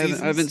of Yeah,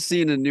 seasons. I haven't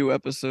seen a new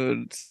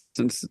episode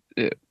since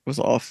it was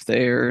off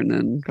there and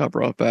then got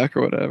brought back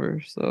or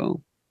whatever.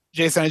 So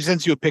Jason, I just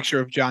sent you a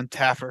picture of John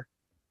Taffer.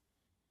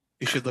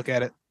 You should look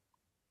at it.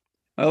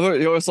 I love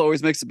it. He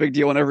always makes a big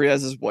deal whenever he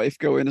has his wife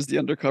go in as the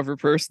undercover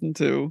person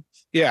too.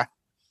 Yeah.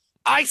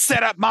 I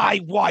set up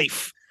my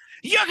wife.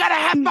 You're gonna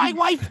have my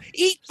wife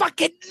eat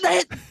fucking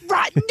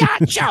rotten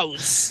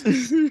nachos.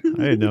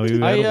 I didn't know he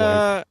had a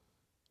wife.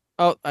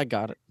 Oh, I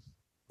got it.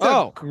 It's a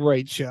Oh,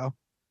 great show.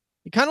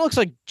 he kind of looks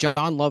like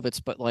John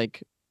Lovitz, but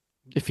like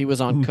if he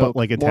was on But coke,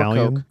 like more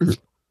Italian.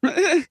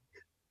 coke.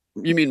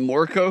 You mean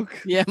more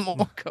coke? Yeah,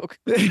 more coke.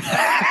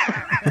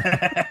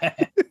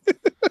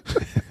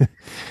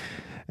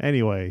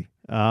 Anyway,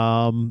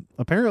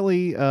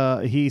 apparently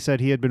he said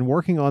he had been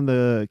working on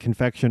the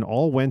confection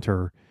all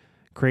winter,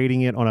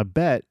 creating it on a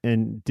bet,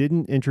 and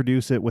didn't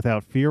introduce it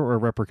without fear or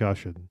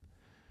repercussion.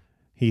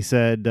 He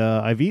said,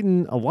 I've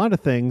eaten a lot of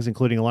things,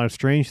 including a lot of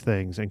strange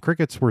things, and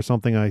crickets were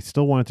something I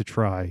still wanted to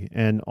try,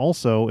 and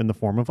also in the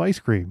form of ice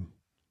cream.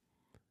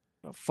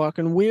 A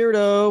fucking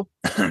weirdo.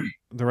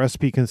 The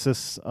recipe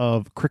consists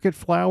of cricket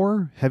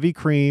flour, heavy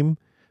cream,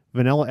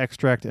 vanilla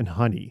extract, and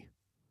honey.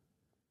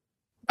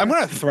 I'm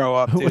gonna throw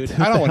up, What dude.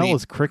 the I don't want hell to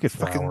is cricket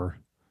flour?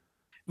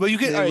 Well, you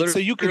can. They All right, so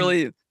you can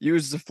really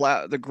use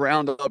the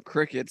ground up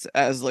crickets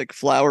as like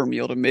flour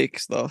meal to make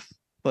stuff.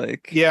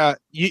 Like, Yeah,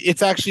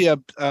 it's actually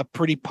a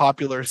pretty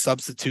popular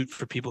substitute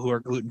for people who are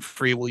gluten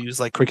free. Will use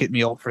like cricket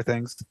meal for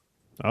things.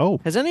 Oh,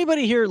 Has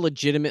anybody here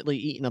legitimately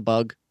eaten a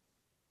bug?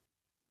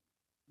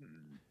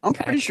 I'm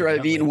pretty sure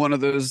I've eaten one of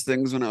those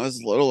things when I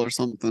was little or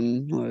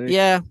something. Like,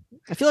 Yeah,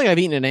 I feel like I've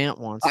eaten an ant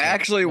once. I like,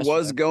 actually was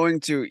yesterday. going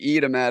to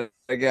eat a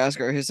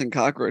Madagascar hissing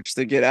cockroach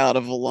to get out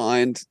of a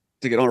line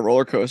to get on a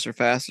roller coaster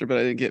faster, but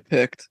I didn't get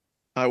picked.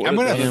 I'm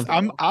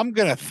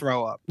gonna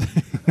throw up.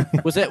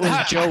 Was it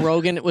Joe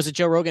Rogan? Was it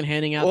Joe Rogan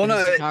handing out? Well, the no,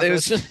 hissing it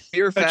was cockroaches?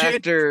 Fear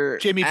Factor.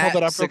 Jimmy, pull at that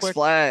up real Six quick.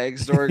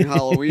 Flags during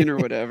Halloween or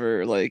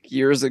whatever, like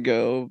years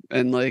ago,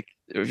 and like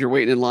if you're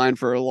waiting in line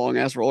for a long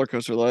ass roller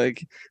coaster,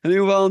 like any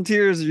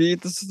volunteers, if you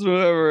eat this,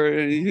 whatever.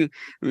 And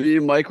me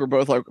and Mike were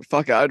both like,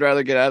 "Fuck, I'd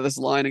rather get out of this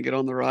line and get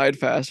on the ride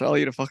faster. I'll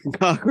eat a fucking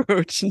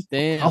cockroach."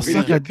 Damn, I'll We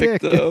didn't suck a get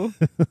picked, dick. though.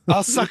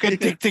 I'll suck a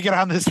dick to get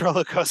on this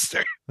roller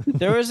coaster.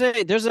 there's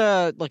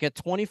a like a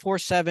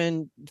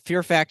 24/7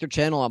 Fear Factor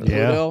channel on Yeah.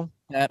 Pluto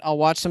that I'll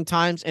watch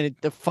sometimes, and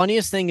the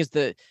funniest thing is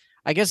that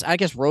I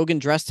guess Rogan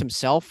dressed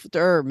himself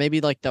there, or maybe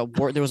like there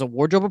was a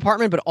wardrobe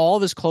apartment, but all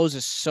of his clothes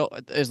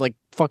is like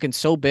fucking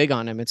so big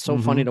on him. It's so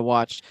funny to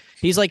watch.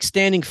 He's like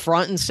standing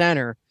front and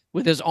center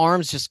with his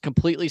arms just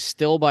completely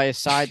still by his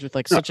sides with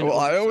like such an Well,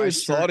 I always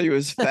oversized shirt. thought he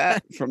was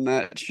fat from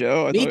that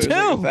show. I Me thought he was like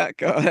a too. fat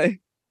guy.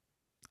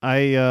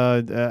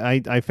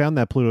 I found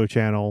that Pluto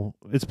channel.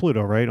 It's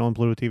Pluto, right, on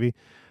Pluto TV.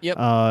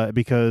 Yep.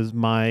 Because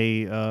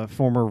my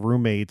former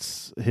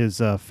roommates,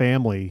 his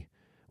family,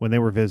 when they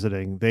were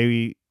visiting,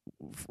 they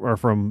are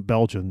from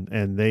Belgium,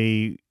 and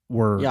they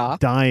were Yeah.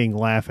 dying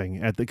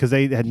laughing at because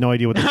they had no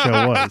idea what the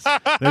show was.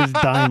 They were just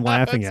dying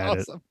laughing at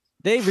That's awesome.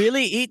 They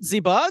really eat the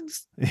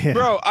bugs? it. Yeah.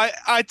 Bro,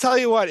 I tell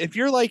you what, if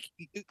you're like,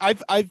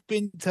 I've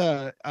been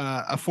to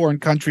a foreign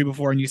country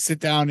before, and you sit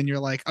down and you're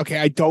like, okay,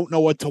 I don't know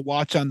what to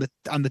watch on the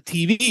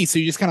TV, so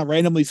you just kind of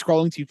randomly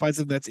scrolling till you find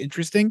something that's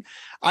interesting.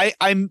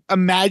 I'm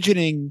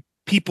imagining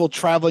people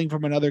traveling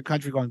from another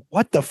country going,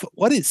 what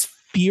is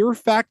Fear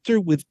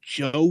Factor with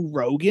Joe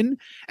Rogan?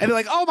 And they're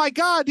like, oh my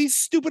god, these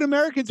stupid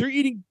Americans are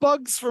eating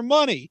bugs for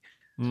money.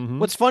 Mhm.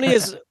 What's funny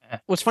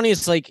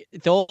is like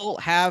they'll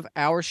have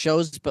our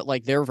shows, but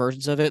like their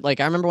versions of it. Like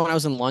I remember when I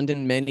was in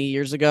London many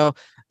years ago,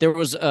 there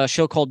was a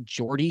show called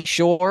Geordie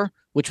Shore,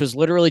 which was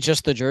literally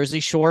just the Jersey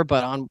Shore,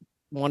 but on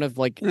one of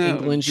like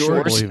England's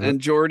shores.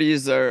 And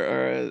Geordies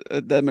are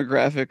a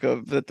demographic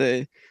of that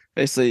they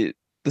basically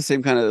the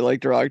same kind of like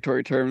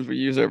derogatory terms we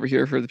use over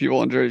here for the people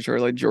on Jersey Shore.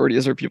 Like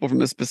Geordies are people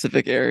from a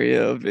specific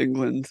area of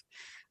England.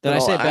 Did that I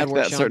say all a bad act word,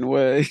 that Sean? certain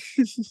way?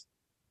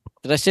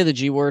 Did I say the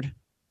G word?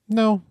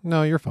 No,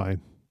 you're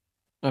fine.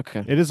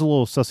 Okay. It is a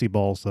little sussy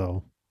balls,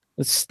 though.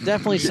 It's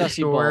definitely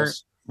sussy Shore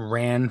balls.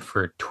 ran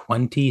for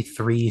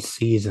 23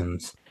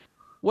 seasons.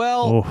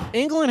 Well, Oh.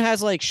 England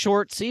has like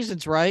short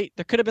seasons, right?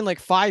 There could have been like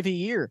 5 a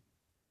year.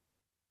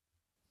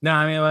 No,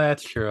 I mean, well,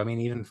 that's true. I mean,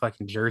 even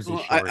fucking Jersey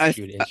Well, Shore I-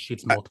 it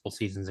shoots multiple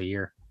seasons a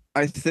year.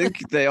 I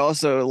think they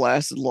also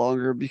lasted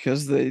longer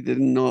because they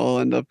didn't all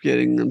end up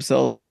getting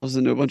themselves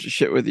into a bunch of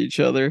shit with each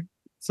other.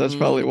 So that's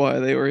probably why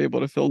they were able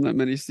to film that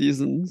many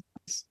seasons.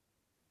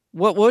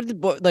 What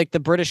like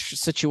the British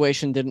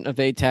situation didn't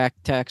evade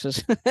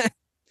taxes?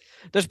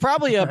 There's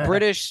probably a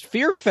British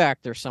Fear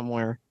Factor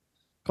somewhere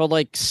called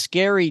like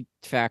Scary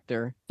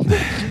Factor.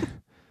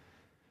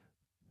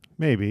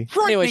 Maybe.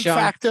 Anyway, Frightening Sean.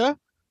 Factor.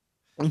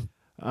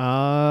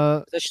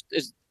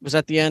 Was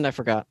that the end? I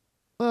forgot.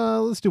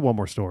 Let's do one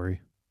more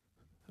story.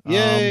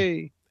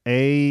 Yay.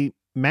 A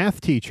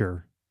math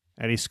teacher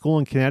at a school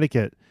in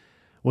Connecticut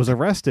was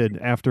arrested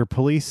after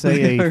police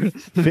say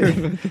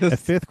a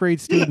fifth grade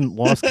student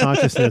lost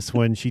consciousness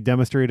when she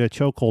demonstrated a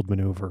chokehold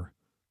maneuver.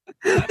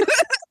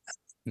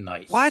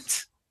 Nice.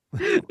 What?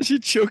 She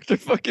choked a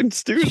fucking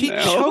student She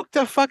out. choked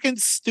a fucking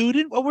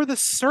student? What were the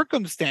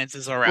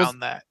circumstances around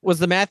that? Was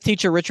the math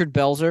teacher Richard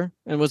Belzer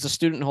and was the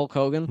student Hulk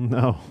Hogan?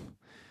 No.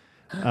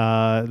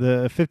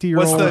 The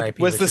 50-year-old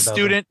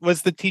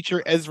Was the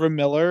teacher Ezra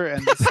Miller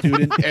and the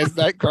student as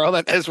that girl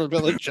that Ezra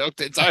Miller choked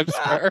in Times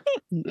Square?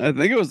 I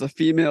think it was a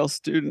female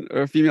student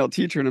or a female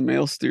teacher and a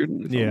male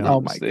student. If Yeah. I'm not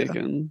Oh my God.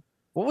 mistaken.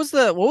 What was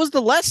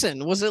the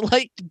lesson? Was it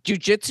like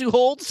jujitsu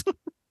holds?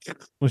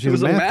 Well, she It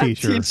was was a math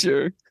teacher.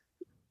 teacher.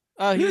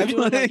 He was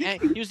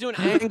doing he was doing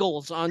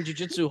angles on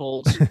jujitsu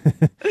holds.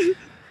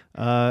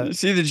 You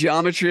see the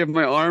geometry of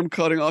my arm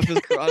cutting off his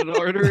carotid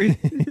artery?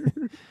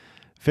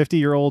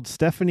 50-year-old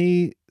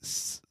Stephanie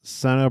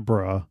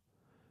Sanabra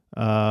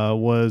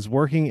was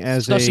working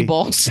as Sussy a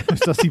balls.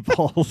 Sussy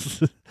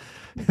balls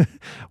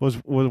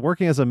was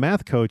working as a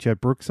math coach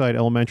at Brookside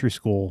Elementary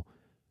School.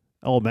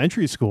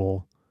 Elementary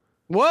school.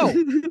 Whoa, Oh,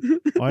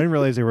 I didn't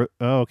realize they were.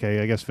 Oh, okay.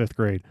 I guess fifth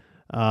grade.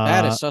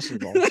 that is sussy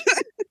balls.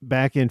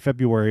 Back in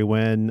February,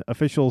 when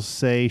officials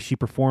say she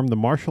performed the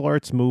martial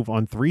arts move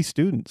on 3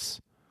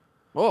 students.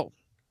 Whoa.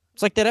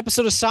 It's like that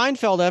episode of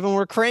Seinfeld, Evan,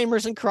 where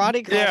Kramer's in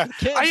karate class with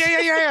kids.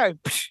 Yeah.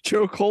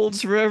 Choke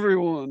holds for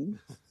everyone.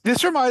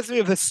 This reminds me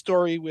of the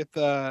story with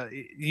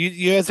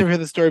you guys ever heard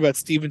the story about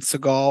Steven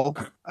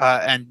Seagal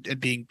and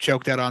being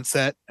choked out on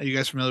set? Are you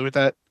guys familiar with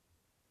that?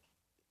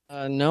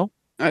 No.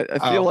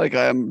 I feel like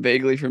I'm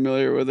vaguely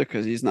familiar with it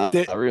because he's not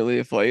really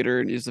a fighter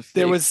and he's a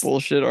fake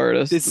bullshit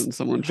artist and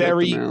someone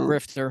choked him out.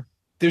 Grifter.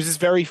 There's this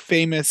very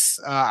famous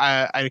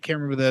I can't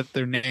remember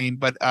their name,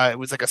 but it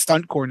was like a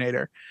stunt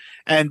coordinator,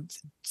 and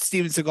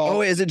Steven Seagal.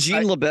 Oh, is it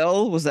Gene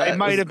LaBelle? Was that? It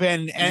might have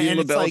been. And Gene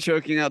LaBelle like,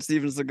 choking out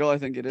Steven Seagal. I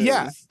think it is.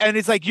 Yeah, and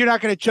it's like, you're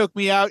not going to choke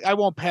me out. I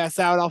won't pass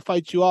out. I'll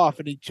fight you off.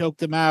 And he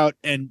choked him out,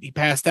 and he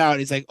passed out.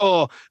 He's like,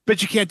 oh,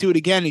 but you can't do it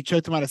again. He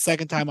choked him out a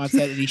second time on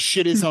set, and he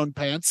shit his own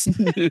pants.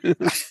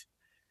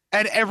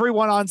 And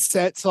everyone on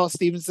set saw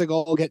Steven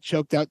Seagal get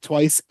choked out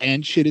twice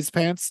and shit his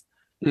pants.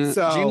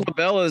 So Gene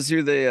LaBelle is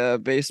who they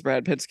based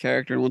Brad Pitt's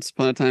character in Once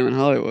Upon a Time in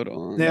Hollywood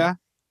on. Yeah,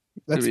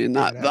 I mean,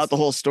 not the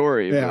whole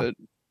story, but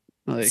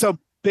like. So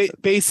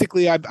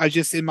basically, I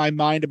just in my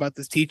mind about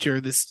this teacher,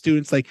 this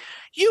student's like,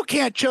 you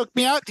can't choke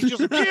me out. Teacher's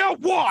like, yeah,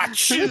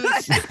 watch. The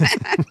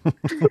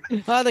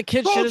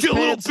kid shit his you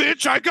little pants.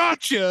 bitch, I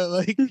got you.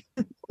 Like,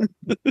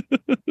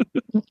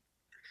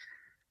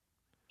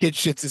 kid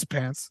shits his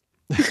pants.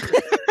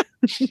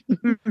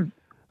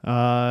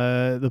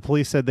 The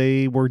police said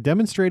they were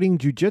demonstrating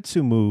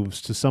jujitsu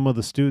moves to some of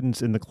the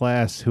students in the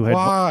class who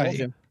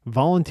had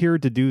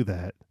volunteered to do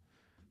that.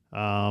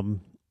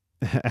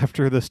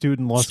 After the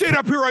student lost. Stand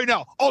up here right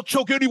now. I'll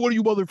choke any one of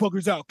you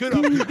motherfuckers out. Get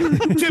up here.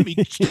 Timmy,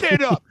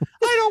 stand up.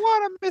 I don't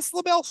want to, Miss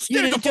LaBelle.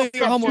 Stand up.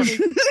 Your homework.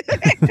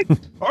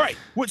 All right.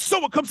 When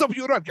someone comes up to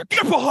you, get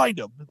behind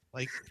them.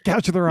 Like,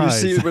 gouge their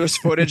eyes. You see there's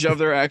footage of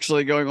their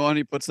actually going on.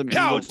 He puts them in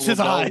Gouge the his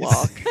LaBelle eyes.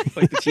 lock.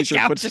 Like the teacher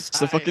Gouge puts his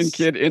the fucking eyes.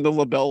 kid in the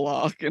LaBelle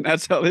lock, and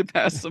that's how they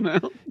pass them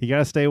out. You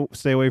gotta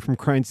stay away from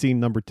crime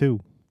scene number 2.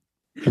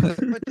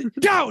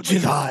 Gouge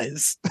his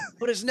eyes.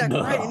 Put his neck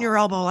right in your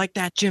elbow like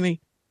that, Jimmy.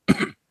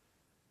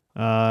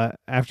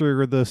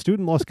 After the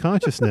student lost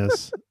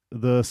consciousness,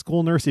 the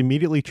school nurse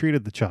immediately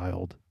treated the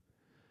child.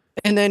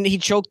 And then he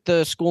choked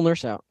the school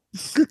nurse out.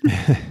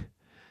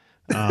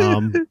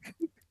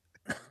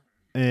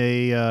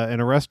 An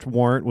arrest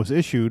warrant was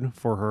issued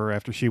for her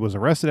after she was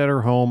arrested at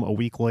her home a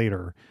week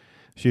later.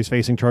 She is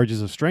facing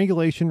charges of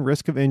strangulation,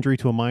 risk of injury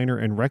to a minor,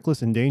 and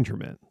reckless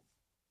endangerment.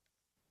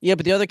 Yeah,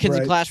 but the other kids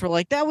in class were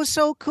like, that was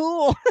so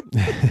cool.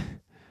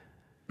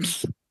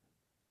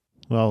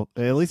 Well,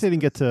 at least they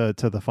didn't get to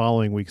the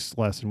following week's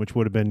lesson, which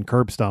would have been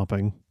curb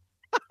stomping.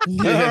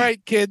 All right,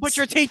 kids. Put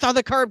your teeth on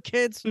the curb,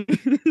 kids.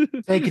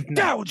 Take it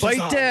down.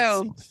 Bite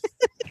down.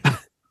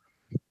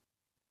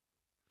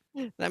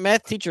 That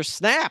math teacher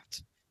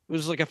snapped. It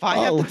was like, if I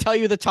have to tell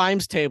you the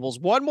times tables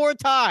one more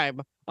time,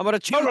 I'm going to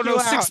choke you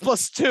out. 6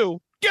 plus 2.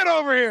 Get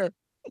over here.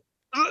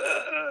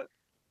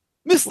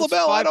 Miss What's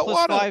LaBelle, I 5 don't plus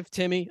want 5,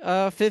 Timmy.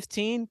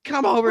 15.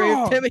 Come over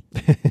here, Timmy.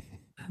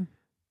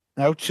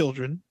 Now,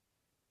 children.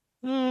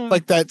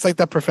 Like that, it's like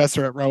that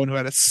professor at Rowan who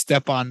had to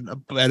step on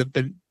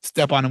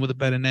him with a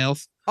bed of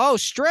nails. Oh,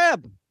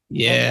 Streb.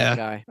 Yeah, that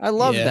guy. I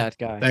love that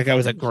guy. That guy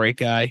was a great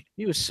guy.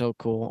 He was so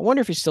cool. I wonder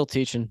if he's still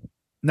teaching.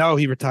 No,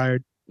 he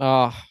retired.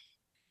 Oh,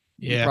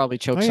 yeah. He probably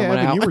choked Oh, yeah, someone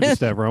Evan, out. you were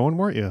just at Rowan,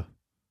 weren't you?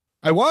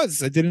 I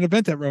was. I did an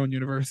event at Rowan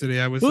University.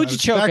 I was, Who'd I you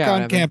was choke back out,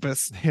 on Evan?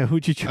 campus. Yeah,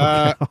 who'd you choke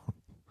out?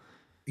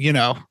 You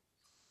know,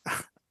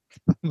 I'm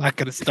not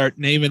going to start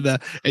naming the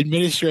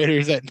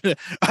administrators at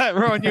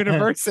Rowan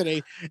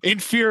University in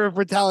fear of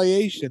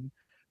retaliation,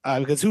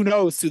 because who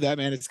knows who that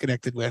man is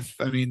connected with.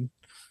 I mean,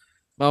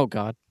 oh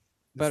God,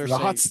 better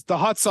the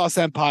hot sauce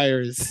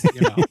empire is.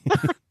 You know.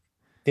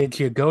 Did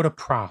you go to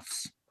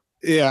profs?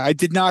 Yeah, I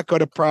did not go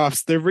to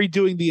profs. They're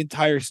redoing the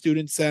entire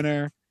student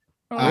center.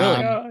 Oh,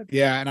 really? God.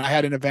 Yeah, and I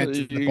had an event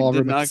in the You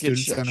ballroom did at the not get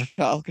student center.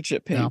 chocolate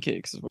chip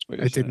pancakes. Is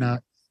what I did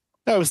not.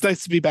 No, it was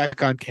nice to be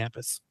back on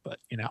campus, but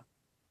you know.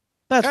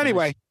 That's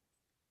anyway. nice.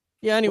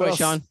 Yeah. Anyway, What else?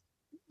 Sean,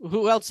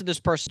 who else did this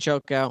person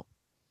choke out?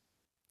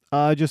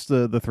 Just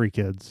the 3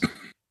 kids.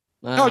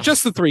 No,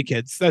 just the 3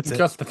 kids. That's it.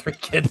 Just the 3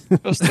 kids.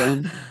 Just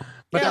them.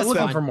 But Yeah, I'm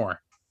looking fine. for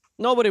more.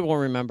 Nobody will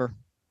remember.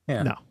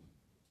 Yeah. No.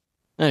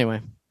 Anyway,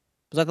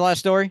 was that the last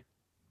story?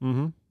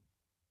 Mm-hmm.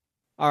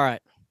 All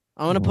right.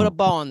 I'm going to put a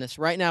bow on this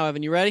right now,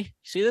 Evan. You ready?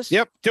 See this?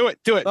 Yep, do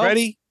it. Bow.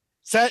 Ready,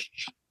 set.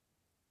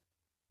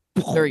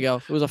 There we go.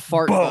 It was a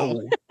fart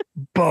bow.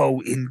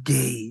 Bow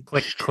engage.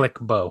 Click,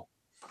 bow.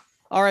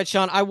 All right,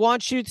 Sean. I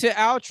want you to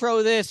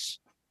outro this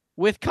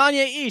with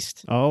Kanye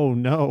East. Oh,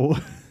 no.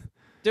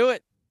 Do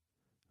it.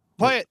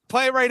 Play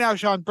it right now,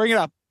 Sean. Bring it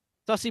up.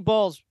 Sussy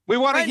balls. We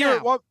want to Right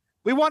hear now. it.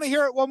 We want to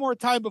hear it one more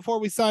time before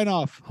we sign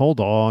off. Hold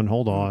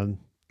on.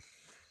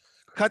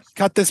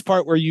 Cut this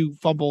part where you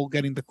fumble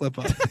getting the clip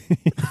up.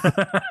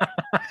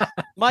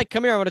 Mike,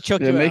 come here. I'm going to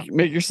choke Yeah, you out.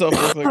 make yourself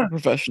look like a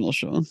professional,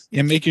 Sean.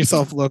 Yeah, make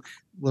yourself look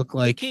The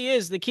like. key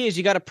is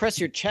you got to press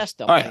your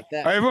chest up All right, like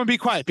that. all right, everyone, be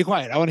quiet. Be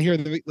quiet. I want to hear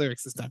the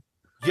lyrics this time.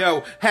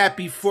 Yo,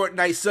 happy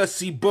Fortnite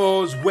Sussy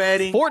Balls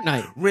wedding.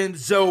 Fortnite.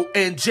 Renzo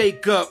and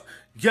Jacob.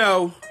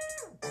 Yo,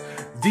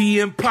 The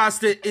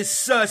imposter is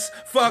sus.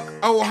 Fuck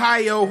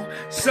Ohio.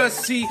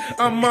 Sussy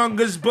among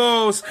us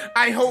balls.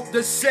 I hope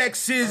the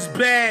sex is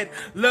bad.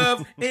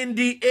 Love in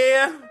the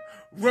air.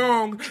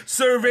 Wrong.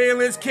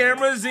 Surveillance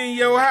cameras in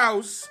your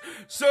house.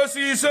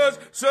 Sussy,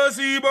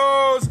 sussy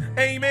balls.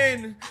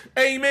 Amen.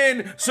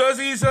 Amen.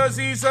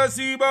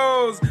 Sussy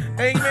balls.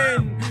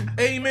 Amen.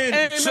 Amen.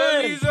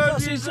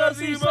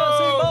 Sussy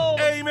balls.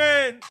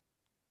 Amen.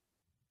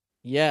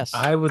 Yes.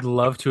 I would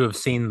love to have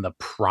seen the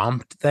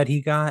prompt that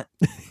he got.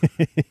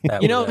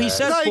 You know, he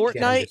said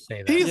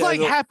Fortnite. He's like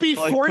happy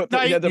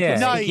Fortnite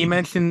night. He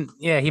mentions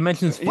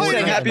Play it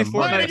again. Happy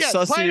Play it Fortnite again.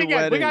 sussy Play it again.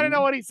 wedding. We gotta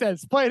know what he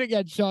says. Play it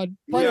again, Sean.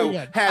 Play it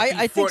again. Happy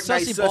I think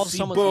Fortnite Sussy Balls is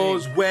someone's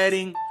Balls name.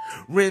 wedding.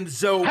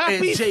 Renzo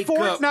Happy and Jacob.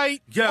 Fortnite.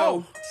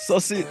 Yo.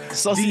 Sussy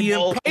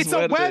Balls It's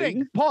a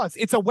wedding. Pause.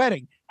 It's a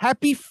wedding.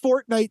 Happy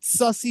Fortnite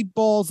Sussy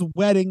Balls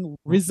wedding.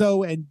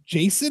 Rizzo and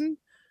Jason.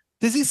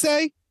 Does he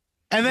say?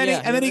 And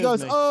then he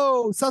goes,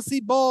 "Oh,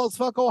 Sussy Balls,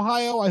 fuck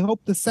Ohio. I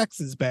hope the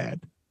sex is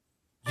bad."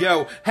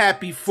 Yo,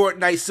 happy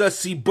Fortnite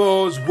Sussy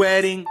Balls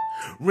wedding.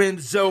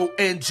 Renzo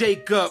and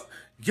Jacob.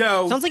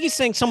 Yo. Sounds like he's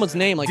saying someone's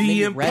name, like the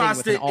maybe Redding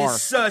with imposter an R.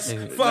 is sus.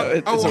 No, Fuck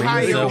it's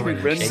Ohio.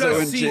 Renzo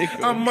and Sussy Jacob.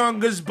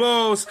 among us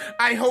balls.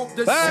 I hope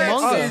the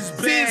Among sex Us.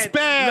 is bad. It's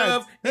bad.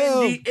 Love in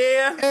the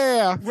air.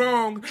 Yeah.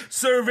 Wrong.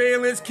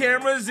 Surveillance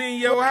cameras in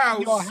your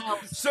house.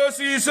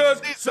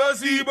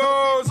 Sussy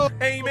balls.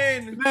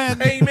 Amen.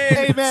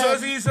 Amen.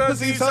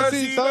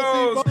 Sussy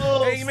balls.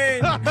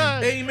 Amen.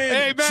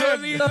 Amen.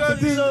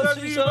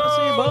 Sussy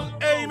balls.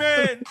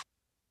 Amen.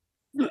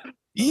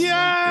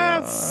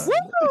 Yes.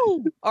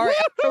 Woo! All right,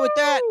 with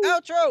that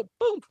outro.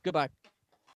 Boom. Goodbye.